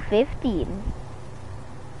level 15.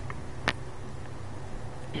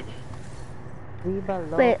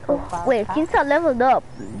 Wait, since I leveled up,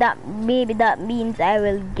 that means I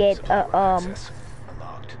will get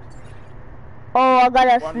Oh, I got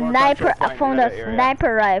a sniper. I found a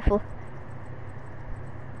sniper rifle.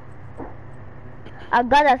 I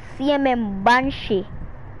got a CMM Banshee,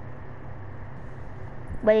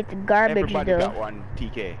 but it's garbage. Everybody though. got one,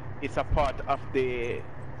 TK. It's a part of the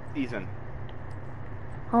season.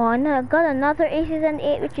 Oh no, I got another A season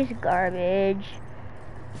 8, which is garbage.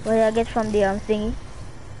 What did I get from the thingy?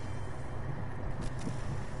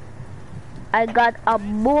 I got a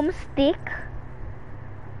boomstick.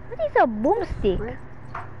 What is a boomstick?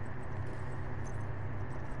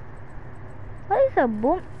 What is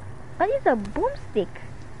a boomstick?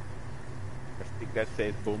 A stick that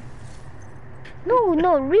says boom.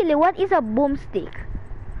 No, really, what is a boomstick?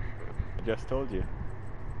 I just told you.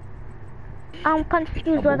 I'm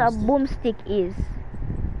confused what a boomstick is.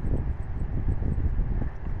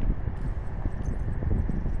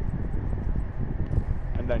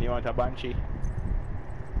 And then you want a banshee?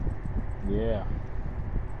 Yeah.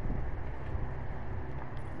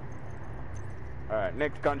 Alright,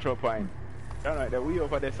 next control point. Alright, the we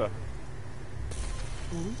over there, sir.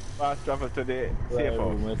 Fast travel to the safe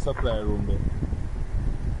house. Supply room there.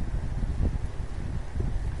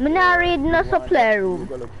 Me not read no You want supply that, you room.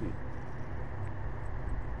 go look for it.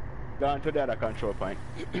 Go on to the other control point.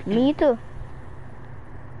 Me too.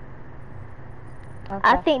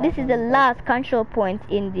 I think this is the last control point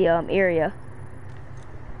in the area.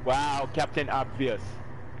 Wow, Captain Obvious.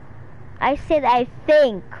 I said I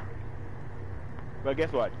think. Well,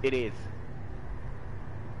 guess what? It is.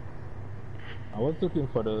 I was looking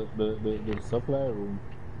for the supply room.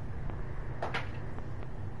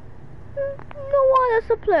 No one a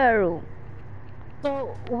supply room.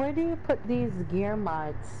 So where do you put these gear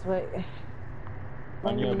mods? Wait.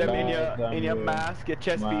 On your Put them in bag your and your mask, your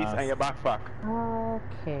chest piece, and your backpack.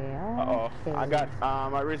 Okay. Uh-oh. I got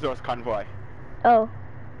a resource convoy. Oh.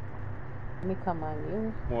 Let me come on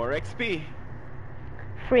you. More XP.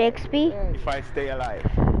 Free XP. If I stay alive.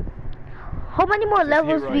 How many more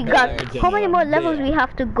levels we got? How many more levels we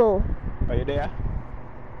have to go? Are you there?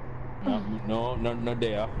 No, not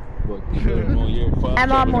there. But you don't know you're far.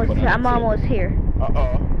 I'm almost here.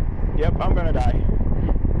 Uh-oh. Yep, I'm gonna die.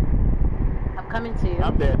 I'm coming to you.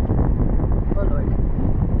 I'm dead. Oh lord.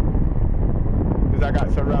 Because I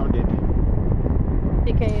got surrounded.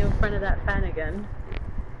 PK in front of that fan again.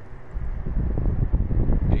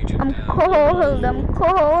 I'm cold. I'm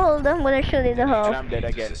gonna show you the And hole. I'm dead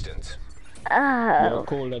again. You're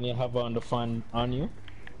cold and you have on the fan on you?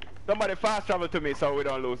 Somebody fast travel to me so we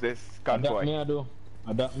don't lose this convoy.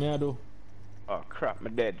 That me I do. Oh crap,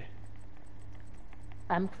 I'm dead.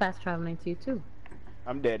 I'm fast traveling to you too.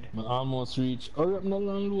 I'm dead. I almost reach. Hurry up, no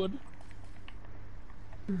landlord.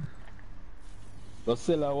 Go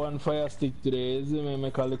sell a one fire stick today, is it?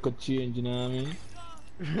 Make a little change, you know what I mean?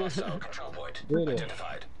 Hostile control point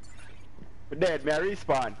identified. I'm dead, may I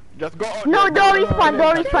respawn? Just go out. No, there, don't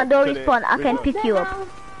respawn. I can pick you up.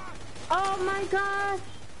 Oh my god!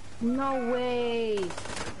 No way!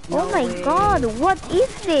 Oh my god, what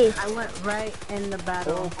is this? I went right in the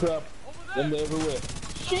battle. Oh crap. Them they're everywhere.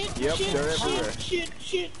 Yep, they're everywhere.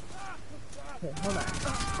 Okay,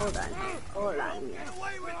 hold on.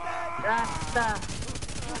 Rasta.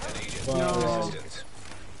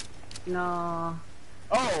 No.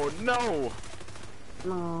 Oh no!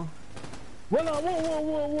 No.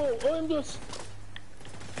 Whoa. I'm just...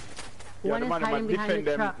 Yeah, One the is man hiding behind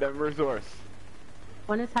the truck. them resource.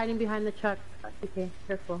 One is hiding behind the truck. Okay,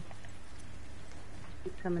 careful.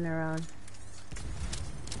 He's coming around.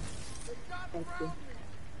 Thank you.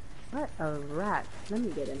 What a rat. Let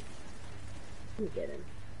me get him.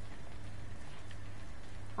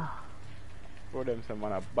 Oh. For them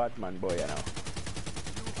someone a Batman boy, you know.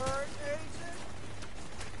 You heard, Agent?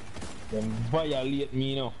 Them violate me,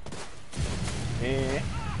 you know. Eh?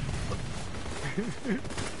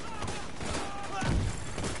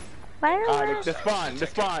 The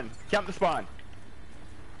spawn. Camp the spawn.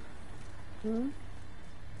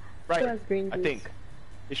 Right, I think.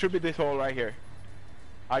 It should be this hole right here.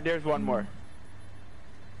 There's one more.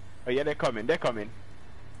 Oh yeah, they're coming.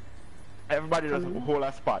 Everybody does hold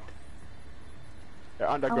a spot. They're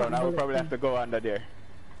underground. I will probably have to go under there.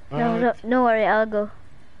 No worry, I'll go.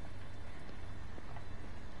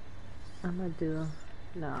 I'm gonna do...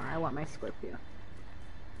 No, I want my Scorpio.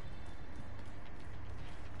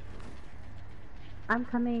 I'm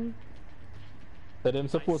coming. So them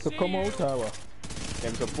supposed to come out or what?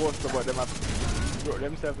 Them supposed to, but them have brought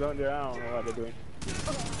themselves down there. I don't know what they're doing.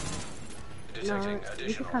 No,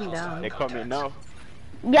 you can come down. They coming now.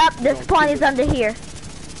 Yep, the spawn is under here.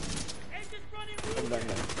 Come down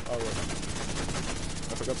there. Oh, wait.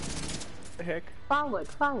 I forgot. The heck?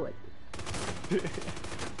 Forward.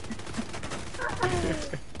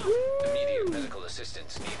 Immediate medical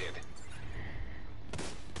assistance needed.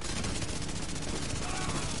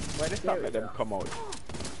 Why they not let them come out?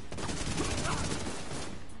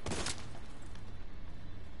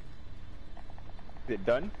 Is it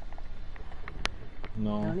done?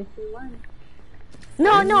 No. Only see one.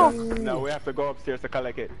 No. No, we have to go upstairs to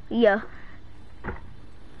collect it. Yeah.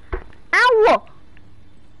 Ow!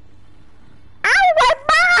 My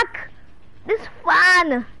back! This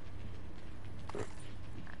fun!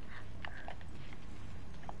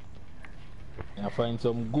 I find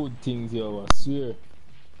some good things here, I swear.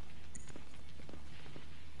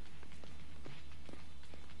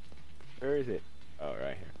 Where is it? Oh,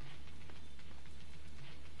 right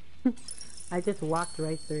here. I just walked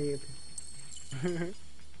right through you.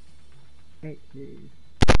 Right through you.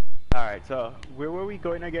 Alright, so where were we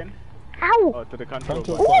going again? Ow! Oh, to the control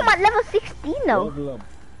Oh, point. I'm at level 16 now.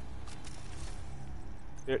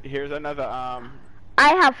 Here's another I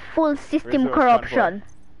have full system resource corruption.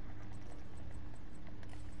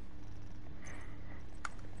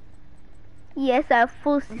 Yes, I have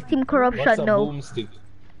full system corruption What's a now. boomstick?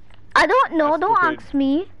 I don't know, That's don't stupid. ask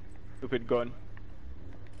me. Stupid gun.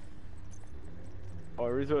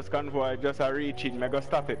 Or resource convoy just a reaching. Me go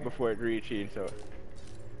stop it before it reaching, so.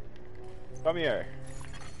 Come here.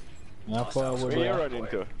 Yeah, forward Where you there. running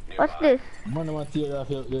to? What's this? Man, I'm tear off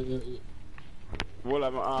your. Wall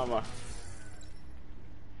of my armor.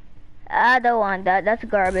 I don't want that, that's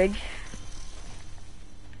garbage.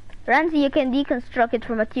 Ramsey, you can deconstruct it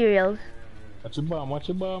for materials. Watch your bomb, watch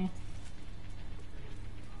your bomb.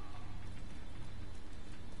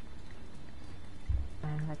 I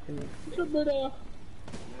have to What's your brother?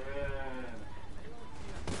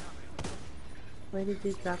 Where did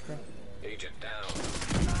you drop it? Agent down.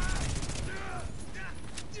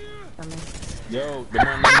 Coming. Yo, the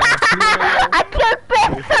man that I killed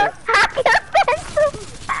Pencil! I killed Pencil!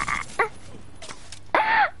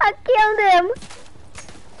 I killed him!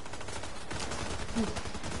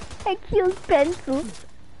 I killed Pencil.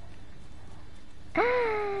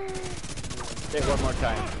 Take one more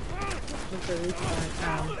time. What's the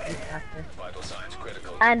respawn? After. Vital signs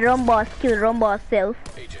critical. And RumBoss killed RumBoss self.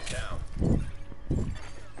 Agent down.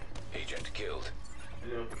 Agent killed.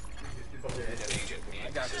 Agent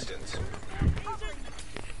needs assistance.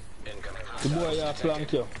 Incoming the boy hostiles ya flank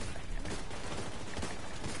detected. you.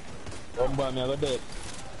 One bomb you go dead.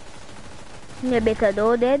 You better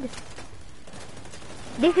though, dead.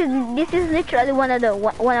 This is literally one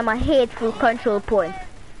of my hateful control points.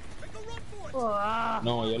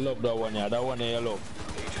 No, you love that one, yeah. That one you love.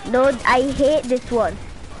 No, I hate this one.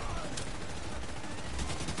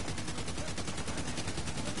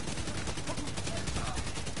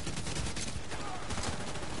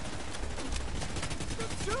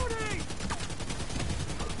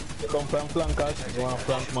 You come from flankers, you want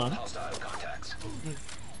flank man. Hostile contacts.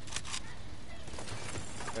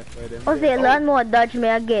 That's why them Oh, the lawnmower dodge me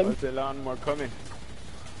again. What's the lawnmower coming?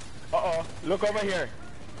 Uh-oh, look over here.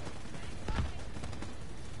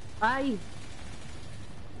 Aye.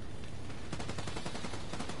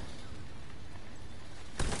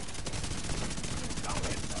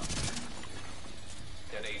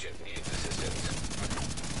 An agent needs assistance.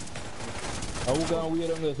 How we gonna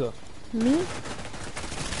wait on this, sir? Me?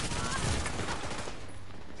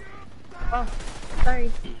 Oh,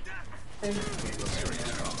 sorry. Serious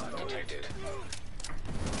trauma detected.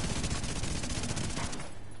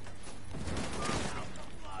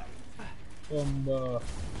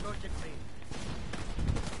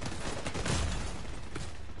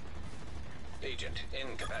 Agent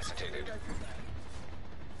incapacitated.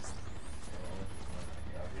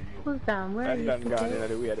 Who's down? Where are And you? then gone today? in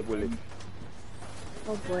the way of the bullet.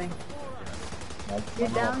 Oh boy. You're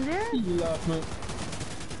down there? He laugh, man.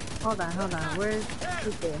 Hold on. Where's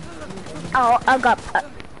TK? Oh, I got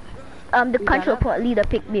the You control got up? point leader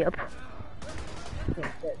picked me up. Okay,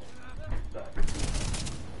 good.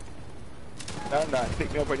 Dan,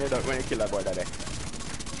 pick me up when you kill that boy that day.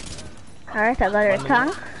 Alright, I got her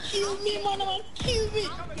tongue. Kill me, man, kill me!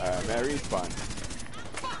 May I respawn?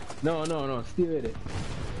 No, stay with it.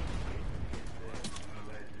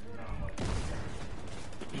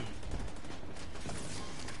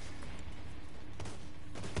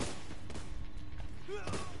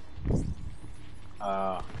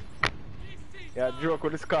 Yeah, joke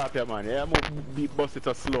with the Scorpion, man. Yeah, move beat bust it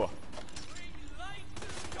so slow.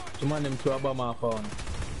 The man them throw a bomb off on.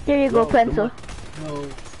 Here you go, Pencil. No.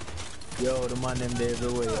 Yo, the man them there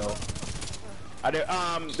everywhere, yo. Are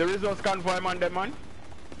the resource convoy man, them man?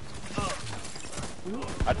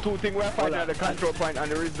 Two things we're fighting at the control point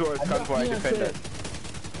and the resource convoy defenders.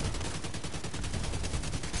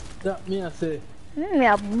 That me I say.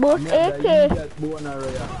 Yeah, both AK.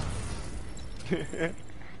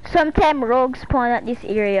 Sometimes rogues spawn at this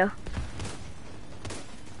area.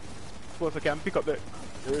 Suppose I can pick up the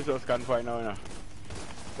resource convoy now, you know.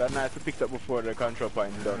 That's nice to pick up before the control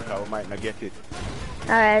point is done, because we might not get it.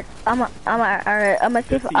 Alright, I'm a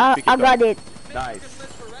see if Let's see, I pick it got up. it. Nice.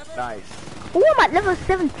 Oh, I'm at level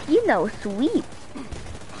 17 now, sweet.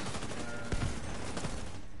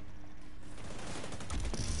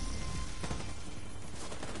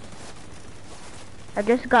 I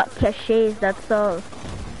just got caches, that's all.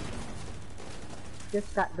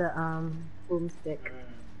 Just got the boomstick.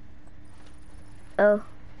 Oh.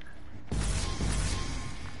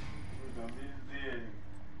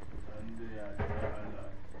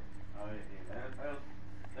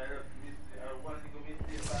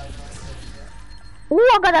 Ooh,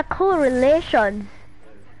 I got a cool relations.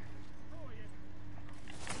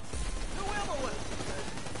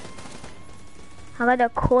 I got a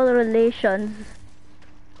cool relations.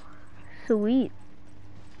 Sweet.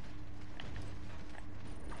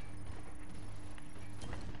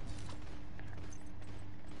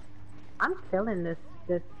 still in this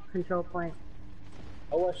control point.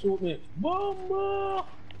 I want to shoot me. Bomba!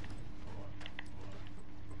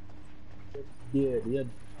 You're dead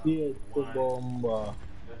to bomba.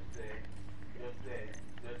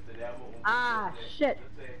 Ah, shit.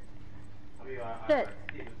 Shit.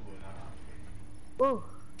 Oh.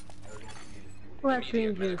 Who has green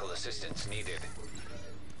Immediate juice? medical assistance needed.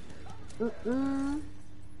 Mm-mm.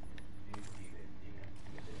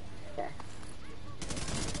 Okay.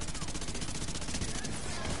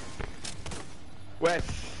 Wes,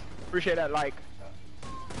 appreciate that like.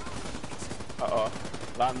 Uh-oh.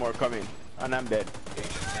 Lot more coming. And I'm dead.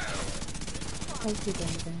 Thank you,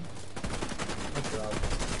 Jonathan.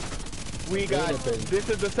 We got, this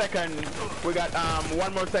is the second. We got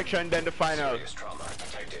one more section, then the final. Serious trauma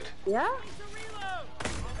detected. Yeah?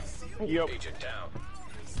 Yup. Agent down.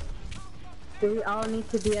 Do we all need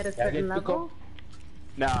to be at a certain level?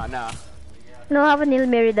 Nah. No, I have an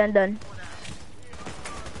Mary done.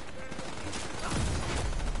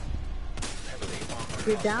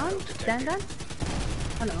 You're down? Stand done?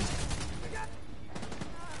 Oh no.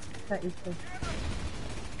 That is good.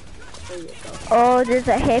 There you go. Oh, there's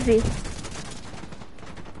a heavy.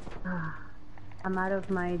 I'm out of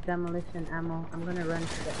my demolition ammo. I'm gonna run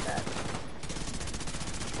to get that.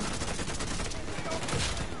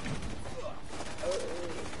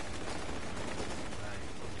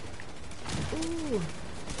 Ooh.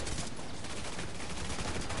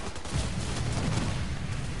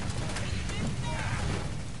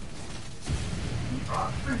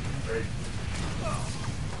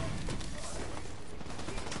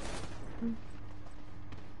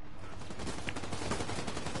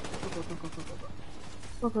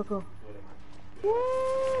 Go.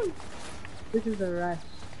 Woo! This is a rush.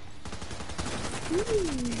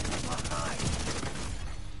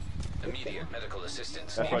 Immediate medical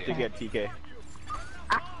assistance That's what you needed. get, TK.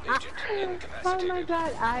 Agent Oh incapacitated. my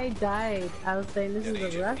god, I died. I was saying this An is a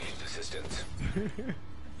agent rush. needs assistance.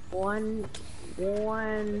 One.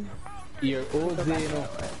 You're Ozeno.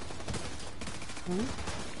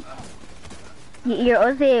 You're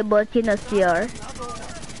also but you know CR.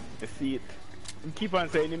 I see it. You keep on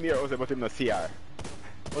saying him here, Ose, but him no CR.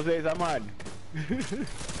 Ose is a man.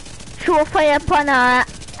 Throw fire upon her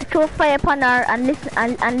and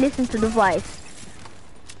listen to the voice.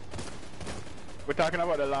 We're talking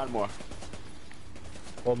about the lawnmower.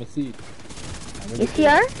 Oh, me see it. You see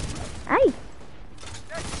her? Aye.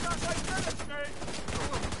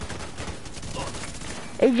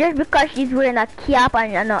 It's just because she's wearing a cap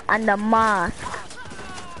and a mask.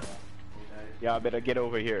 Yeah, I better get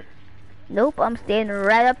over here. Nope, I'm staying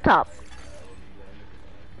right up top.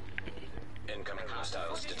 Incoming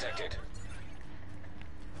hostiles detected.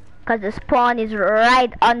 Cause the spawn is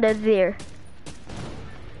right under there.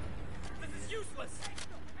 This is useless.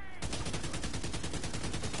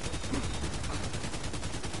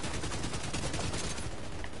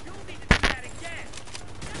 You'll need to do that again.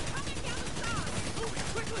 They're coming down the side. Move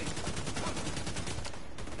quickly.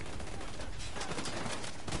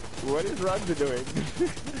 What is Rodney doing?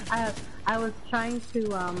 I was trying to see You're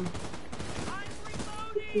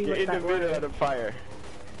what in the that middle was. of the fire.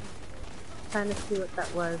 Trying to see what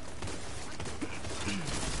that was.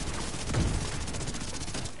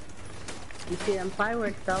 You see them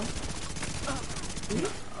fireworks though.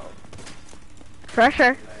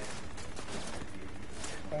 Pressure.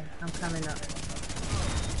 Okay, I'm coming up.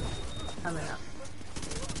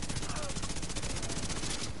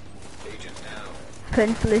 Agent down.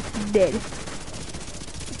 Pencil's dead.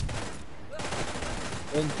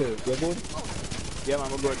 Enter. You good? Yeah,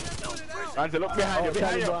 man, we're good. Ansel, look behind you,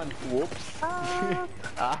 behind you. Taliban. Whoops.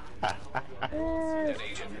 An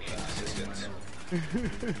agent needs assistance.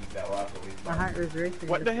 My heart was racing.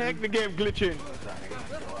 What the heck? The game glitching.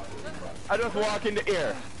 I just walk in the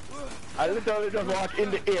air. I literally just walk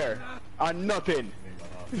in the air. And nothing.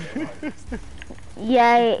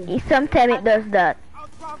 Yeah, sometimes it does that.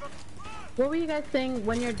 What were you guys saying?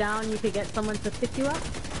 When you're down, you could get someone to pick you up?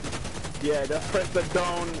 Yeah, just press the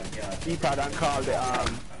down D-pad and call the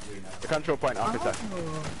control point officer.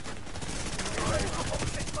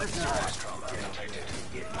 Serious trauma detected.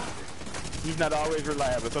 He's not always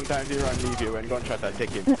reliable. Sometimes he run leave you when gunshots are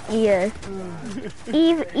taken. Yes.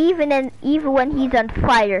 Even when he's on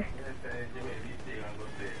fire.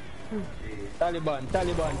 Taliban.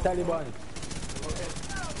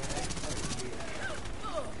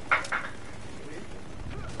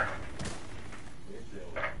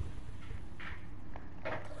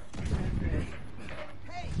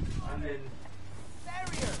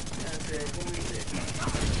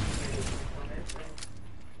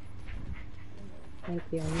 Thank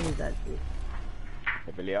you, I need that juice.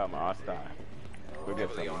 Heavily armor, hostile. Go get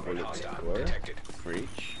Heavily some armored bullets. hostile Where? detected.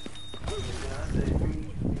 Breach.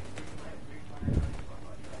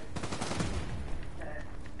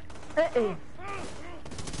 Hey.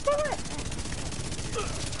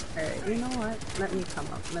 Alright, you know what? Let me come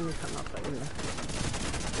up. Let me come up right here.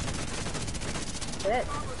 Shit.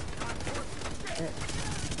 Shit.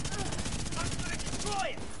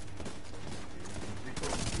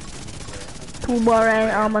 Two bar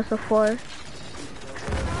and almost a 4.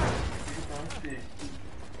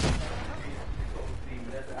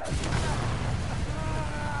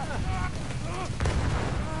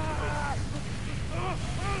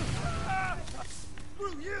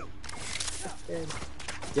 Good.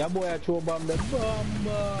 Yeah, boy, I throw bomb the bomb.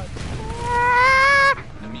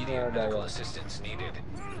 Immediate medical assistance needed.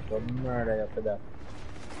 The murder after that.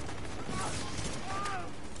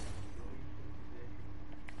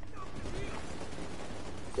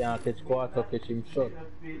 Can't catch quarter, catch him shot.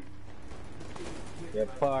 Yeah,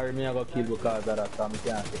 par me I go kill because of that, so I can't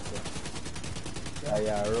catch him. I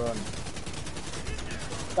run.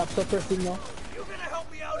 Stop suppressing now. You gonna help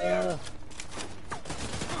me out here?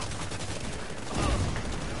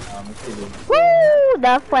 I'm killing. Woo!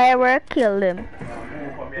 That firework killed him.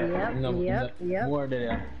 Yep, No, yep, no, yep. more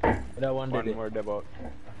there. That one did One it. more about.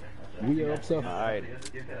 We are up so. Hide.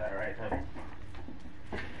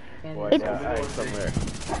 And Boy, It's- yeah, hide somewhere.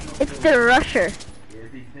 It's the rusher.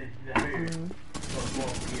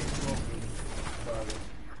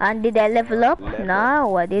 And did I level up? Level.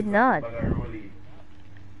 No, I did not.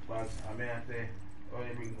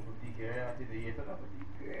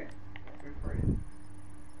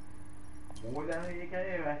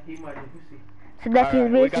 So that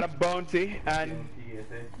is We got a basic. bounty and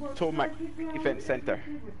Tomac Defense Center.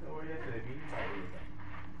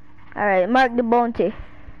 Alright, mark the bounty.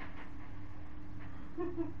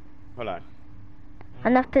 Hold on.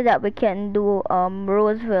 And after that we can do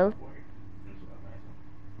Roseville.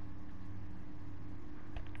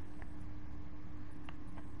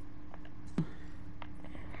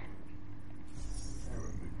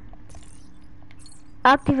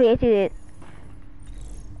 Activated it.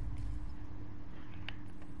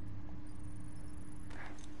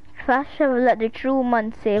 Fast travel at the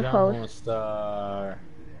Truman safe house. Star.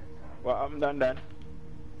 Well, I'm done.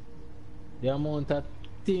 The amount of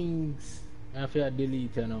things I have to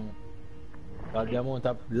delete you know. But the amount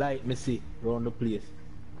of light me see around the place.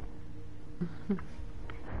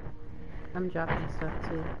 I'm dropping stuff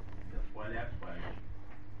too.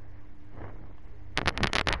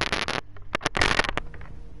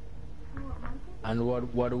 And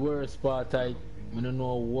what the worst part I don't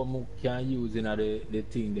know what I can use in the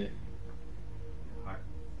thing there.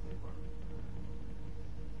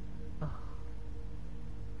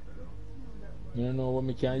 I don't know what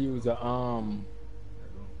I can use in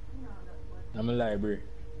my library.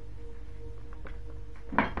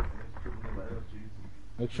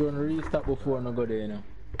 Make sure you restock before I go there, you know.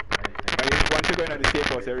 Once you go into the safe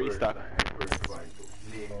house, you restock.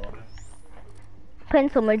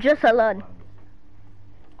 Pencil me just a lot.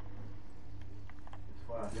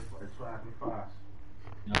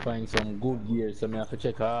 I find some good gear, so I have to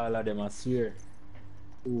check all of them, I swear.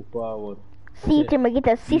 Too forward. See to me get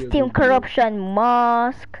a system corruption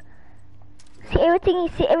mask. See everything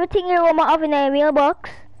you want have in a mailbox.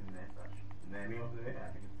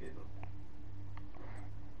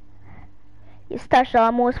 You stash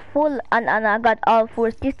almost full and I got all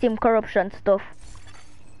 4 system corruption stuff.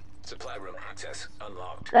 Supply room access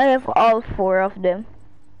unlocked. I have all 4 of them.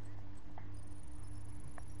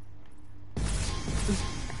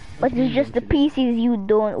 But it's just the pieces you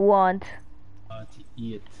don't want.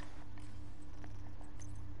 48.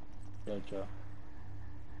 Gotcha.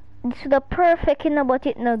 It's the perfect, you know, but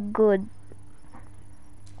it's not good.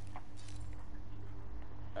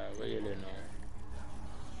 Really now.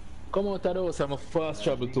 Come out of the house, I'm a fast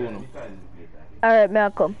travel too now. Alright, may I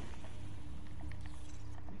come?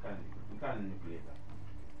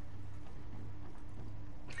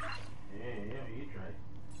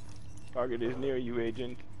 Target is near you,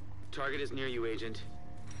 agent. Target is near you, agent.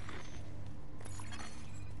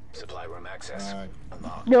 Supply room access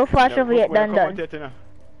unlocked. No fast travel yet, done.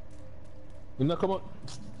 You not come out.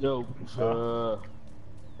 Yo,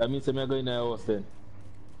 that means I'm going in the house then.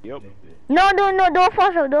 Yep. No, don't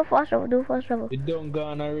fast travel. It done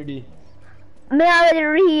gone already. Me already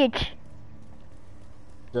reach.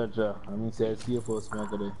 Jaja, I mean say I see you first, man.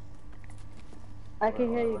 Today. I can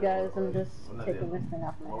hear you guys. I'm just taking this thing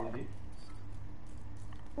off my head.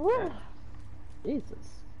 Woo. Jesus.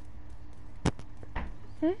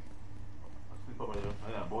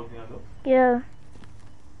 Yeah.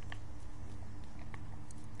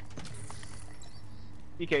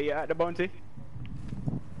 Okay, you at the bounty?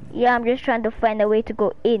 Yeah, I'm just trying to find a way to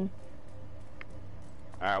go in.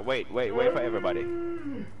 Alright, wait for everybody.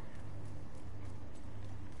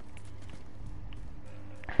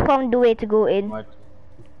 Found the way to go in. What?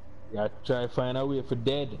 Yeah, try find a way for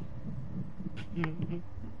dead.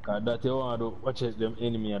 Cause that you want to watch it, them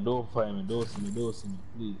enemy and don't find me, don't see me,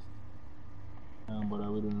 please. But I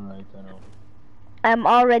wouldn't right now. I'm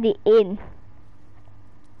already in.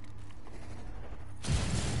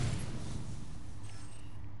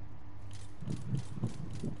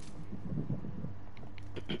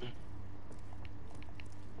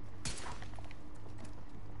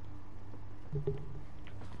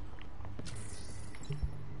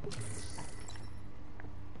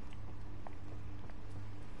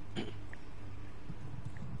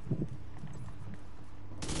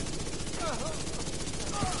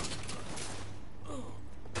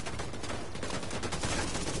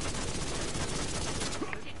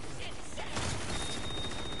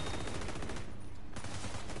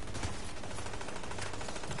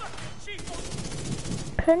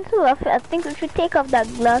 Pencil, I think we should take off that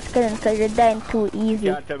glass cannon because you're dying too easy.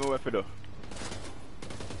 Can't tell me what to do.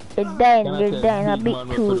 You're dying a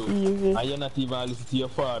bit too easy. And you're not even listening to your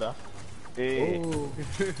father. Hey. Oh.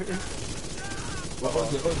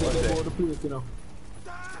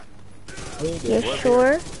 You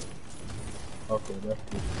sure? Okay, that's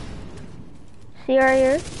good.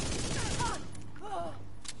 Serious?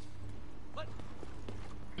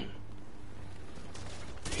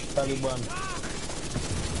 Taliban.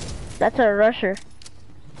 That's a rusher.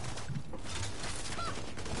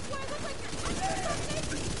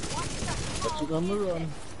 But you gonna run.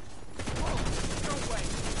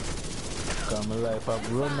 Cause my life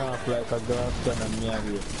I've run off like a glass cannon me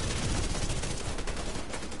here.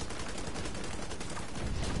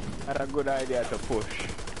 That's a good idea to push.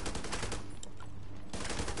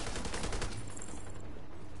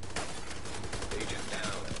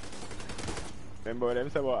 Remember what them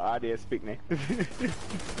say about RDS picnic?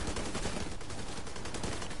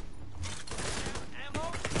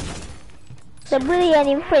 The brilliant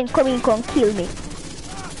in friend coming come kill me.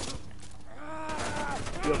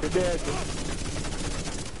 You'll be dead.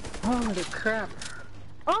 Holy crap.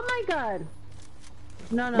 Oh my god.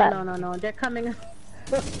 No, they're coming.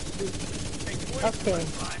 Okay.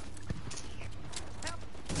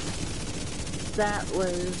 That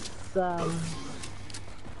was,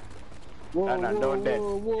 Whoa, don't dead.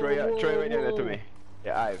 Throw it there to me.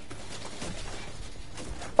 Yeah, I've.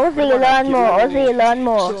 Ozzy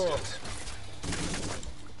lawnmower.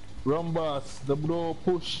 RumBoss, the bro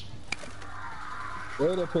push.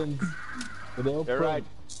 Where the pins? They're right.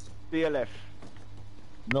 To your left.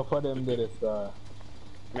 No for them there is so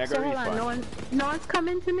hold on, no one's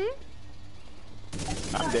coming to me?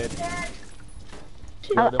 I'm dead.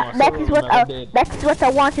 That's what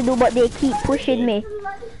I want to do, but they keep pushing me.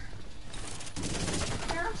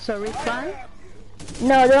 So respawn?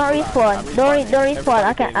 No, don't respawn. Don't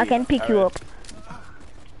respawn. I can pick you up.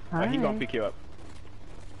 He gonna pick you up.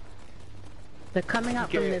 They're coming out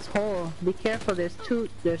from this hole. Be careful. There's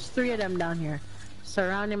three of them down here,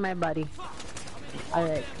 surrounding my body. All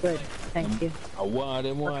right, good. Thank you. I want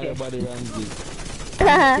them one your body Ramsey. See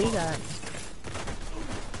that?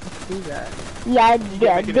 See that? Yeah,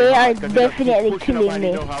 they are definitely killing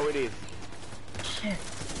me. Know how it is. Shit.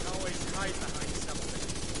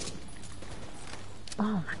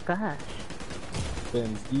 Oh my gosh.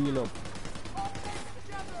 Then heal up.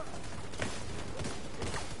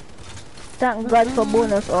 Thank God for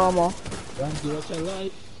bonus armor. Thank you, what's your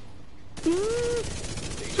life?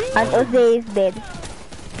 And Jose is dead.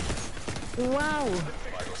 Wow.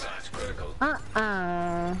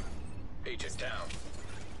 Agent down.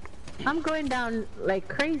 I'm going down like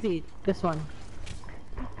crazy. This one.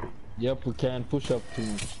 Yep, we can't push up too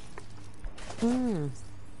much.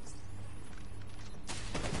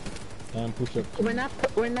 Can't push up too much.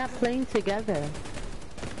 We're not playing together.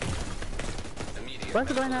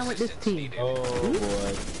 What's going on with this team? Oh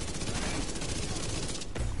boy.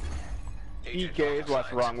 He cares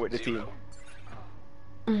what's wrong with the team.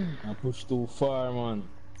 I pushed too far, man.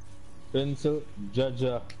 Pencil,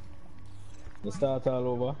 Jaja. Let's start all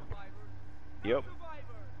over. Yep.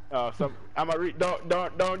 So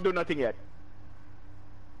don't do nothing yet.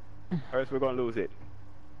 Or else we're gonna lose it.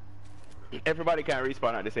 Everybody can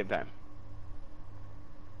respawn at the same time.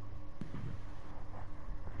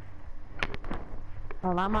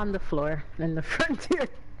 Well, I'm on the floor in the frontier.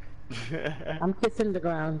 I'm kissing the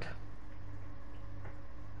ground.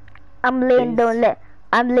 I'm laying down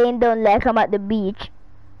like I'm at the beach.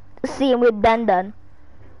 Same with Dandan.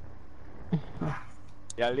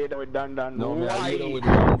 Yeah, later with Dan Dan. No, me I later Why? with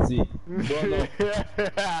Ramsey. Brother.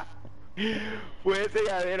 Wait, say you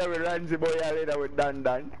later with Ramsey, boy. You later with Dan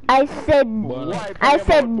Dan. I said, Why? I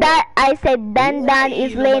said that, I said Dan Dan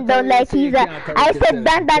is laying down like he's at, I said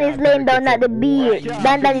Dan Dan is laying down at the beach.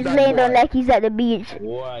 Dan Dan is laying down like he's at the beach.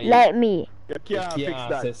 Why? Like me. You can't fix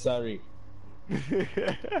that. Say sorry.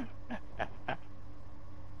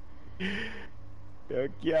 You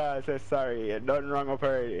can't say sorry. You done wrong up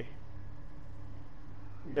already.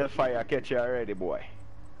 The fire catch you already, boy.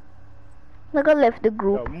 Look, I left the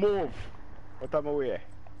group. So move. What am I way?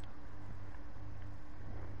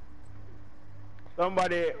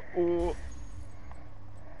 Somebody who's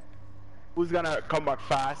gonna come back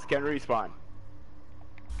fast can respawn.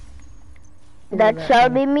 That shall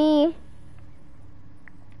be me.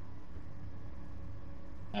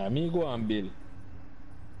 Me go and Bill.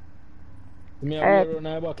 Me have to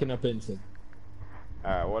run back in a pencil.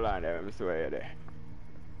 Alright, hold on there. Let me see where you're there.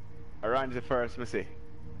 I ran the first, let me see.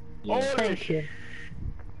 Yeah. Holy Thank you.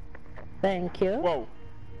 Thank you. Whoa.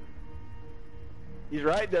 He's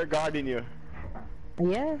right there guarding you.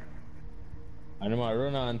 Yeah. And them a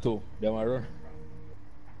run on too. Them a run.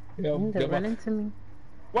 They're running to me.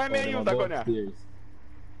 Why me and you that gun here?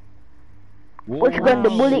 Which gun, the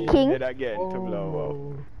Bullet King? Did again to blow up.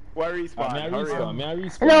 Where respawn? Me a Hurry up. respawn. Me a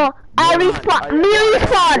respawn. No, I respawn. Me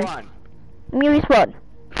respawn. Me respawn.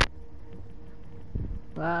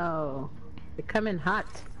 Wow. They're coming hot.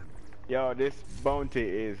 Yo, this bounty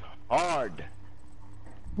is hard.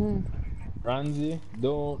 Ramsey,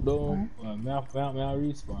 don't. Me a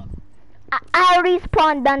respawn. I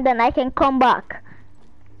respawn, then I can come back.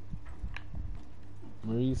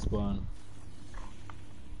 Respawn.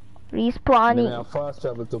 Respawning. Me a fast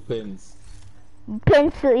travel to Pens.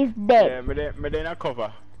 Pencil is dead. Yeah, me then a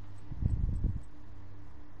cover.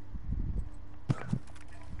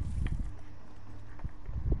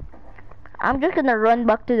 I'm just gonna run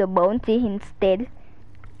back to the bounty instead.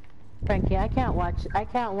 Frankie, I can't watch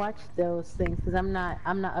those things because I'm not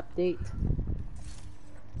update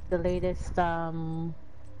the latest what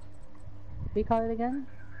do you call it again?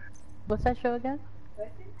 What's that show again?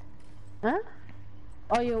 Huh?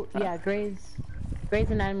 Oh, yeah, Grey's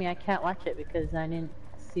Anatomy. I can't watch it because I didn't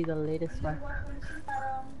see the latest one.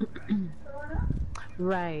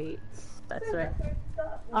 Right, that's right.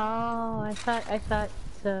 Oh, I thought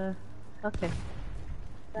okay.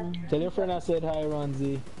 Tell your friend I said hi,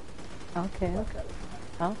 Ramsey. Okay.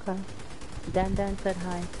 Dan Dan said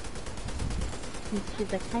hi.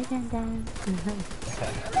 She's like, hi Dan Dan.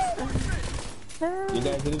 You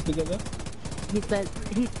guys live together? She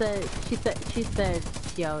said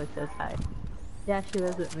she always says hi. Yeah, she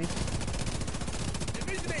lives with me.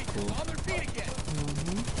 Cool. On their feet again.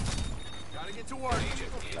 Gotta get to work.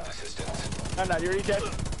 Anna, you reach it?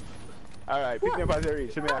 Alright, pick me up as you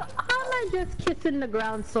reach. How am I just kissing the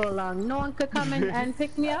ground so long? No one could come in and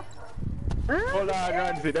pick me up? Huh? Hold on,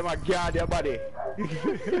 Ramsey, them a guard your body.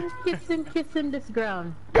 kissing this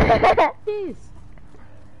ground. Jeez.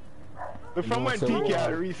 But from when TK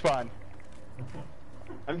respawn?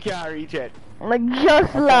 I can't reach it. I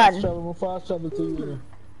just land. Fast travel to you.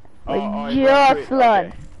 I just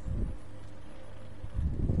land.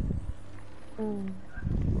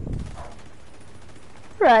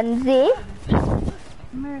 Ramsey.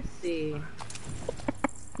 Mercy.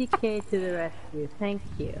 TK to the rescue. Thank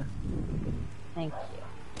you.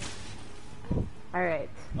 Alright.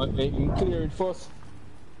 Okay, you clear it first.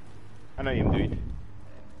 I know him do it.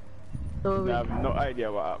 So I have no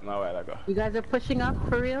idea what happened a while ago. you guys are pushing up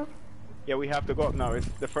for real? Yeah, we have to go up now.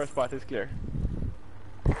 The first part is clear.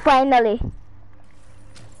 Finally.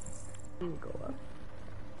 You go up.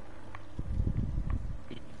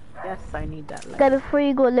 Yes, I need that light. Guys, before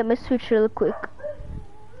you go, let me switch real quick.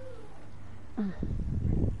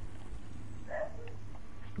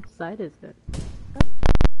 Which side is it?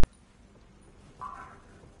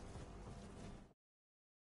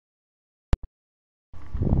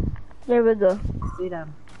 There we go. See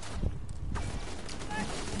them.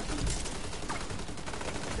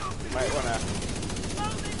 Might wanna.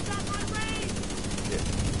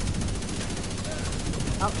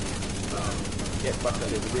 Get back a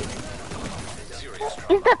little bit.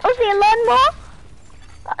 Is that also a lawnmower?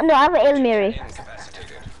 No, I have an Elmiri.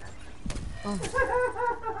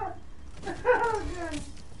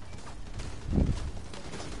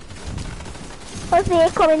 Jose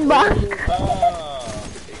coming back.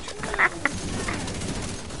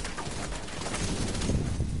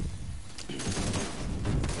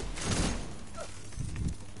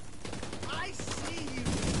 I see you.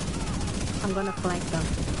 I'm gonna flank them.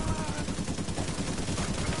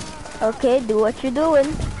 Okay, do what you're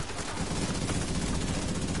doing.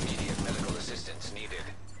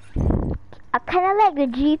 kinda like the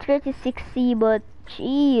G36C, but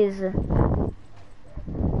jeez.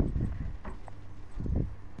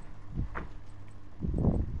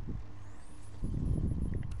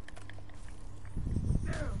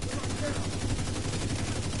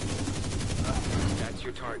 That's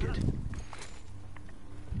your target.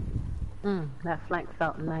 That flank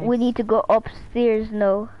felt nice. We need to go upstairs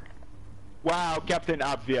now. Wow, Captain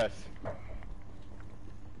Obvious.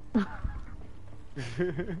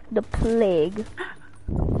 The plague.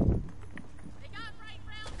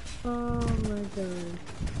 Oh my god.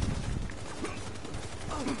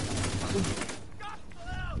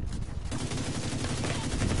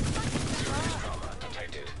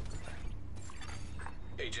 Detected.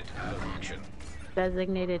 Agent out of action.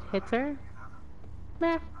 Designated hitter?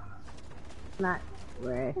 Meh. Not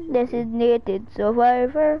rare. Designated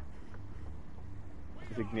survivor.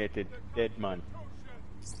 Designated dead man.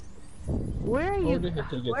 Where are How you? the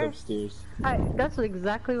heck I get Where? upstairs? That's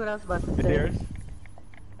exactly what I was about to The say. stairs?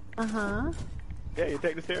 Uh-huh. Yeah, you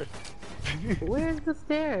take the stairs. Where's the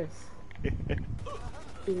stairs? You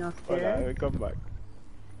know Hold on, stairs? we'll come back.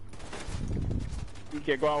 You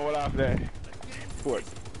can go on all off there. Fort.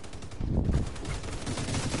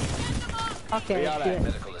 Okay, Yeah, shit.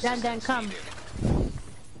 Medical Dan, assistance come. needed.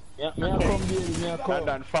 Yeah, me I come baby, me I And come.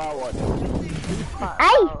 then forward.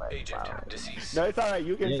 Aye! Agent deceased. No, it's alright,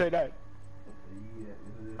 you can Yeah. say that.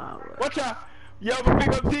 Watch out! You have a big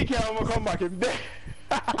up TK, I'm gonna come back. If dead.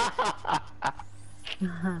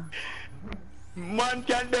 Man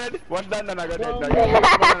can dead. Watch that, then I got dead. Now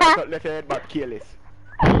you left your head back careless.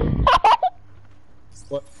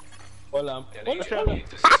 What? Hold on. An Hold agent on.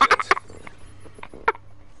 needs assistance.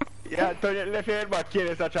 Yeah, turn your left your head back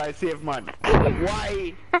careless and try to save man.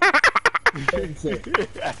 Why? Sensei.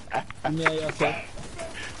 Me and yourself.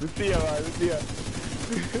 Let's see ya, man. Let's see ya.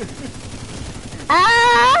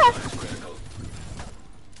 Ah! That's critical.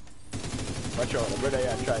 Watch out, the brother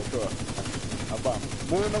here try to throw a bomb.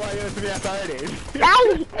 Move the one you see me as already.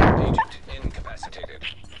 Aye! Agent incapacitated.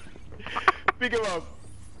 Pick him up.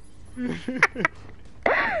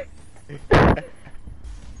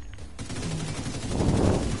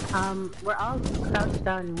 We're all crouched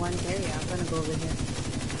down in one area. I'm gonna go over here.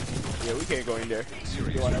 Yeah, we can't go in there.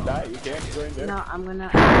 You wanna die? You can't go in there. No, I'm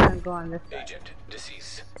gonna go on this side. Agent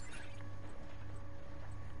deceased.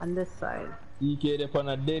 On this side. EK up on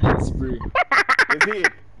a dead spree. You see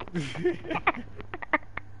it?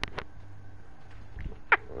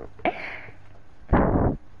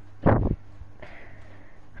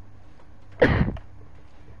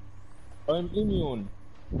 I'm immune.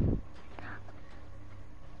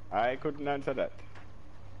 I couldn't answer that.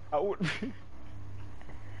 I would.